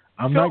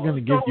I'm not going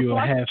to give you a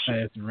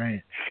half-assed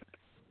rant.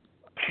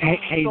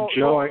 Hey,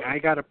 Joe, I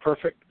got a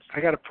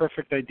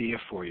perfect idea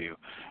for you.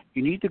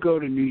 You need to go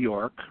to New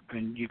York,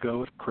 and you go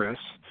with Chris.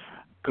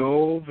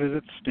 Go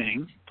visit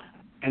Sting,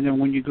 and then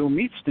when you go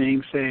meet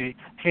Sting, say,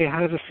 "Hey, how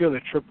does it feel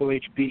that Triple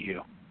H beat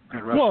you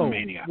at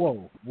WrestleMania?"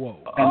 Whoa.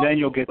 And then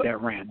you'll get that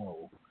rant.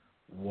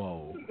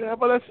 Whoa. Yeah,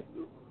 but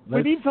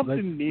we need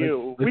something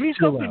new. We need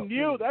something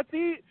new.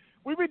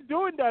 We've been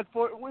doing that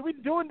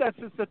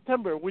since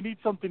September. We need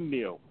something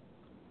new.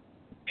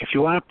 If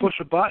you want to push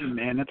a button,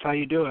 man, that's how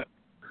you do it.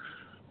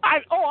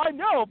 I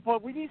know,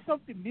 but we need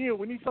something new.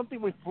 We need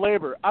something with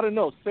flavor. I don't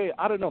know.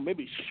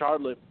 Maybe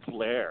Charlotte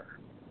Flair.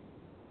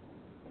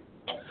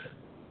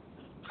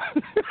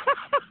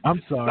 I'm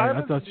sorry.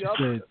 I thought you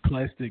said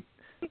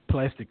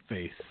plastic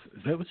face.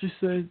 Is that what you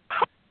said?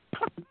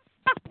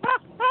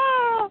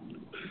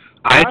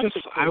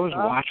 I was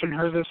watching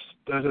her this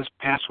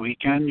past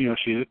weekend.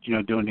 She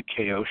doing the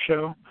KO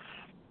show,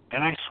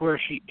 and I swear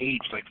she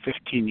aged like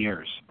 15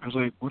 years. I was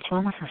like, what's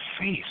wrong with her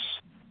face?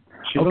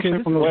 She looks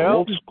like one of those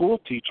old school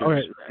teachers. All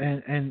right,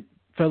 and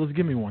fellas,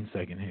 give me 1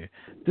 second here.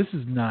 This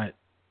is not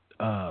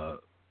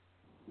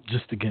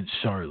just against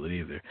Charlotte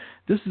either.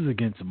 This is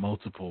against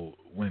multiple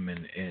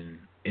women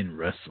in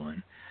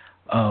wrestling.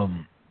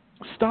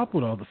 Stop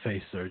with all the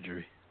face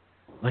surgery.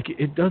 Like,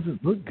 it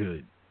doesn't look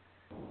good.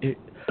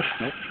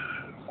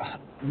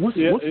 What's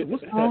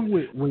wrong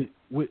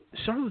with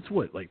Charlotte's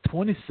what, like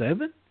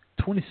 27,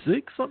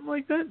 26, something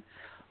like that?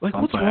 Like,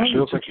 what's wrong? She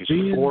looks like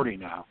she's 40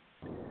 now.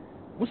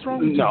 What's wrong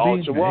with being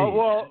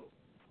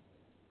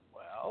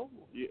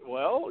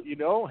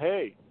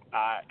hey,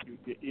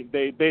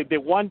 they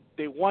want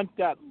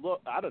that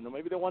look. I don't know.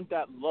 Maybe they want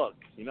that look.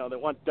 They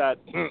want that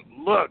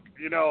look.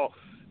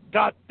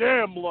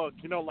 Goddamn look.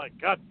 Like,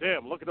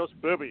 goddamn, look at those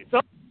boobies.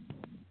 Say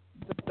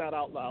that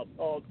out loud.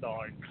 Oh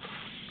darn.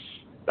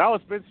 That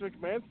was Vince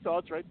McMahon's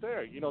thoughts right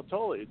there.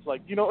 Totally. It's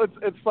like,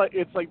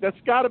 it's like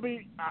that's got to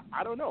be.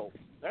 I don't know.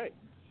 Hey.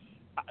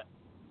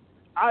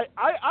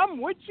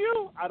 I'm with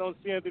you. I don't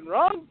see anything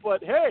wrong,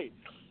 but hey,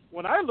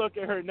 when I look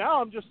at her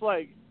now, I'm just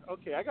like,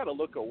 okay, I got to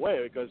look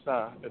away because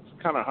it's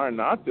kind of hard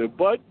not to.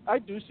 But I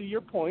do see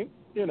your point,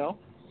 Well,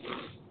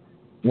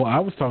 I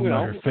was talking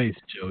about her face,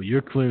 Joe.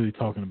 You're clearly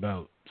talking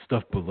about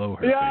stuff below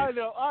her face. Yeah, I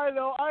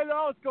know.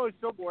 It's going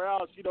somewhere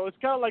else. It's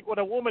kind of like when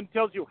a woman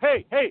tells you,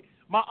 hey,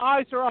 my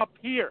eyes are up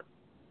here.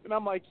 And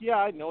I'm like, yeah,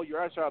 I know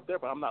your eyes are up there,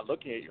 but I'm not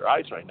looking at your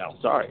eyes right now.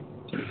 Sorry.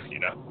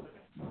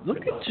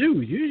 Look at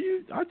you.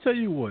 You. I tell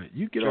you what.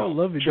 You get all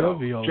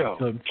lovey-dovey all of a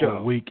sudden for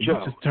a week, and you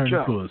just turn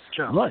into a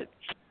slut.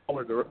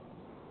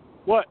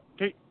 What?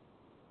 Hey,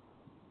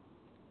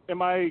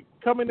 am I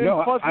coming in?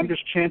 No, fuzzy? I'm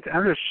just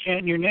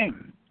chanting your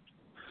name.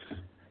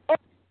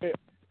 Okay.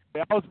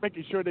 I was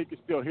making sure they could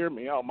still hear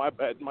me. Oh, my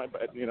bad.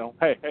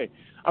 Hey.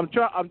 I'm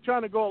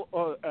trying to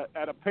go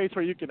at a pace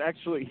where you can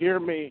actually hear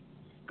me,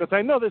 because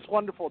I know this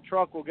wonderful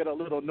truck will get a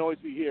little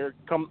noisy here.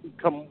 Come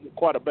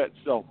quite a bit.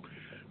 So.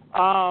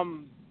 I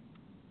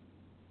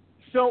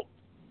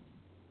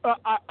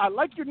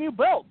like your new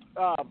belt.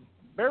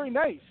 Very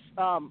nice.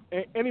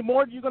 Any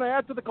more you're going to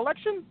add to the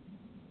collection?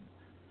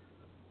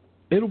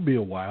 It'll be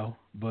a while,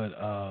 but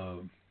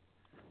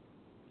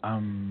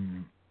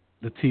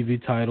the TV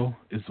title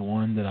is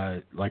one that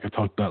I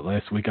talked about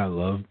last week. I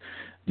loved.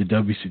 The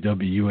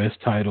WCW US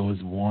title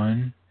is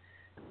one,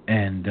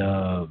 and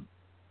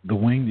the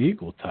Winged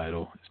Eagle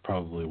title is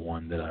probably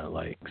one that I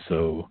like.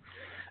 So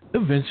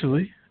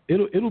eventually,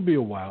 it'll be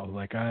a while.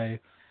 Like I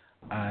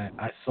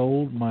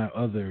sold my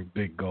other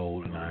big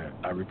gold and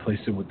I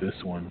replaced it with this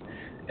one,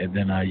 and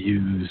then I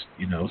used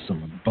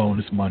some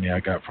bonus money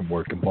I got from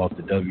work and bought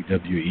the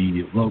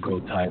WWE logo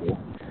title.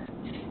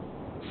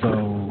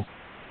 So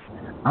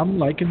I'm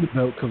liking the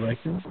belt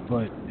collection,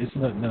 but it's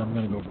nothing that I'm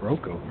gonna go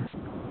broke over.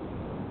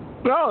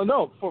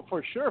 No,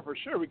 for sure,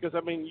 because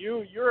I mean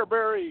you're a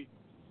very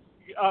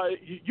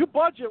you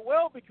budget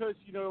well, because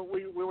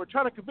we were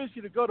trying to convince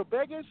you to go to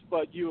Vegas,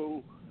 but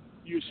you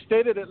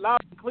stated it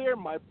loud and clear.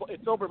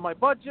 It's over my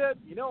budget.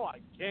 I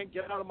can't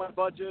get out of my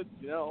budget.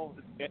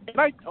 And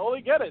I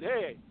totally get it.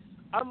 Hey,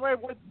 I'm right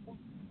with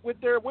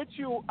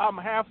you. I'm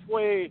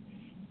halfway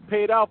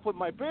paid off with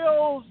my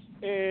bills,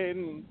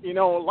 and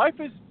life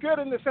is good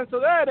in the sense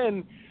of that.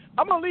 And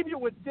I'm gonna leave you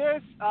with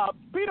this.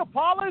 Peter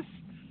Paulus,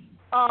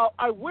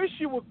 I wish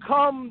you would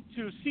come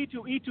to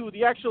C2E2,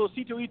 the actual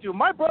C2E2.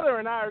 My brother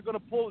and I are going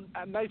to pull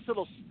a nice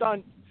little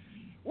stunt.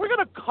 We're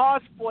going to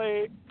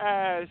cosplay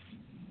as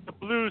the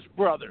Blues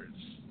Brothers.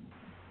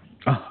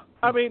 Oh,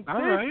 I mean,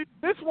 right.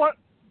 this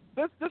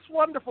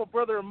wonderful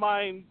brother of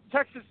mine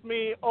texted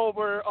me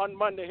over on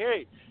Monday.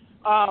 Hey,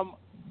 how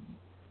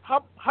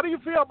do you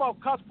feel about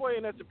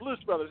cosplaying as the Blues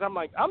Brothers? I'm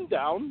like, I'm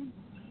down.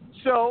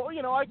 So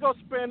I go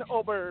spend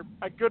over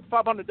a good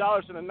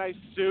 $500 in a nice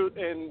suit,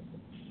 and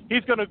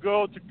he's gonna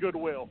go to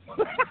Goodwill.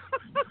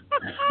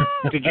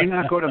 Did you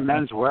not go to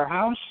Men's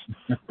Warehouse?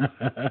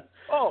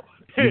 Oh,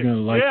 you're gonna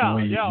like yeah, the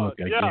way you yeah, look.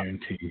 I yeah.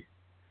 guarantee.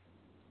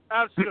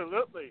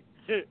 Absolutely.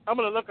 I'm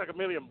gonna look like $1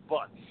 million.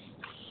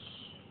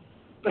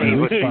 Hey,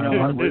 with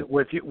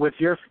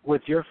your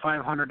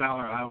 $500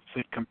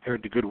 outfit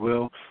compared to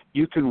Goodwill,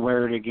 you can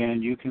wear it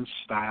again. You can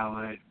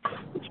style it,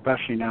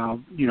 especially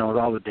now. With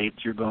all the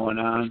dates you're going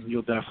on,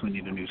 you'll definitely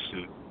need a new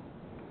suit.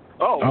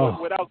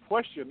 Oh. Without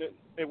question,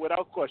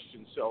 without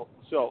question. So,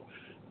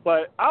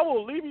 but I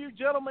will leave you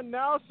gentlemen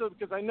now,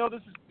 because I know this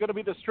is going to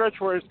be the stretch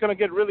where it's going to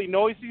get really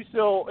noisy.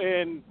 So,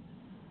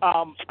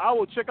 I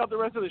will check out the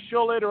rest of the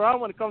show later on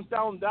when it comes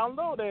down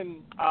download,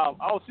 and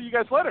I'll see you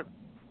guys later.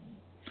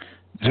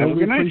 Joe,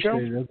 we night, appreciate Joe.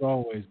 it as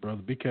always,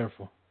 brother. Be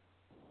careful.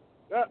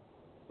 Yeah,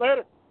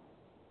 later.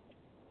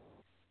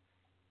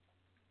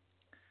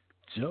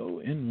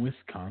 Joe in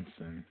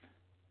Wisconsin,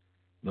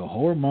 the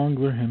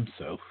whoremonger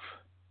himself.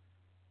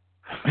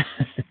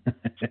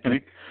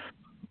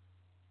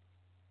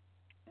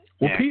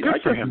 Well, Yeah, Pete, good I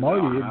for guess him,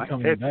 Marty though. is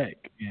coming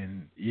back,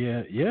 and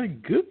yeah,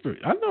 good for.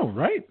 I know,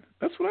 right?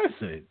 That's what I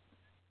said.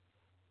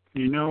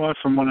 You know what?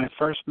 From when I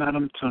first met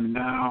him to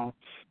now,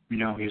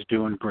 he's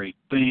doing great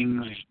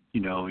things.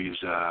 He's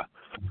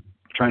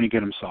trying to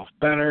get himself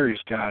better. He's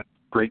got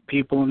great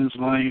people in his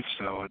life,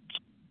 so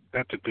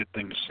that's a good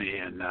thing to see.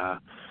 And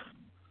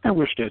I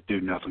wish they'd do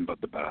nothing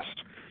but the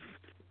best.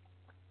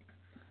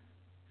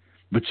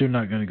 But you're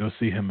not going to go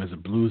see him as a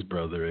Blues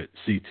Brother at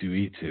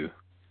C2E2.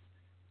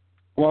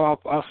 Well,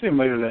 I'll see him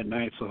later that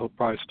night, so he'll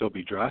probably still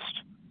be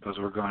dressed because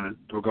we're going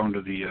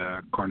to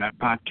the Cornette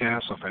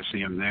podcast. So if I see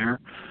him there,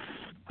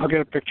 I'll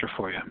get a picture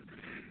for you.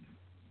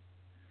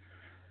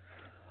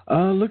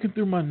 Looking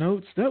through my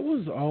notes, that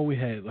was all we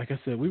had. Like I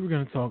said, we were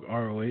going to talk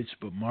ROH,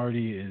 but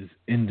Marty is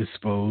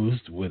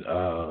indisposed with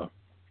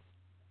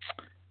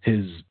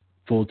his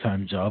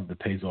full-time job that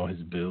pays all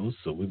his bills,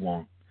 so we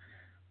won't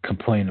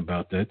complain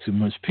about that too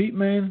much. Pete,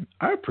 man,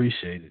 I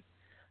appreciate it.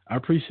 I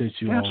appreciate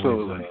you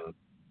Absolutely. always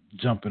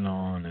jumping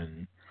on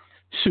and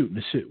shooting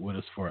the shit with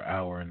us for an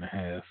hour and a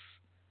half.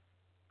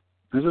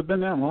 Has it been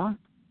that long?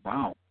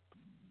 Wow.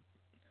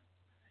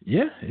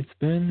 Yeah,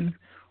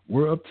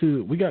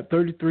 we got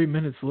 33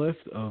 minutes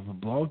left of a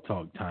blog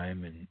talk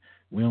time, and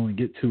we only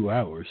get 2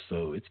 hours,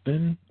 so it's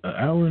been an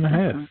hour and a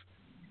half. Mm-hmm.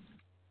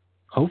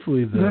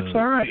 Hopefully That's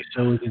all right. the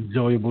show is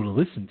enjoyable to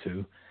listen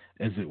to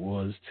as it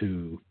was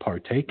to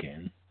partake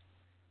in.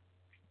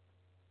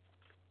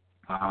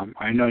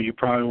 I know you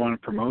probably want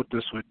to promote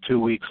this with 2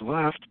 weeks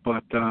left,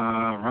 but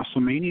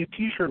WrestleMania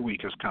T-shirt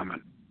week is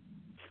coming.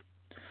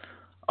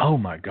 Oh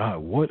my God,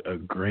 what a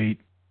great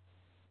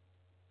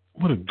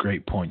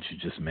point you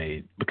just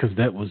made, because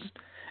that was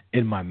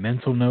in my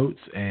mental notes,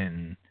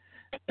 and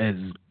as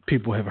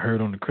people have heard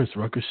on the Chris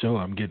Rucker show,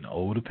 I'm getting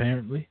old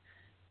apparently,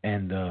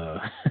 and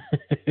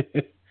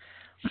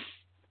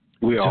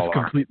we all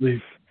are.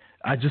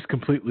 I just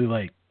completely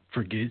like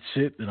forget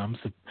shit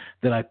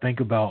that I think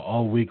about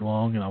all week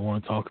long, and I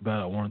want to talk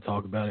about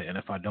it, and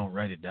if I don't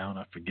write it down,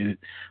 I forget it.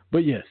 But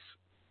yes,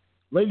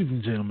 ladies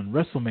and gentlemen,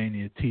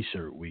 WrestleMania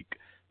T-shirt week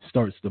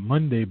starts the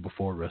Monday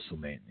before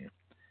WrestleMania,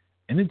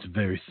 and it's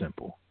very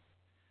simple.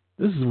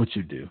 This is what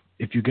you do.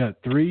 If you got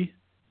 3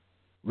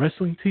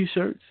 wrestling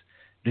T-shirts,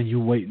 then you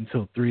wait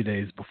until 3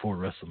 days before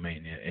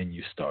WrestleMania and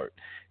you start.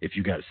 If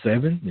you got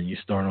 7, then you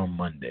start on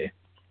Monday.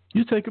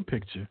 You take a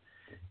picture,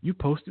 you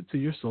post it to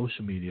your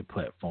social media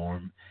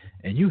platform,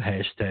 and you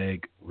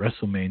hashtag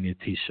WrestleMania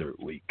T-shirt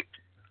week.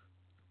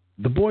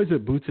 The boys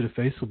at Boot to the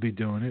Face will be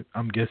doing it.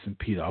 I'm guessing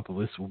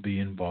Peteopolis will be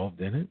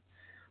involved in it.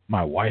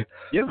 My wife.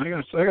 Yeah,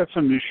 I got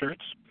some new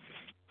shirts.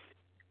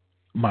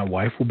 My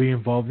wife will be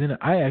involved in it.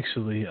 I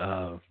actually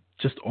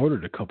just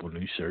ordered a couple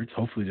new shirts.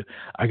 Hopefully,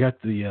 I got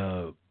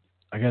a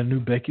new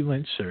Becky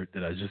Lynch shirt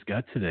that I just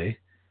got today.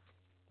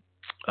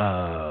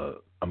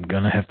 I'm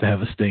gonna have to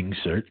have a Sting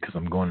shirt because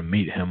I'm going to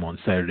meet him on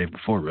Saturday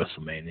before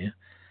WrestleMania.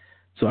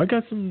 So I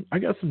got some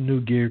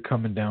new gear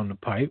coming down the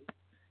pipe,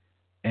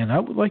 and I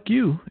would like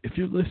you, if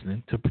you're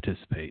listening, to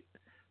participate.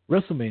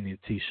 WrestleMania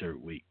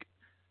T-shirt week,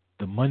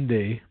 the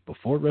Monday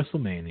before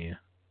WrestleMania,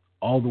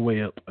 all the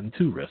way up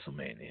until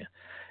WrestleMania.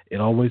 It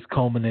always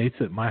culminates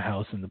at my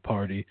house in the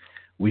party.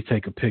 We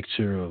take a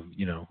picture of,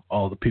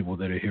 all the people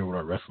that are here with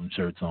our wrestling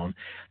shirts on.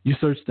 You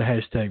search the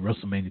hashtag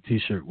WrestleMania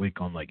T-shirt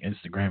week on like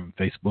Instagram and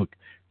Facebook.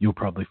 You'll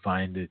probably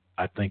find it.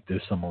 I think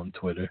there's some on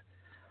Twitter.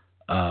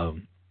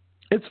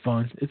 It's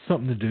fun. It's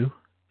something to do.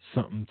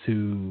 Something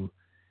to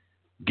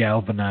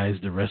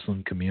galvanize the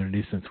wrestling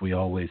community, since we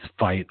always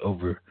fight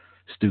over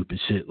stupid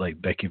shit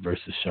like Becky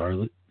versus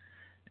Charlotte.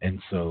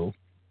 And so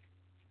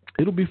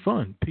it'll be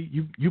fun. Pete,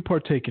 you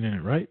partaking in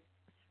it, right?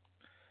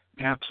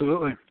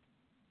 Absolutely.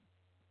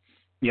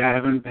 Yeah, I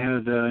haven't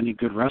had any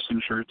good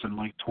wrestling shirts in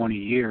like 20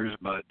 years,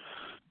 but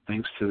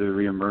thanks to the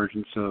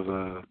reemergence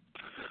of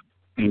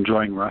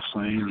enjoying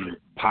wrestling and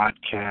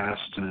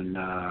podcasts and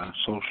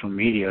social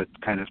media, it's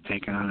kind of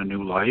taken on a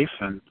new life.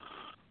 And,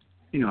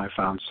 I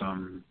found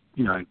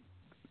I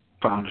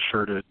found a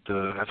shirt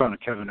I found a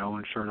Kevin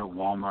Owens shirt at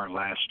Walmart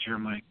last year.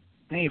 I'm like,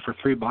 hey, for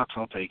 $3,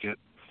 I'll take it.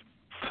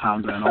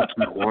 Found an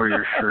Ultimate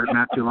Warrior shirt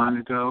not too long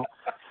ago.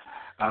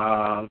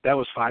 That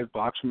was $5.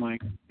 I'm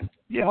like,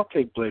 yeah, I'll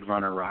take Blade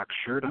Runner Rock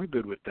shirt. I'm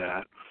good with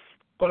that.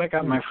 But I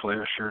got my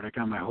Flair shirt. I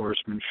got my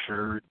Horseman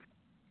shirt.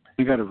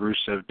 I got a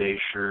Rusev Day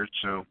shirt.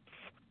 So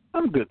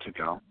I'm good to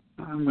go.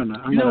 I'm gonna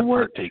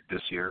partake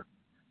this year.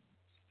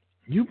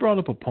 You brought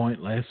up a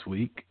point last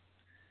week,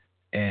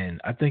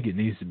 and I think it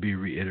needs to be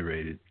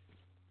reiterated.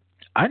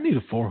 I need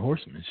a Four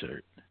Horsemen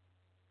shirt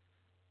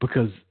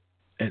because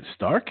at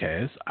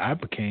StarCast I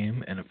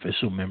became an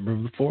official member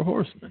of the Four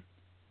Horsemen.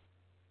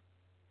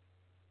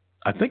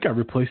 I think I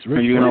replaced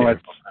Ric Flair, if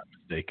I'm not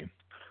mistaken.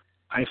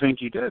 I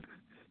think you did.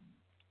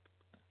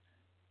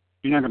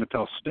 You're not going to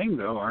tell Sting,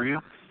 though, are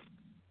you?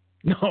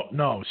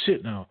 No,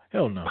 shit, no.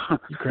 Hell no.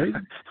 You crazy?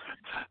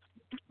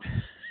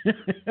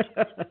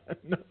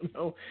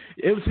 No.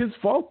 It was his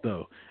fault,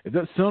 though. If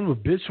that son of a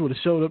bitch would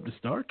have showed up to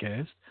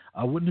StarCast,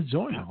 I wouldn't have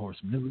joined the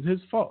Horsemen. It was his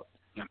fault.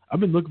 Yeah.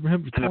 I've been looking for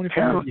him for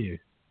 25 years.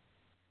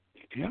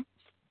 Yeah.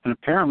 And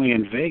apparently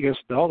in Vegas,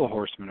 all the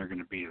Horsemen are going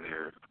to be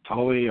there.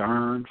 Tully,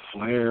 Arn,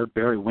 Flair,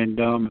 Barry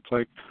Windham. It's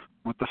like,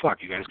 what the fuck?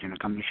 You guys going to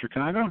come to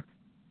Chicago?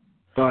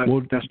 But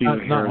that's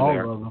neither here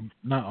nor there.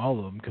 Not all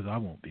of them, because I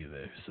won't be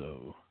there.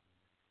 So.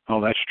 Oh,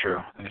 that's true.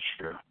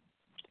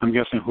 I'm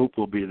guessing Hoop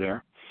will be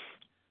there.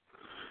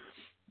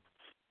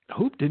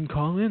 Hoop didn't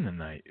call in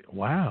tonight.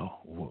 Wow.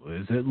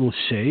 Is that a little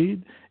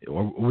shade?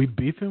 Are we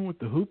beefing with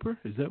the Hooper?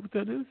 Is that what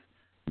that is?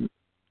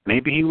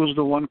 Maybe he was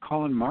the one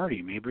calling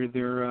Marty. Maybe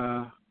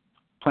they're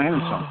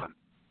planning something.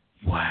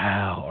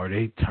 Wow. Are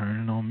they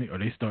turning on me? Are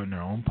they starting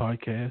their own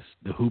podcast?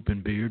 The Hoop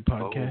and Beard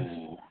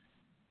podcast?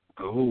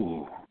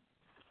 Oh.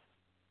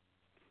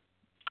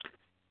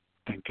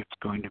 I think it's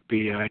going to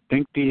be,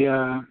 isn't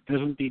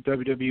the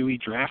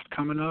WWE draft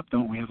coming up?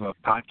 Don't we have a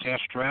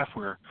podcast draft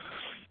where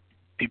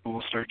people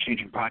will start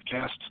changing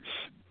podcasts?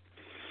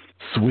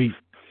 Sweet.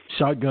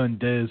 Shotgun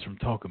Dez from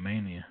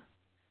Talkamania.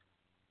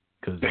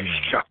 Because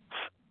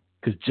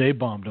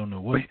J-Bomb don't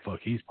know what the fuck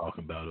he's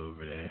talking about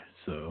over there.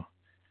 So.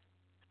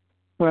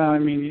 Well, I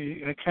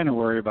mean, I kind of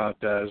worry about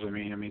Dez. I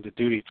mean, the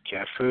dude eats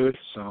cat food,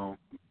 so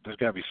there's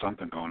got to be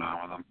something going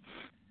on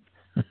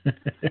with him.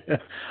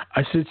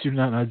 I shit you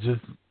not. I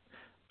just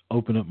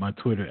opened up my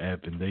Twitter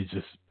app and they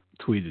just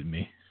tweeted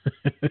me.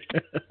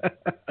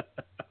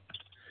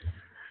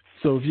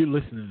 So if you're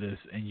listening to this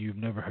and you've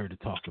never heard of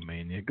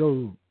Talkamania,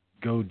 go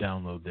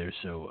download their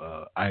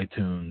show,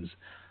 iTunes,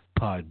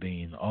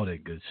 Podbean, all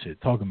that good shit.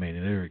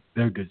 Talkamania,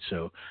 they're a good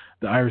show.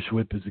 The Irish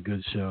Whip is a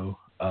good show.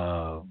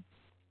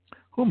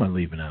 Who am I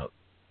leaving out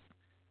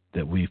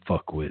that we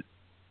fuck with?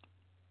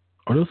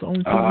 Are those the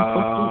only two we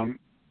fuck with?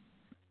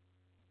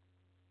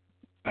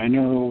 I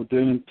know,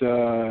 didn't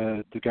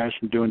the guys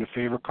from Doing the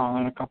Favor call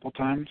in a couple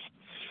times?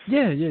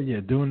 Yeah.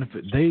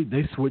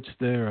 They switched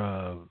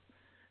their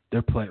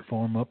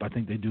platform up. I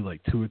think they do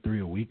like 2 or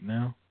 3 a week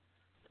now.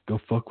 Go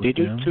fuck with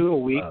them. They do 2 a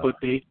week, but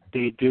they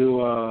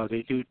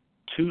do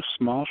 2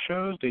 small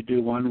shows. They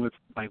do one with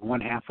like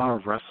 1/2 hour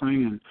of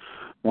wrestling and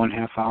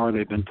 1/2 hour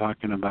they've been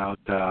talking about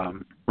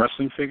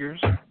wrestling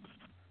figures,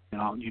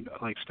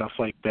 like stuff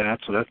like that.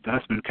 So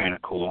that's been kind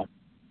of cool.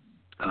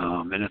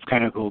 And it's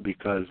kind of cool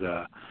because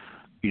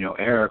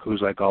Eric,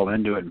 who's like all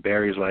into it, and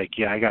Barry's like,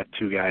 yeah, I got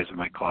 2 guys in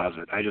my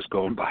closet. I just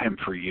go and buy them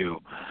for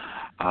you.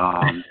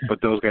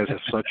 But those guys have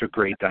such a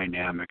great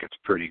dynamic. It's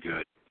pretty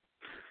good.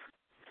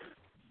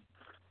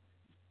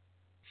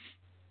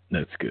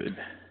 That's good.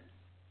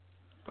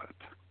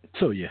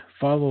 So yeah,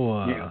 follow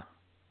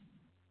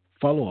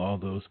all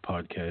those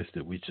podcasts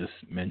that we just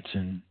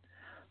mentioned.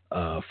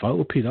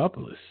 Follow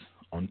Peteopolis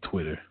on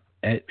Twitter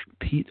at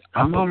Peteopolis.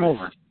 I'm on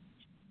over.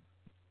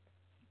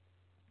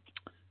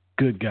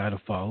 Good guy to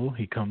follow.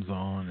 He comes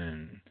on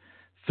and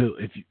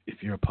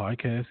if you're a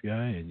podcast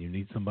guy and you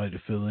need somebody to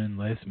fill in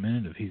last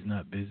minute if he's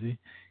not busy,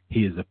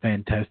 he is a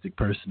fantastic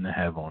person to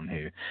have on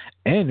here.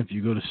 And if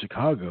you go to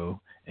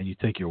Chicago and you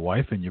take your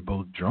wife and you're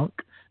both drunk,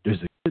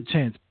 there's a good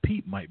chance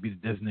Pete might be the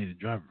designated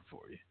driver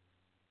for you.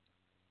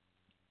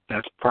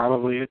 That's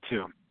probably it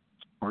too.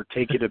 Or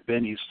take you to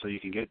Benny's so you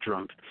can get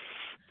drunk.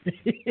 I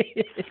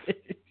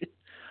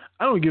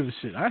don't give a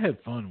shit. I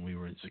had fun when we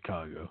were in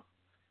Chicago.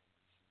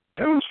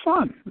 It was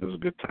fun. It was a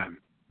good time.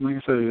 Like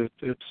I said,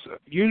 it's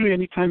usually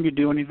anytime you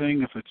do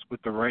anything, if it's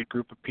with the right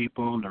group of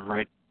people and the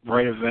right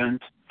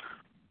event,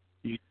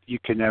 you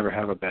can never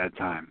have a bad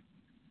time.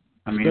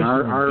 I mean,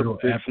 our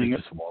big thing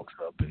just walks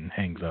up and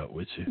hangs out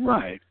with you.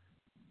 Right.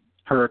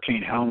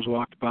 Hurricane Helms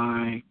walked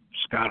by.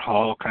 Scott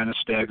Hall kind of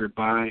staggered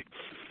by.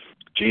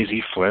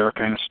 Jay-Z Flair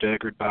kind of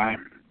staggered by.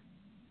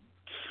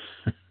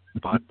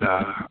 But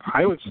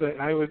I would say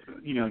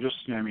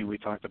we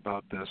talked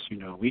about this,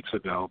 weeks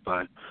ago,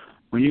 but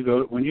when you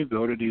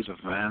go to these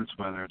events,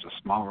 whether it's a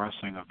small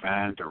wrestling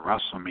event or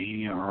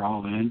WrestleMania or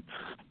All In,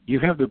 you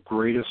have the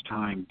greatest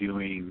time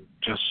doing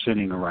just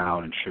sitting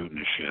around and shooting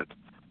the shit.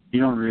 You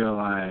don't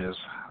realize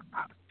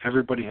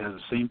everybody has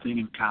the same thing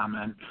in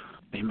common.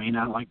 They may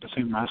not like the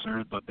same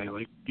wrestlers, but they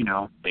like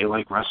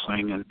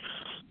wrestling, and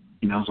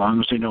as long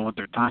as they know what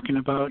they're talking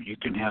about, you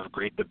can have a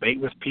great debate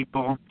with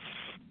people.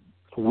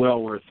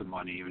 Well worth the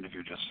money, even if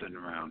you're just sitting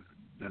around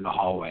in the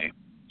hallway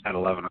at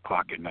 11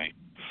 o'clock at night.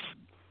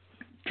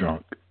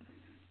 Drunk.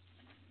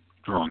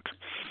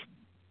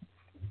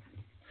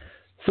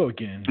 So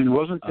again, and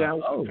wasn't that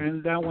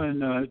and that when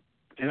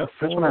that's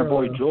when our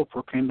boy Joe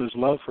proclaimed his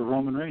love for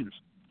Roman Reigns.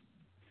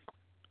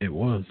 It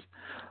was.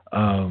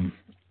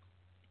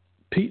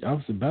 Pete, I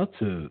was about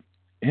to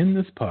end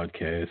this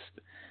podcast,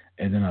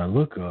 and then I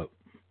look up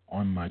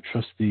on my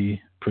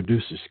trusty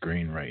producer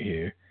screen right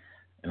here,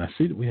 and I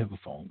see that we have a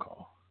phone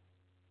call.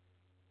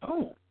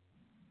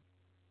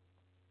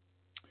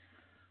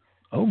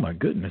 Oh my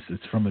goodness,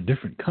 it's from a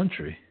different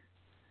country.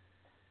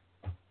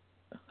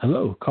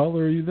 Hello,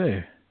 caller, are you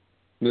there?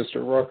 Mr.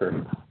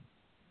 Rucker.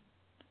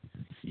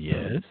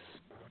 Yes.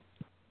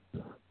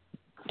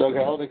 Doug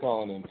Halliday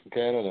calling in from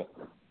Canada.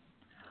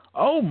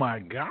 Oh my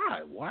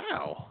God,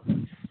 wow.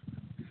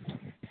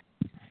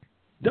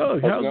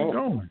 Doug, how's it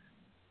going?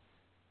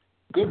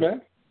 Good,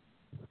 man.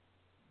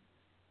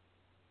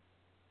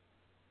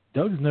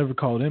 Doug's never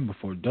called in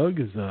before. Doug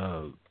is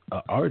a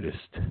artist.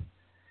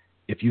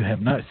 If you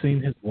have not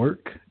seen his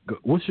work,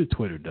 what's your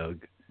Twitter,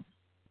 Doug?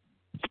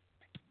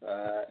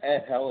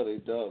 At Halliday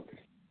Doug.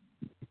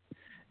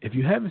 If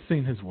you haven't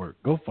seen his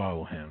work, go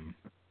follow him.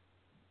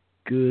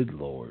 Good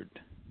Lord.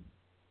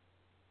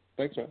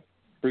 Thanks, man.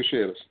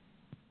 Appreciate it.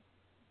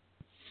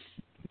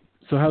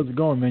 So how's it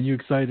going, man? You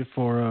excited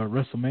for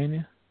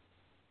WrestleMania?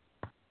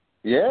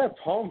 Yeah,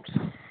 pumped.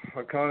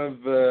 I kind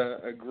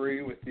of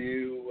agree with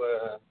you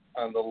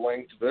on the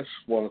length of it,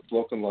 what it's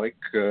looking like.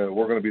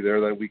 We're going to be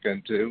there that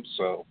weekend too,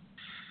 so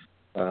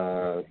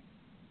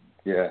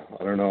yeah,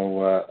 I don't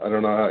know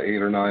how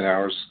 8 or 9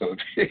 hours is going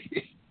to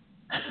be.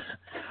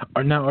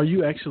 Now, are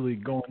you actually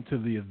going to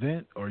the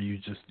event, or are you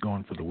just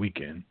going for the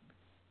weekend?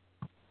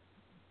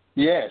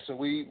 Yeah, so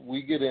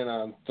we get in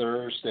on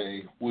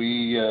Thursday.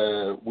 We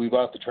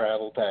bought the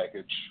travel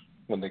package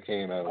when they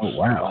came out. Oh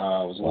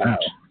wow!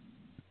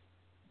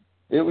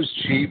 It was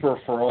cheaper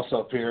for us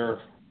up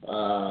here,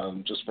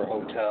 just for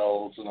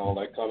hotels and all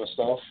that kind of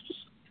stuff.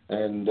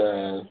 And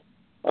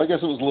I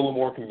guess it was a little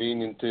more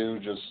convenient too,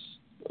 just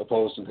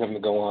opposed to having to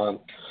go on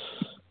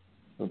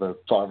about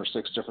 5 or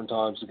 6 different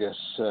times to get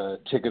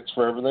tickets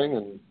for everything.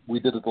 And we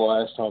did it the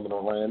last time in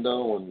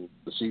Orlando, and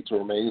the seats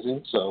were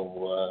amazing.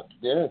 So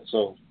yeah,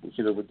 so we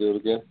figured we'd do it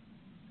again.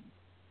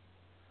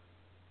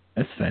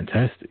 That's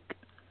fantastic.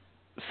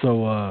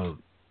 So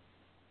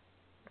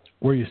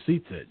where are your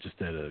seats at?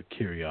 Just out of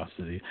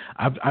curiosity.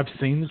 I've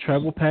seen the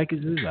travel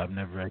packages. I've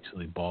never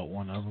actually bought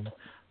one of them.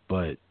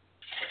 But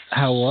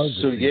how was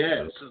it? So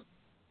yeah,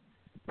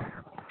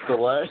 the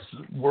last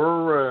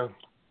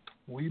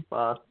we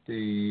bought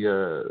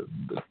the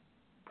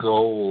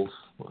gold.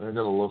 I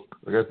gotta look.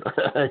 I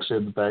actually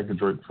had the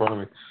package right in front of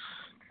me.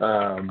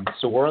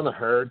 So we're on the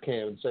hard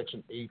cam in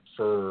section 8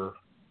 for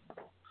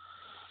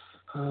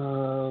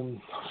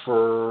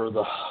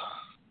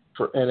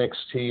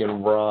NXT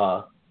and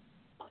Raw.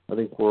 I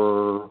think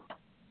we're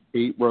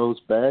 8 rows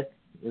back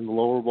in the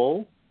lower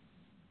bowl.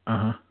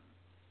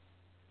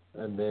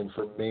 And then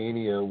for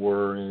Mania,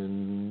 we're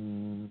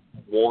in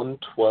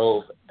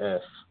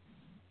 112F,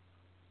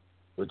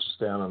 which is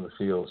down on the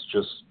fields,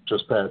 just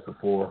past the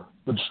floor.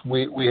 Which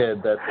we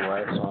had that the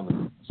last time,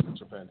 and the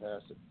seats are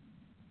fantastic.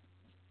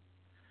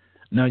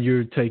 Now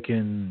you're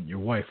taking your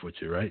wife with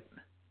you, right?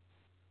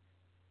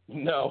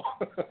 No.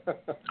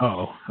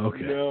 Oh,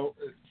 okay. No,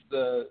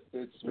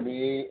 it's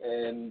me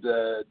and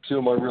 2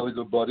 of my really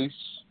good buddies.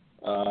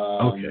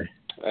 Okay.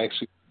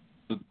 Actually,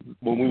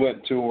 when we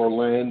went to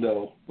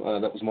Orlando,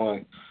 that was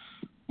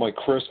my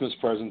Christmas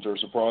present or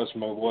surprise for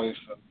my wife.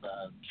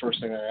 And first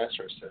thing I asked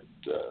her, I said,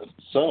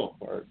 "So,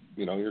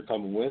 you're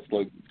coming with?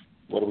 Like,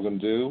 what are we going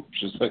to do?"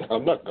 She's like,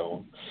 "I'm not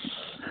going."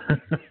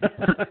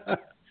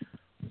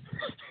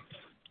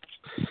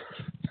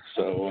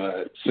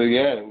 So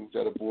yeah, we've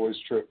got a boys'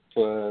 trip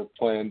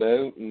planned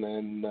out, and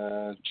then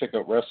check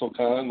out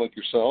WrestleCon like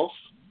yourself.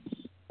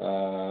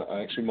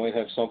 I actually might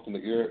have something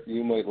that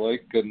you might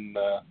like, and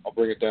I'll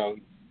bring it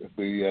down if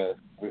we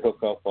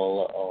hook up.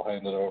 I'll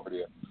hand it over to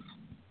you.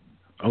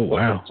 Oh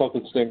wow!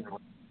 Something Sting.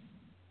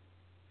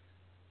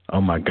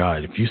 Oh my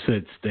God! If you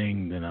said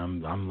Sting, then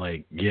I'm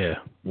like, yeah,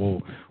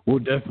 we'll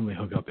definitely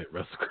hook up at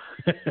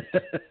WrestleCon.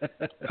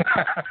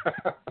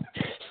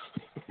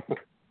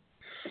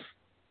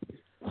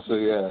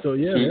 So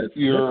yeah,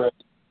 you're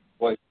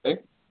like. Hey?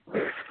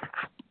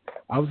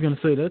 I was gonna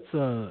say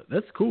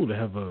that's cool to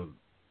have a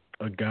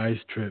guys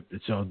trip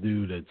that y'all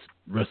do that's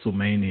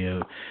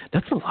WrestleMania.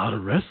 That's a lot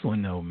of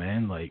wrestling though,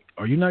 man. Like,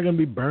 are you not gonna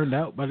be burned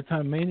out by the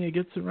time Mania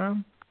gets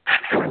around?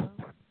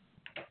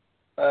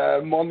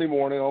 Monday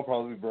morning, I'll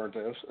probably be burnt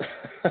out.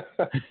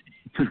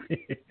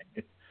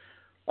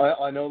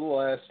 I know the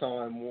last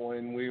time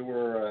when we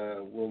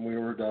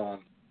were done,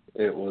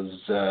 it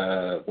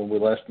was when we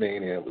left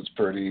Mania. It was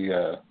pretty.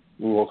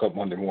 We woke up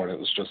Monday morning. It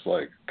was just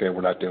like, okay,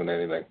 we're not doing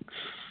anything.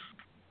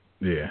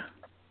 Yeah.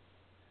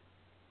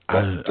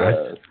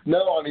 But,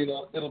 no, I mean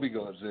it'll be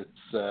good.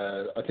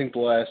 It's I think the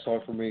last time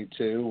for me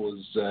too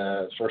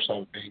was first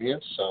time Mania,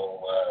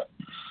 so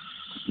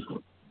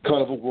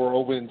kind of a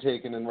whirlwind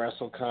taken in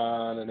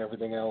WrestleCon and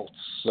everything else.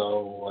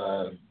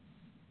 So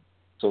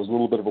it was a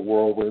little bit of a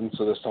whirlwind.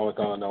 So this time I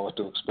kind of know what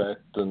to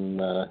expect and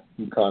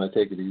you kind of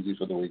take it easy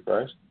for the week,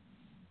 right?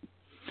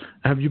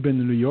 Have you been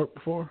to New York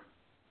before?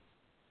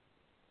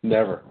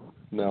 Never.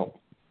 No.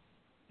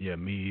 Yeah,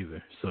 me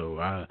either. So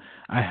I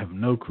have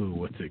no clue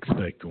what to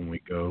expect when we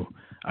go.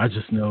 I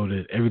just know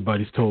that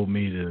everybody's told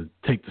me to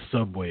take the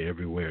subway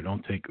everywhere.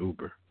 Don't take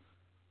Uber.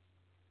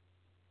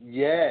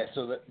 Yeah,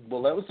 so that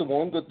was the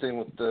one good thing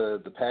with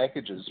the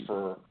packages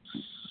for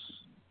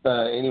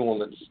anyone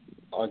that's,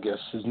 I guess,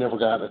 has never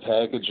gotten a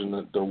package and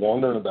that they're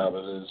wondering about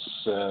it is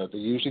they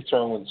usually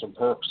throw in some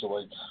perks. So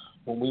like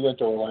when we went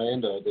to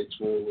Orlando, they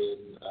threw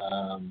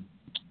in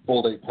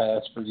full day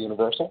pass for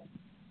Universal.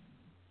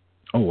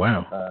 Oh,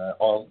 wow.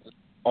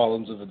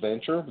 Islands of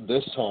Adventure.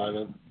 This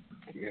time,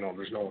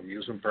 there's no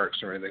amusement parks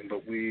or anything,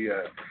 but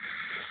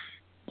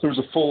there was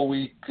a full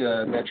week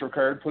Metro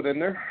card put in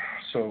there.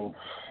 So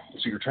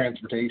your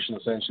transportation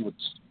essentially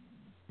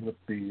with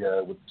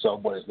the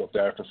subways looked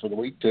after for the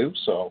week too.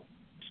 So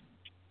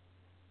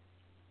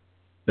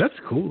that's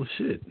cool as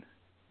shit.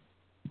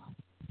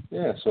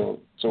 Yeah, so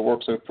it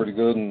works out pretty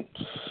good, and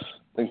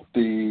I think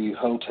the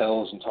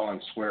hotel is in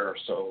Times Square,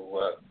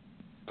 so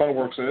kind of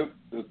works out.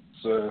 It's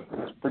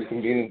pretty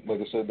convenient,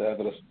 like I said, to have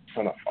it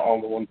kind of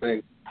all in one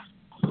thing.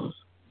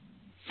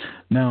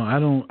 Now, I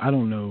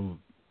don't know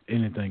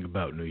anything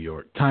about New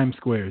York. Times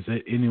Square, is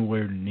that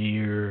anywhere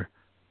near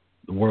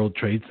the World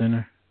Trade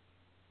Center?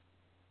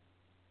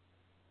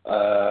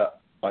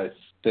 I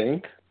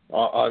think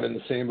I'm in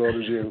the same boat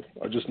as you.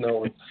 I just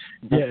know it's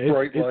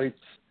bright lights.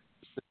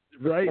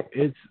 Right,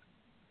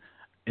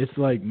 it's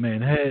like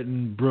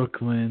Manhattan,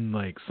 Brooklyn.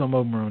 Like some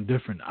of them are on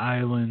different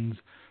islands.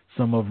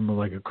 Some of them are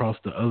like across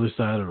the other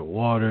side of the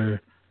water.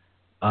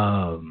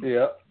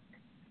 Yeah.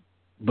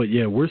 But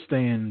yeah, we're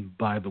staying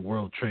by the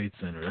World Trade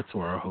Center. That's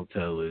where our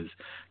hotel is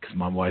because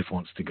my wife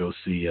wants to go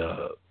see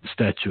the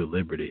Statue of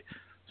Liberty.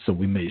 So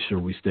we made sure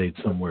we stayed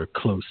somewhere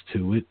close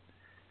to it.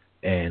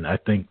 And I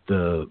think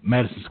the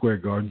Madison Square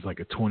Garden's like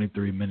a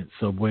 23-minute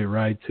subway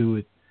ride to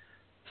it.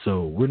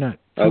 So we're not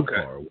too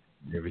far away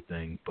from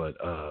everything. But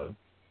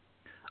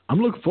I'm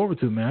looking forward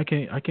to it, man.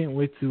 I can't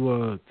wait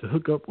to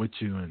hook up with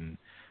you, and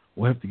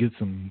we'll have to get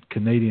some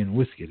Canadian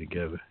whiskey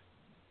together.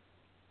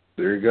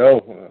 There you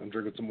go. I'm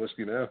drinking some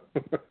whiskey now.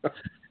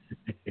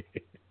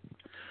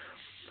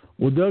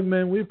 Well, Doug,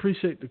 man, we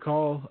appreciate the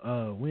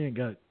call. We ain't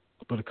got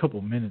but a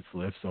couple minutes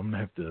left, so I'm going to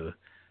have to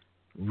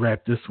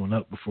wrap this one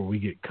up before we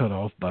get cut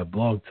off by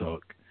Blog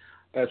Talk.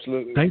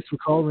 Absolutely. Thanks for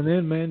calling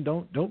in, man.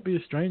 Don't be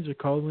a stranger.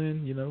 Call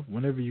in,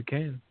 whenever you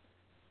can.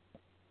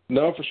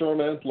 No, for sure,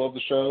 man. Love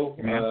the show.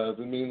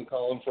 Been meaning to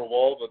call in for a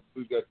while, but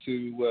we've got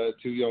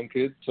two young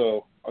kids,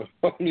 so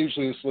I'm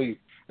usually asleep,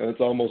 and it's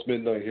almost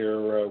midnight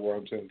here where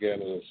I'm in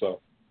Canada.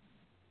 So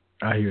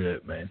I hear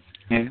that, man.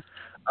 Yeah.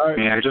 All right.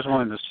 Yeah, I just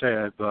wanted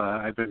to say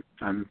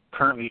I'm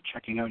currently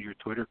checking out your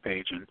Twitter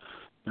page, and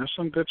there's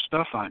some good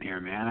stuff on here,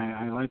 man.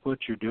 I like what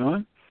you're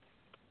doing.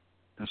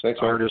 This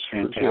art is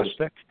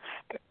fantastic.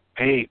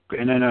 Hey,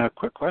 and then a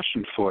quick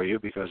question for you,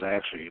 because I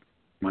actually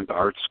went to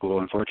art school,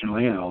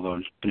 unfortunately, and although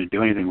I didn't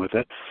do anything with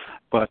it.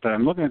 But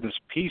I'm looking at this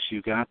piece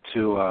you got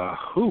to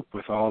hoop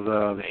with all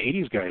the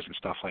 80s guys and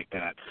stuff like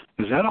that.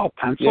 Is that all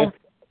pencil?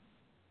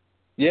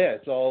 Yeah,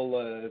 it's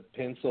all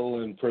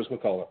pencil and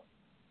Prismacolor.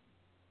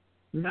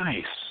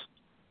 Nice.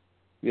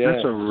 Yeah,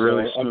 that's a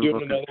really I'm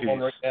doing another piece. one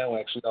right now,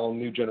 actually, on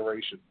New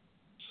Generation.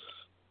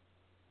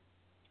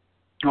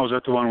 Oh, is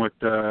that the one with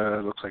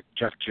looks like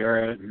Jeff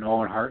Jarrett and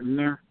Owen Hart in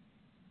there?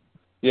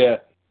 Yeah.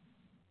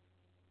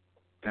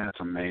 That's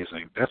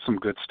amazing. That's some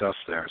good stuff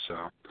there. So,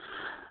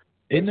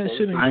 isn't that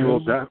shit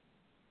incredible?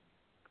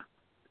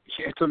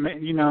 It's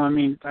amazing.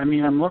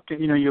 I'm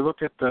looking. You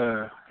look at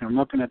I'm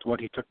looking at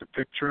what he took the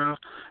picture of,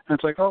 and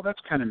it's like, oh, that's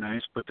kind of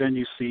nice. But then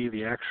you see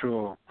the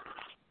actual,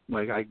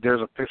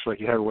 there's a picture like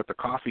you have with the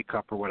coffee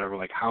cup or whatever,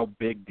 like how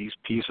big these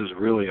pieces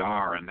really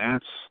are, and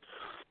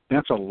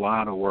that's a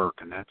lot of work,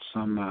 and that's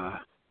some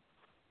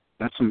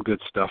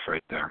good stuff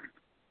right there.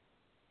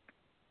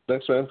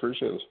 Thanks, man.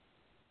 Appreciate it.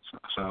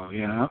 So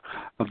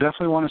I'll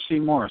definitely want to see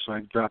more, so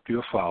I dropped you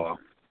a follow.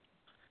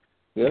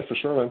 Yeah, for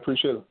sure, man.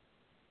 Appreciate it.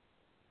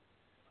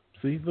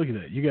 See, look at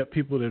that. You got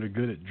people that are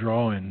good at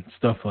drawing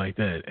stuff like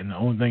that, and the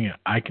only thing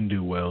I can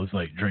do well is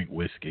drink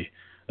whiskey.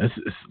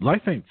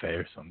 Life ain't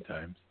fair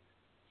sometimes.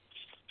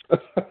 You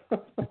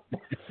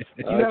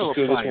gotta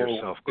apply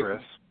yourself,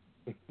 Chris.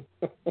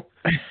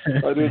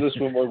 I do this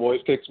when my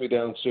wife takes me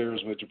downstairs,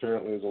 which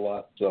apparently is a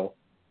lot. So.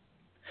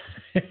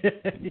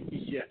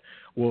 Yeah.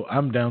 Well,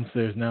 I'm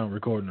downstairs now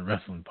recording a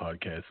wrestling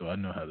podcast, so I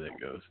know how that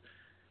goes.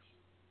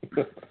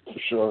 For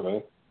sure,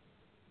 man.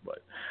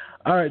 But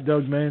all right,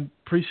 Doug, man,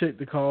 appreciate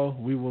the call.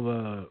 We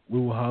will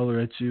holler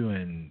at you,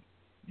 and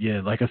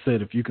yeah, like I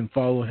said, if you can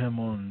follow him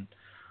on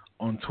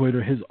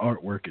Twitter, his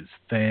artwork is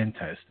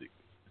fantastic.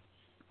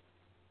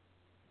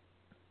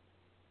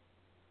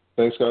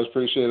 Thanks, guys.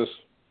 Appreciate it.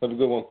 Have a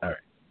good one. All right.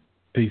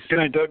 Peace. Good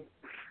night, Doug.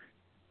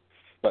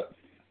 Bye.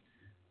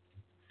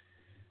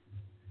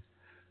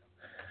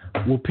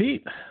 Well,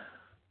 Pete,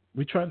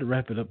 we tried to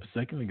wrap it up a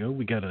second ago.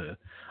 We got a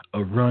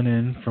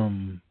run-in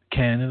from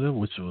Canada,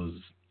 which was,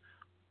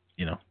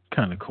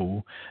 kind of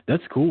cool.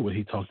 That's cool what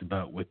he talked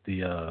about with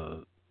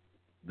the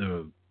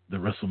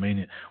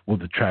WrestleMania. Well,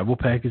 the travel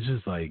packages,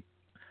 like,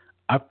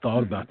 I've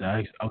thought about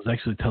that. I was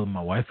actually telling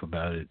my wife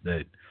about it,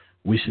 that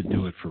we should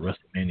do it for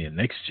WrestleMania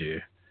next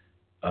year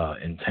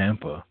in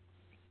Tampa.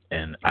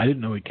 And I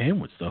didn't know it came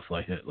with stuff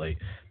like that. Like,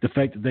 the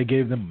fact that they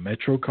gave them a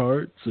Metro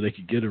card so they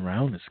could get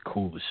around is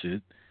cool as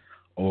shit.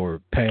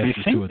 Or passes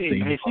to a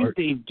theme park. I think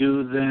they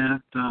do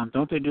that.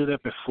 Don't they do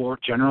that before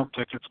general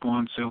tickets go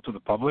on sale to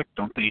the public?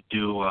 Don't they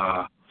do,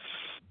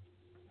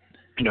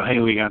 hey,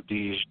 we got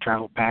these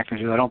travel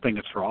packages. I don't think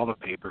it's for all the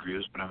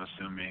pay-per-views, but I'm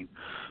assuming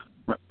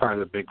part of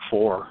the big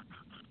four.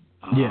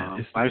 Yeah.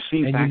 I've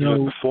seen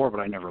packages before,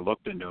 but I never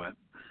looked into it.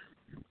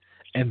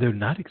 And they're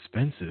not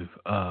expensive.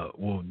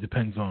 Well, it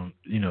depends on,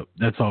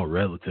 that's all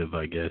relative,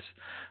 I guess.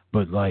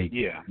 But,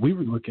 we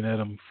were looking at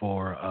them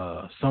for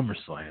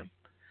SummerSlam.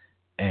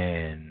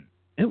 And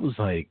it was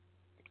like,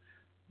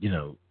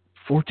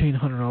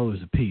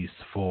 $1,400 a piece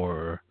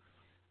for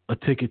a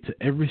ticket to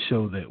every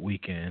show that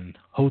weekend,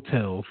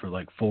 hotel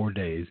for 4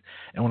 days.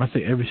 And when I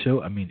say every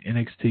show, I mean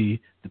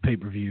NXT, the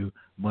pay-per-view,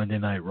 Monday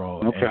Night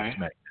Raw, and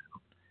SmackDown.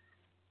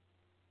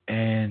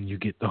 And you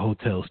get the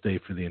hotel stay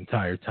for the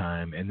entire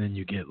time. And then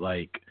you get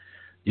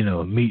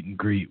a meet and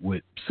greet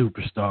with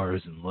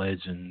superstars and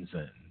legends.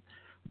 And,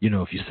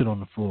 if you sit on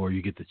the floor,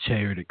 you get the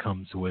chair that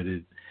comes with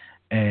it.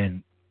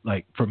 And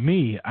for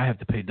me, I have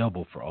to pay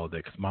double for all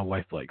that because my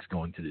wife likes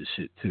going to this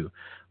shit too.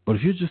 But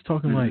if you're just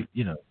talking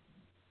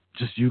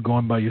just you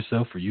going by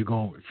yourself or you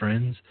going with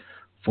friends,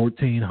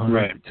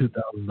 $1,400 to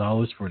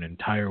 $2,000 for an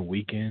entire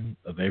weekend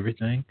of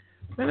everything,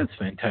 man, that's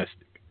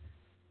fantastic.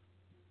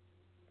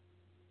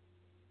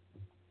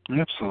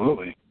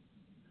 Absolutely.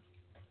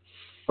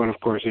 But of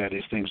course,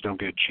 these things don't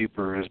get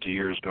cheaper as the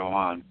years go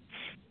on.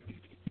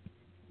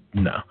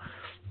 No.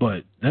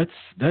 But that's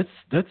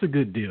a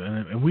good deal,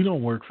 and we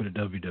don't work for the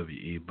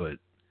WWE. But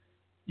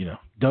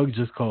Doug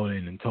just called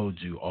in and told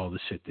you all the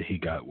shit that he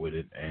got with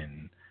it,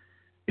 and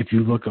if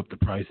you look up the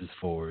prices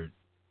for it,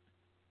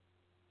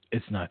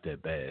 it's not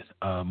that bad.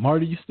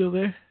 Marty, you still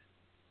there?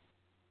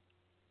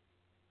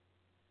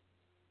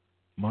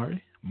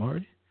 Marty,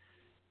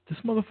 this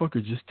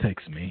motherfucker just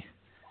texted me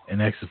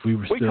and asked if we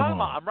were still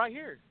on. I'm right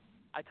here.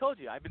 I told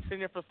you I've been sitting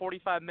there for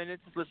 45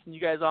 minutes listening to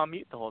you guys on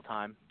mute the whole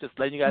time, just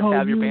letting you guys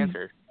have your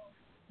banter.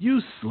 You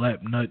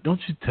slap nut. Don't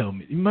you tell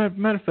me.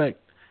 Matter of fact,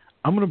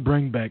 I'm going to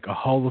bring back a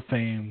Hall of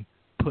Fame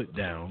put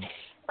down.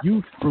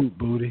 You fruit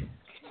booty.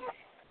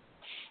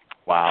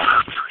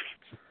 Wow.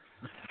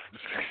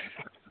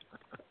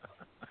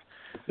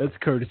 That's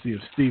courtesy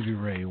of Stevie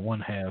Ray, one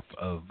half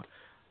of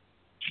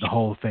the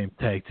Hall of Fame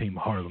tag team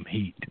Harlem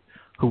Heat,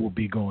 who will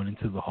be going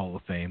into the Hall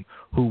of Fame,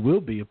 who will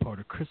be a part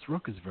of Chris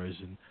Rucker's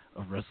version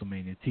of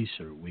WrestleMania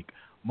T-Shirt Week.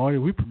 Marty,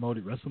 we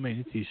promoted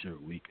WrestleMania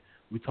T-Shirt Week.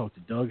 We talked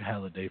to Doug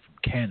Halliday from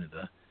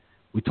Canada.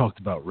 We talked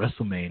about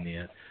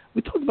WrestleMania.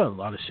 We talked about a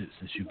lot of shit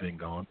since you've been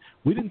gone.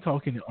 We didn't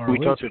talk any ROH. We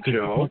talked to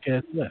Joe. The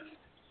podcast left.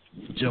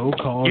 Joe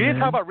called You didn't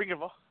in. talk about Ring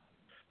of Honor.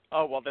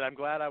 Oh, well, then I'm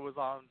glad I was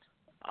on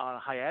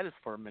hiatus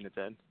for a minute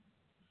then.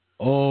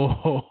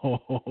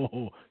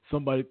 Oh,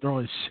 somebody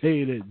throwing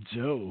shade at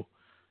Joe.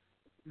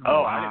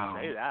 Oh, wow.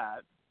 I didn't say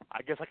that.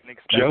 I guess I can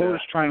expect Joe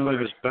is trying to live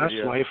his best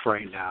life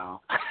right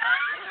now.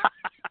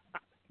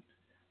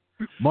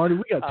 Marty,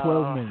 we got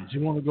 12 minutes.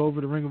 You want to go over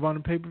the Ring of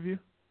Honor pay-per-view?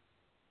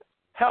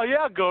 Hell yeah,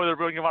 I'll go to the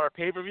Ring of Honor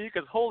pay-per-view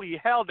because holy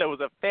hell, that was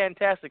a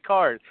fantastic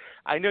card.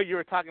 I know you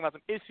were talking about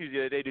some issues the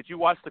other day. Did you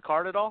watch the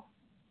card at all?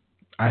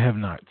 I have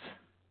not.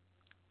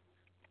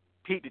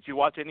 Pete, did you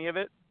watch any of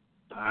it?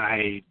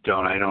 I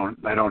don't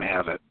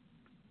have it.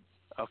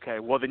 Okay,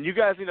 well then you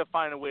guys need to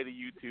find a way to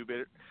YouTube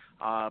it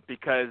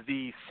because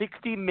the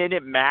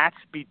 60-minute match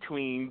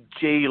between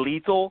Jay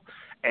Lethal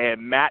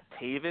and Matt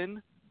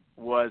Taven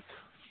was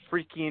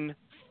freaking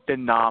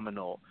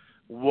phenomenal.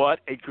 What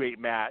a great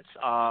match.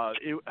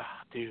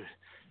 Dude,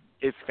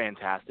 it's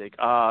fantastic.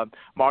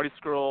 Marty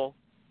Scurll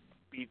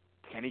beat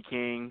Kenny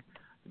King,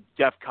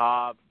 Jeff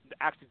Cobb.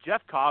 Actually,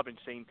 Jeff Cobb and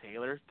Shane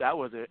Taylor, that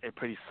was a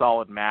pretty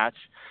solid match.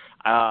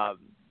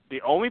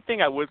 The only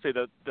thing I would say,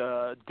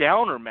 the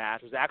downer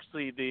match was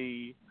actually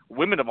the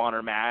Women of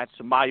Honor match,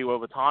 Mayu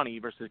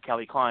Iwatani versus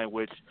Kelly Klein,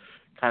 which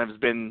kind of has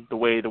been the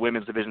way the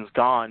women's division's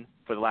gone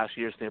for the last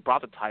year since they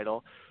brought the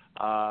title.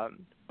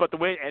 But the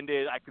way it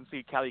ended, I can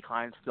see Kelly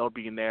Klein still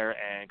being there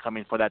and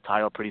coming for that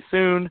title pretty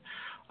soon.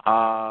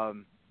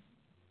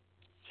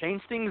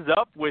 change things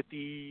up with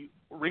the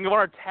Ring of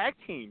Honor tag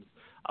teams.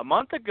 A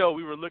month ago,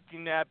 we were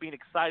looking at being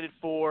excited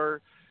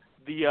for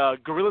the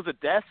Gorillas of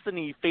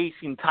Destiny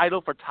facing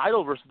title for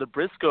title versus the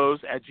Briscoes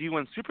at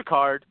G1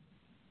 Supercard.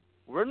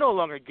 We're no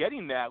longer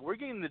getting that. We're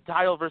getting the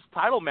title versus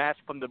title match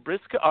from the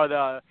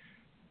the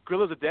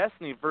Gorillas of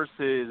Destiny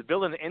versus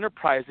Villain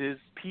Enterprises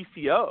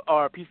PCO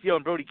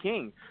and Brody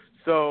King.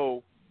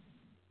 So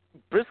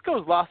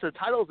Briscoes lost their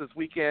titles this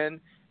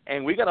weekend,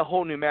 and we got a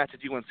whole new match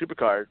at G1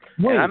 Supercard.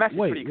 And I'm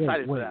actually pretty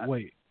excited for that.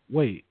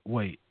 Wait.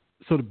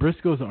 So the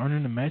Briscoes aren't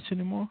in the match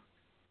anymore?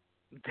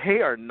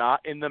 They are not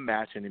in the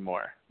match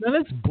anymore. Now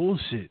that's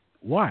bullshit.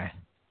 Why?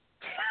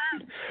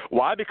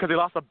 Why? Because they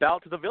lost a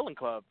belt to the Villain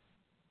Club.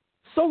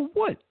 So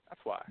what?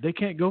 That's why. They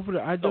can't go for the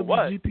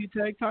IWGP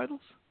tag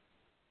titles?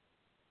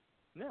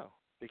 No,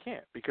 they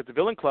can't. Because the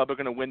Villain Club are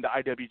going to win the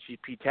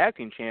IWGP Tag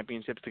Team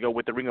Championships to go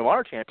with the Ring of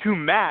Honor champ to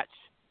match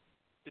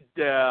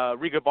the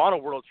Ring of Honor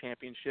World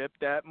Championship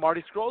that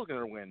Marty Scurll is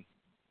going to win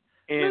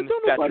in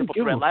that triple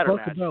threat ladder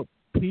match. About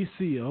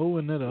PCO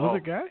and that other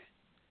guy?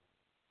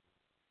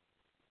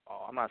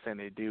 Oh, I'm not saying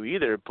they do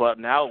either, but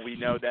now we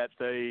know that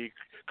the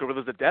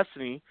Gorillas of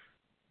Destiny,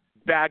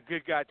 bad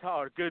guy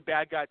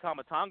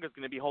Tama Tonga is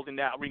going to be holding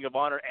that Ring of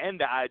Honor and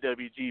the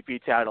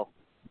IWGP title.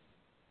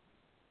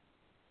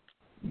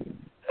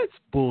 That's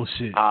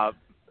bullshit. I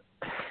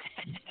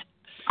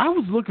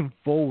was looking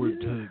forward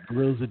to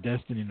Gorillas of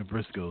Destiny and the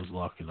Briscoes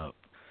locking up.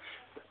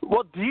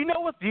 Well,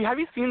 have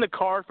you seen the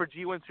card for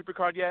G1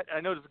 Supercard yet?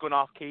 I know this is going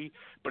off key,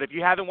 but if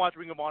you haven't watched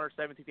Ring of Honor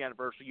 17th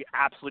anniversary, you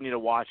absolutely need to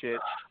watch it.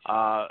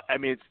 I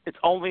mean, it's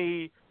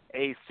only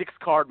a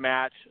 6-card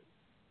match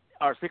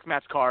or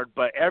 6-match card,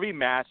 but every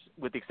match,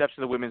 with the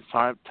exception of the women's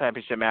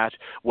championship match,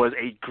 was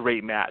a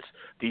great match.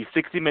 The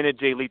 60-minute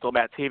Jay Lethal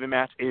Matt Taven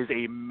match is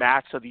a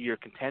match of the year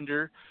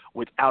contender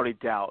without a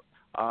doubt.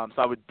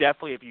 So I would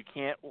definitely, if you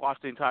can't watch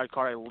the entire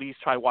card, at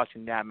least try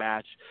watching that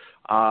match.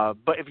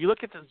 But if you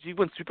look at the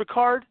G1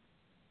 Supercard,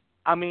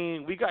 I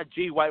mean, we got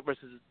Jay White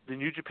versus the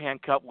New Japan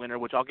Cup winner,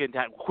 which I'll get into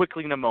that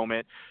quickly in a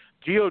moment.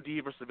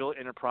 GOD versus Villain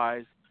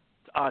Enterprise.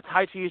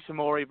 Taichi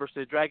Ishimori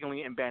versus Dragon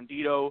Lee and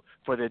Bandito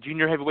for the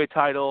junior heavyweight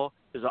title.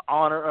 There's an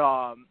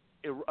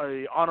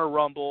honor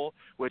rumble,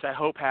 which I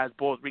hope has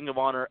both Ring of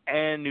Honor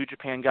and New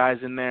Japan guys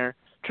in there.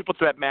 Triple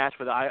threat match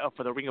for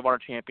the Ring of Honor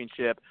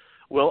championship.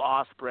 Will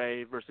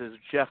Ospreay versus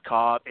Jeff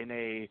Cobb in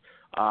a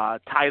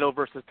title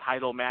versus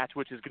title match,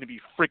 which is going to be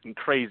freaking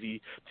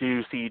crazy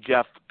to see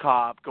Jeff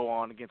Cobb go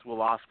on against Will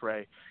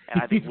Ospreay.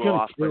 And I think Will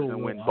Ospreay's going to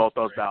win both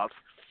those bouts.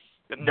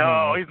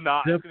 No, he's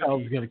not. Jeff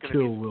Cobb's going to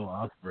kill Will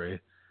Ospreay.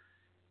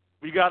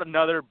 We got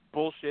another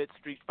bullshit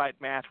street fight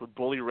match with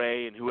Bully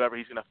Ray and whoever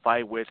he's going to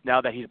fight with. Now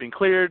that he's been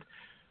cleared,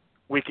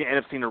 we can end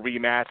up seeing a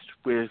rematch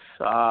with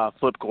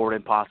Flip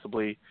Gordon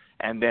possibly,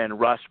 and then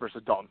Rush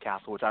versus Dalton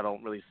Castle, which I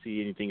don't really see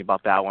anything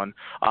about that one.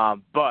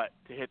 But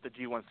to hit the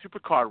G1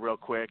 Supercard real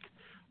quick,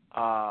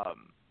 dang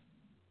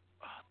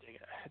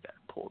it, I had that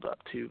pulled up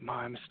too.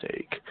 My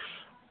mistake.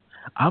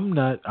 I'm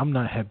not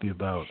happy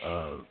about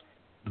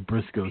the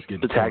Briscoes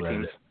getting the tag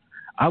teams.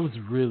 I was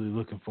really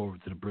looking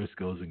forward to the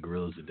Briscoes and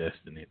Gorillas of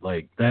Destiny.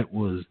 Like, that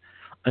was,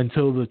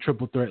 until the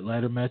triple threat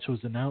ladder match was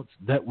announced,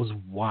 that was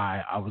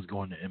why I was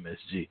going to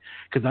MSG.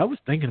 Because I was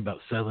thinking about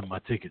selling my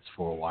tickets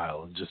for a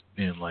while and just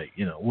being like,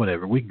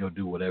 whatever, we can go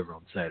do whatever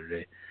on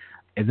Saturday.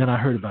 And then I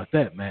heard about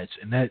that match,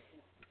 and that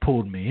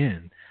pulled me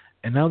in.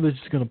 And now they're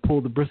just going to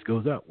pull the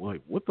Briscoes out.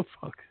 Like, what the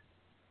fuck?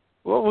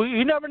 Well,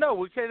 you never know.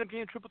 We could end up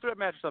getting a triple threat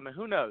match or something.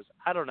 Who knows?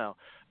 I don't know.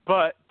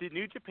 But the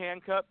New Japan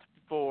Cup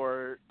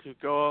to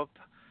go up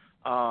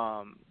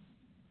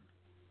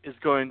is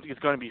going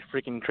to be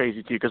freaking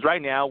crazy too. Because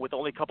right now, with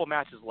only a couple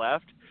matches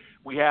left,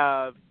 we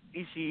have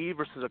Ishii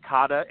versus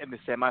Okada in the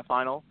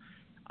semifinal.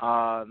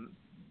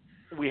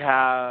 We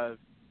have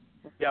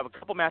a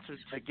couple matches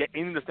to get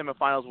into the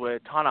semifinals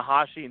with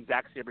Tanahashi and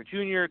Zack Sabre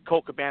Jr.,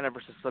 Colt Cabana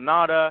versus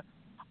Sonata.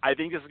 I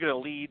think this is going to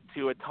lead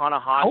to a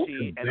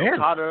Tanahashi and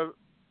Okada.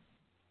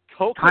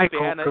 Colt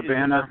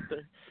Cabana.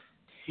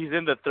 He's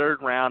in the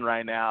third round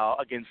right now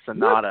against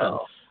Sonata.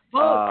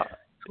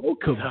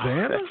 Colt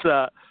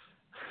Cabana?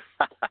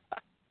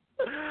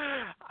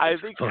 I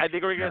think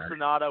we're going to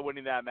Sonata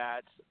winning that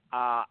match.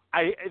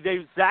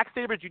 Zack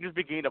Sabre Jr.'s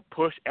beginning to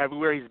push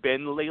everywhere he's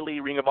been lately,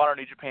 Ring of Honor,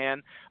 New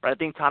Japan, but I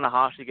think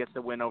Tanahashi gets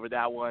the win over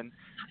that one.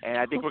 And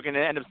I think we're going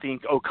to end up seeing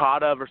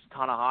Okada versus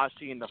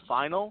Tanahashi in the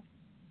final.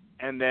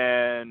 And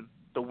then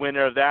the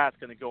winner of that is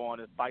going to go on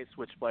to fight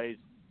Switchblade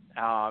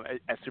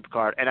at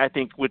Supercard. And I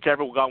think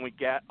whichever one we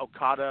get,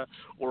 Okada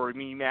or a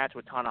rematch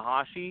with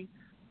Tanahashi,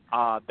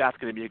 that's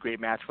going to be a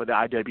great match for the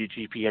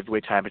IWGP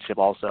Heavyweight Championship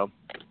also.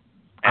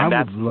 And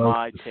that's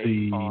my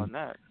take on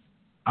that.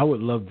 I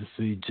would love to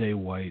see Jay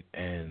White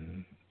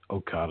and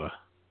Okada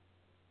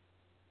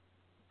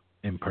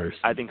in person.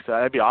 I think so.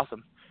 That'd be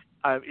awesome.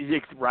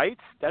 Right?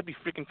 That'd be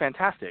freaking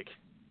fantastic.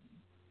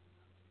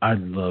 I'd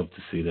love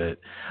to see that.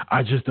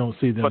 I just don't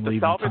see them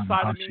leaving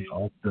Tanahashi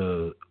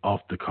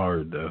off the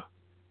card, though.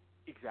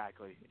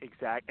 Exactly.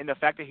 And the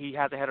fact that he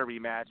hasn't had a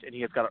rematch and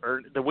he has got to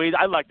earn the way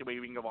I like the way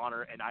Ring of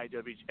Honor and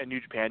IW and New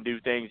Japan do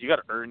things. You got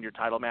to earn your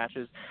title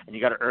matches and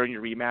you got to earn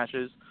your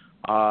rematches.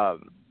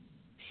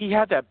 He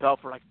had that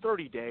belt for like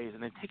 30 days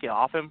and then take it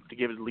off him to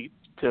give it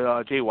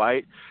to Jay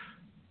White.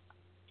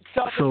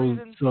 Selfish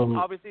reasons,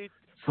 obviously.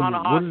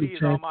 Tanahashi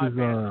is on my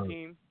fantasy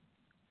team.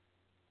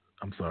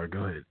 I'm sorry.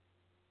 Go ahead.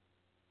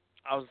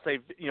 I was going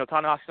to say,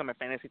 Tanahashi's on my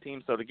fantasy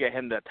team, so to get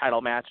him the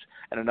title match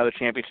and another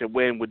championship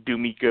win would do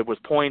me good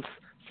with points.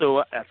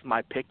 So that's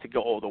my pick to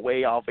go all the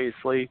way,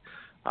 obviously.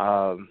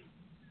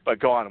 But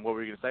go on. What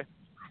were you going to say?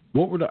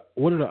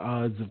 What are the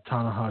odds of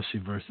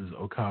Tanahashi versus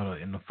Okada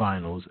in the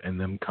finals and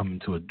them coming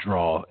to a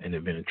draw and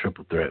it being a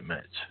triple threat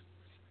match?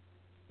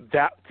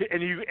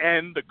 And you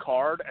end the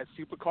card as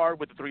super card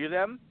with the three of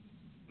them.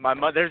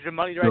 There's your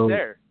money right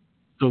there.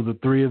 So the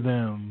three of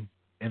them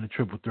in a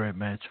triple threat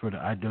match for the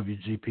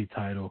IWGP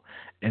title,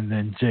 and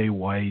then Jay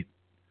Lethal,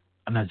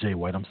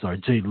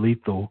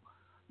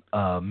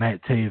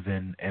 Matt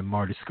Taven, and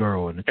Marty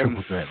Scurll in the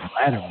triple threat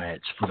ladder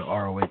match for the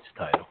ROH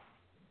title.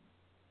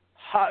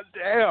 Hot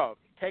damn.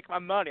 Take my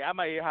money. I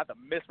might have to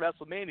miss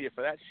WrestleMania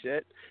for that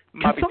shit.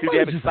 Might be too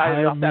damn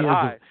excited off that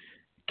high.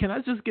 Can I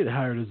just get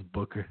hired as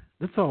Booker?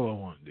 That's all I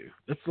want to do.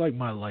 That's like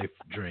my life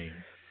dream.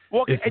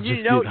 Well, and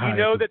you know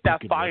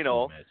that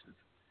final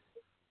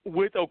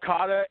with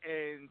Okada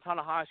and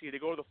Tanahashi, they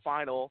go to the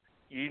final.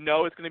 You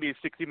know it's going to be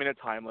a 60-minute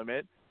time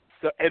limit.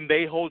 So, and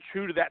they hold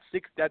true to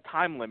that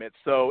time limit.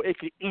 So it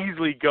could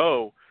easily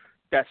go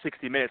that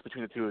 60 minutes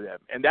between the two of them,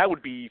 and that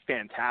would be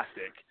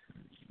fantastic.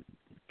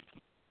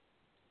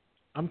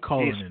 I'm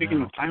calling it.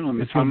 Speaking of time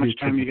limits, how much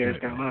time you guys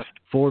got left?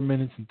 4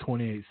 minutes and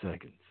 28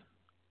 seconds.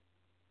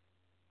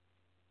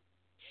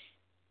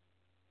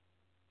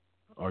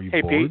 Are you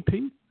bored,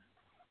 Pete?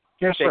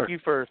 Yes, sir. Thank you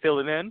for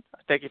filling in.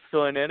 Thank you for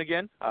filling in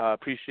again.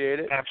 Appreciate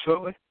it.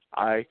 Absolutely.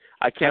 I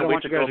can't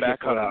wait to go back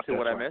and listen to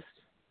what I missed.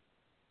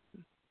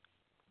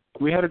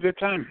 We had a good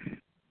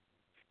time.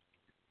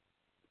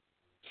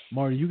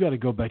 Marty, you got to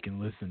go back and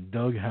listen.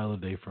 Doug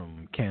Halliday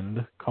from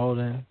Canada called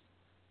in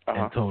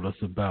and told us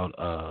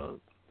about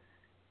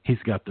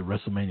he's got the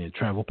WrestleMania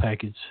travel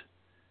package,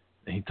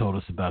 and he told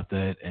us about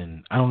that.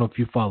 And I don't know if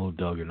you follow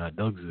Doug or not.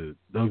 Doug's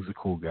a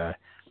cool guy.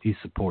 He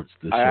supports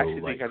the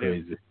show like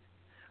crazy.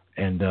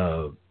 And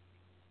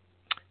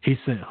he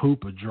sent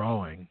Hoop a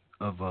drawing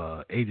of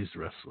 80s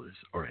wrestlers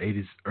or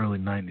 80s, early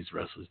 90s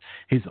wrestlers.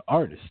 He's an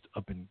artist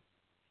up in,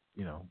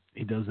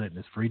 he does that in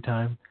his free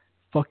time.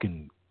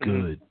 Fucking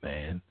good,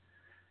 man.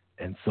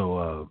 And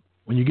so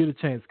when you get a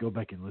chance, go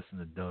back and listen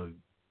to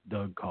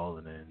Doug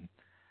calling in.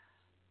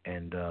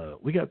 And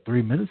we got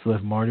 3 minutes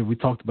left, Marty. We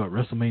talked about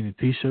WrestleMania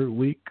T-shirt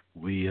week.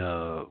 We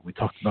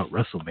talked about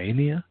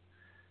WrestleMania.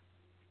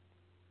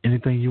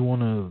 Anything you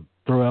want to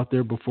throw out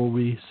there before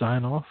we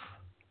sign off?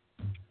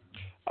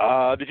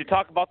 Did you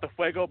talk about the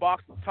Fuego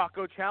Box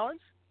Taco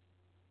Challenge?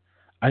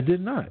 I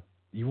did not.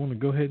 You want to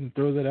go ahead and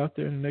throw that out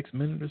there in the next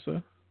minute or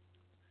so?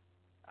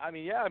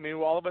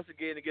 All of us are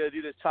going to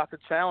do this taco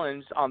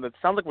challenge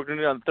sounds like we're going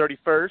to do it on the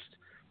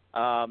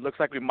 31st.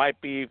 Looks like we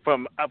might be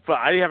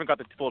I haven't got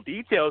the full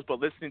details, but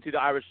listening to the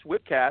Irish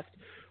Whipcast,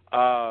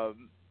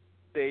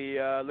 they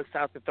looks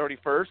out the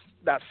 31st,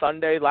 that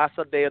Sunday, last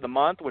Sunday of the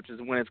month, which is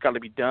when it's got to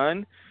be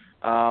done.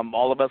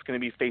 All of us going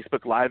to be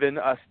Facebook Live-ing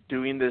us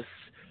doing this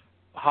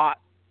hot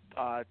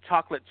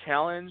chocolate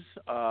challenge,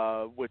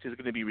 which is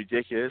going to be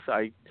ridiculous.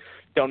 I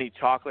don't eat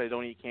chocolate, I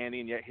don't eat candy,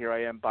 and yet here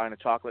I am buying a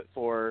chocolate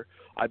for,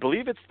 I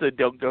believe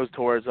goes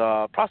towards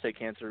prostate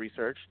cancer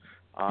research.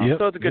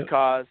 So it's a good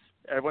cause.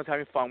 Everyone's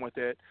having fun with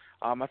it.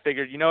 I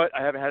figured, you know what,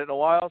 I haven't had it in a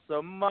while,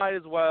 so might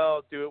as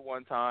well do it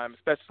one time,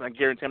 especially I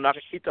guarantee I'm not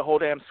going to eat the whole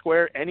damn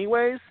square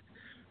anyways.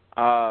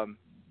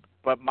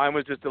 But mine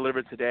was just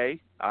delivered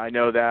today. I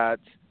know that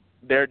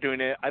they're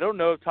doing it. I don't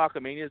know if Taco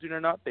Mania is doing it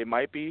or not. They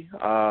might be.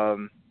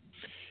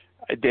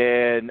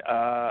 Then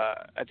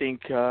I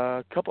think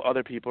a couple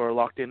other people are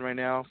locked in right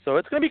now. So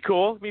it's going to be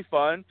cool. It'll be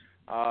fun.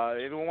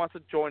 If anyone wants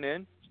to join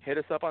in, hit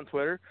us up on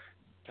Twitter.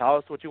 Tell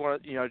us what you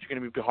want. You're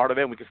going to be a part of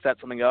it. And we can set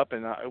something up,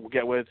 and we'll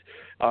get with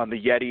the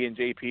Yeti and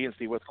JP and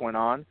see what's going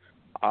on.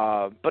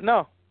 But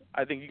no,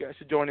 I think you guys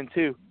should join in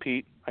too,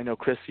 Pete. I know,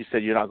 Chris, you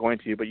said you're not going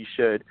to, but you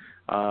should.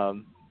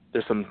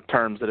 There's some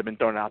terms that have been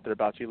thrown out there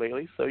about you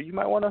lately, so you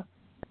might want to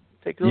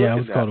take a look at that. Yeah, I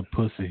was called a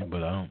pussy,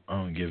 but I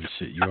don't give a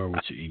shit. You are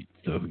what you eat,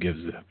 so who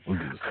gives a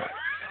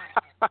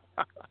fuck?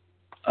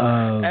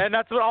 And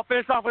that's what I'll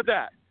finish off with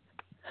that.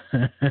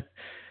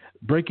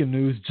 Breaking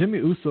news, Jimmy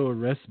Uso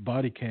arrest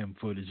body cam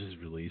footage is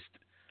released.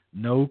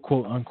 No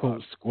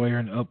quote-unquote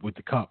squaring up with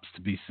the cops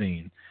to be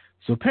seen.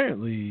 So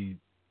apparently,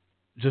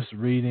 just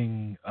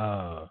reading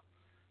through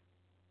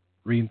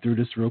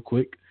this real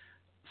quick,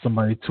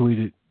 somebody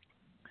tweeted,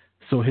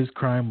 so his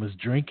crime was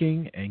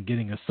drinking and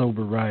getting a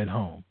sober ride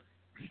home.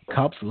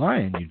 Cops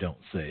lying, you don't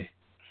say.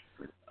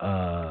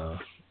 So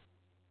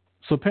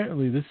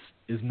apparently this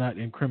is not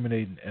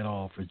incriminating at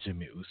all for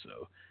Jimmy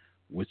Uso,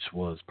 which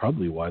was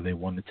probably why they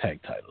won the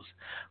tag titles.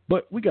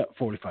 But we got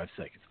 45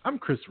 seconds. I'm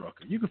Chris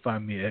Rucker. You can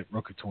find me at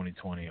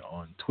Rucker2020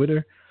 on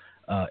Twitter.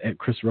 at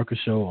Chris Rucker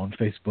Show on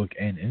Facebook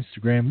and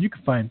Instagram. You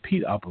can find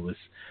Peteopolis,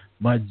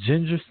 my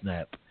ginger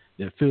snap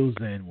that fills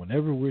in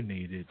whenever we're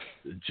needed.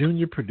 The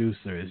junior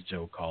producer, as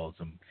Joe calls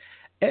him,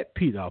 at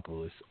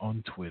Peteopolis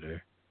on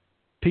Twitter.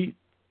 Pete,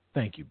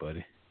 thank you,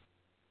 buddy.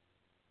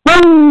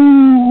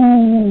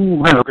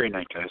 Woo! Have a great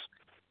night, guys.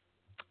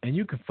 And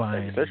you can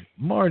find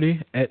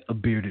Marty at A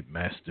Bearded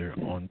Master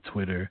on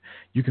Twitter.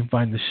 You can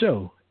find the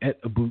show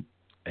at Boot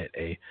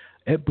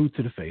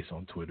to the Face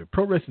on Twitter.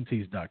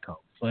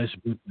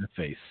 ProWrestlingTees.com/Boot to the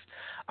Face.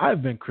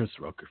 I've been Chris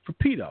Rucker for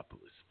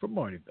Peteopolis, for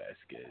Marty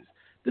Vasquez.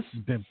 This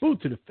has been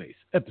Boot to the Face,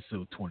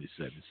 episode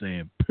 27,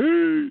 saying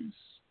peace.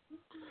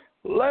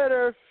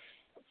 Later.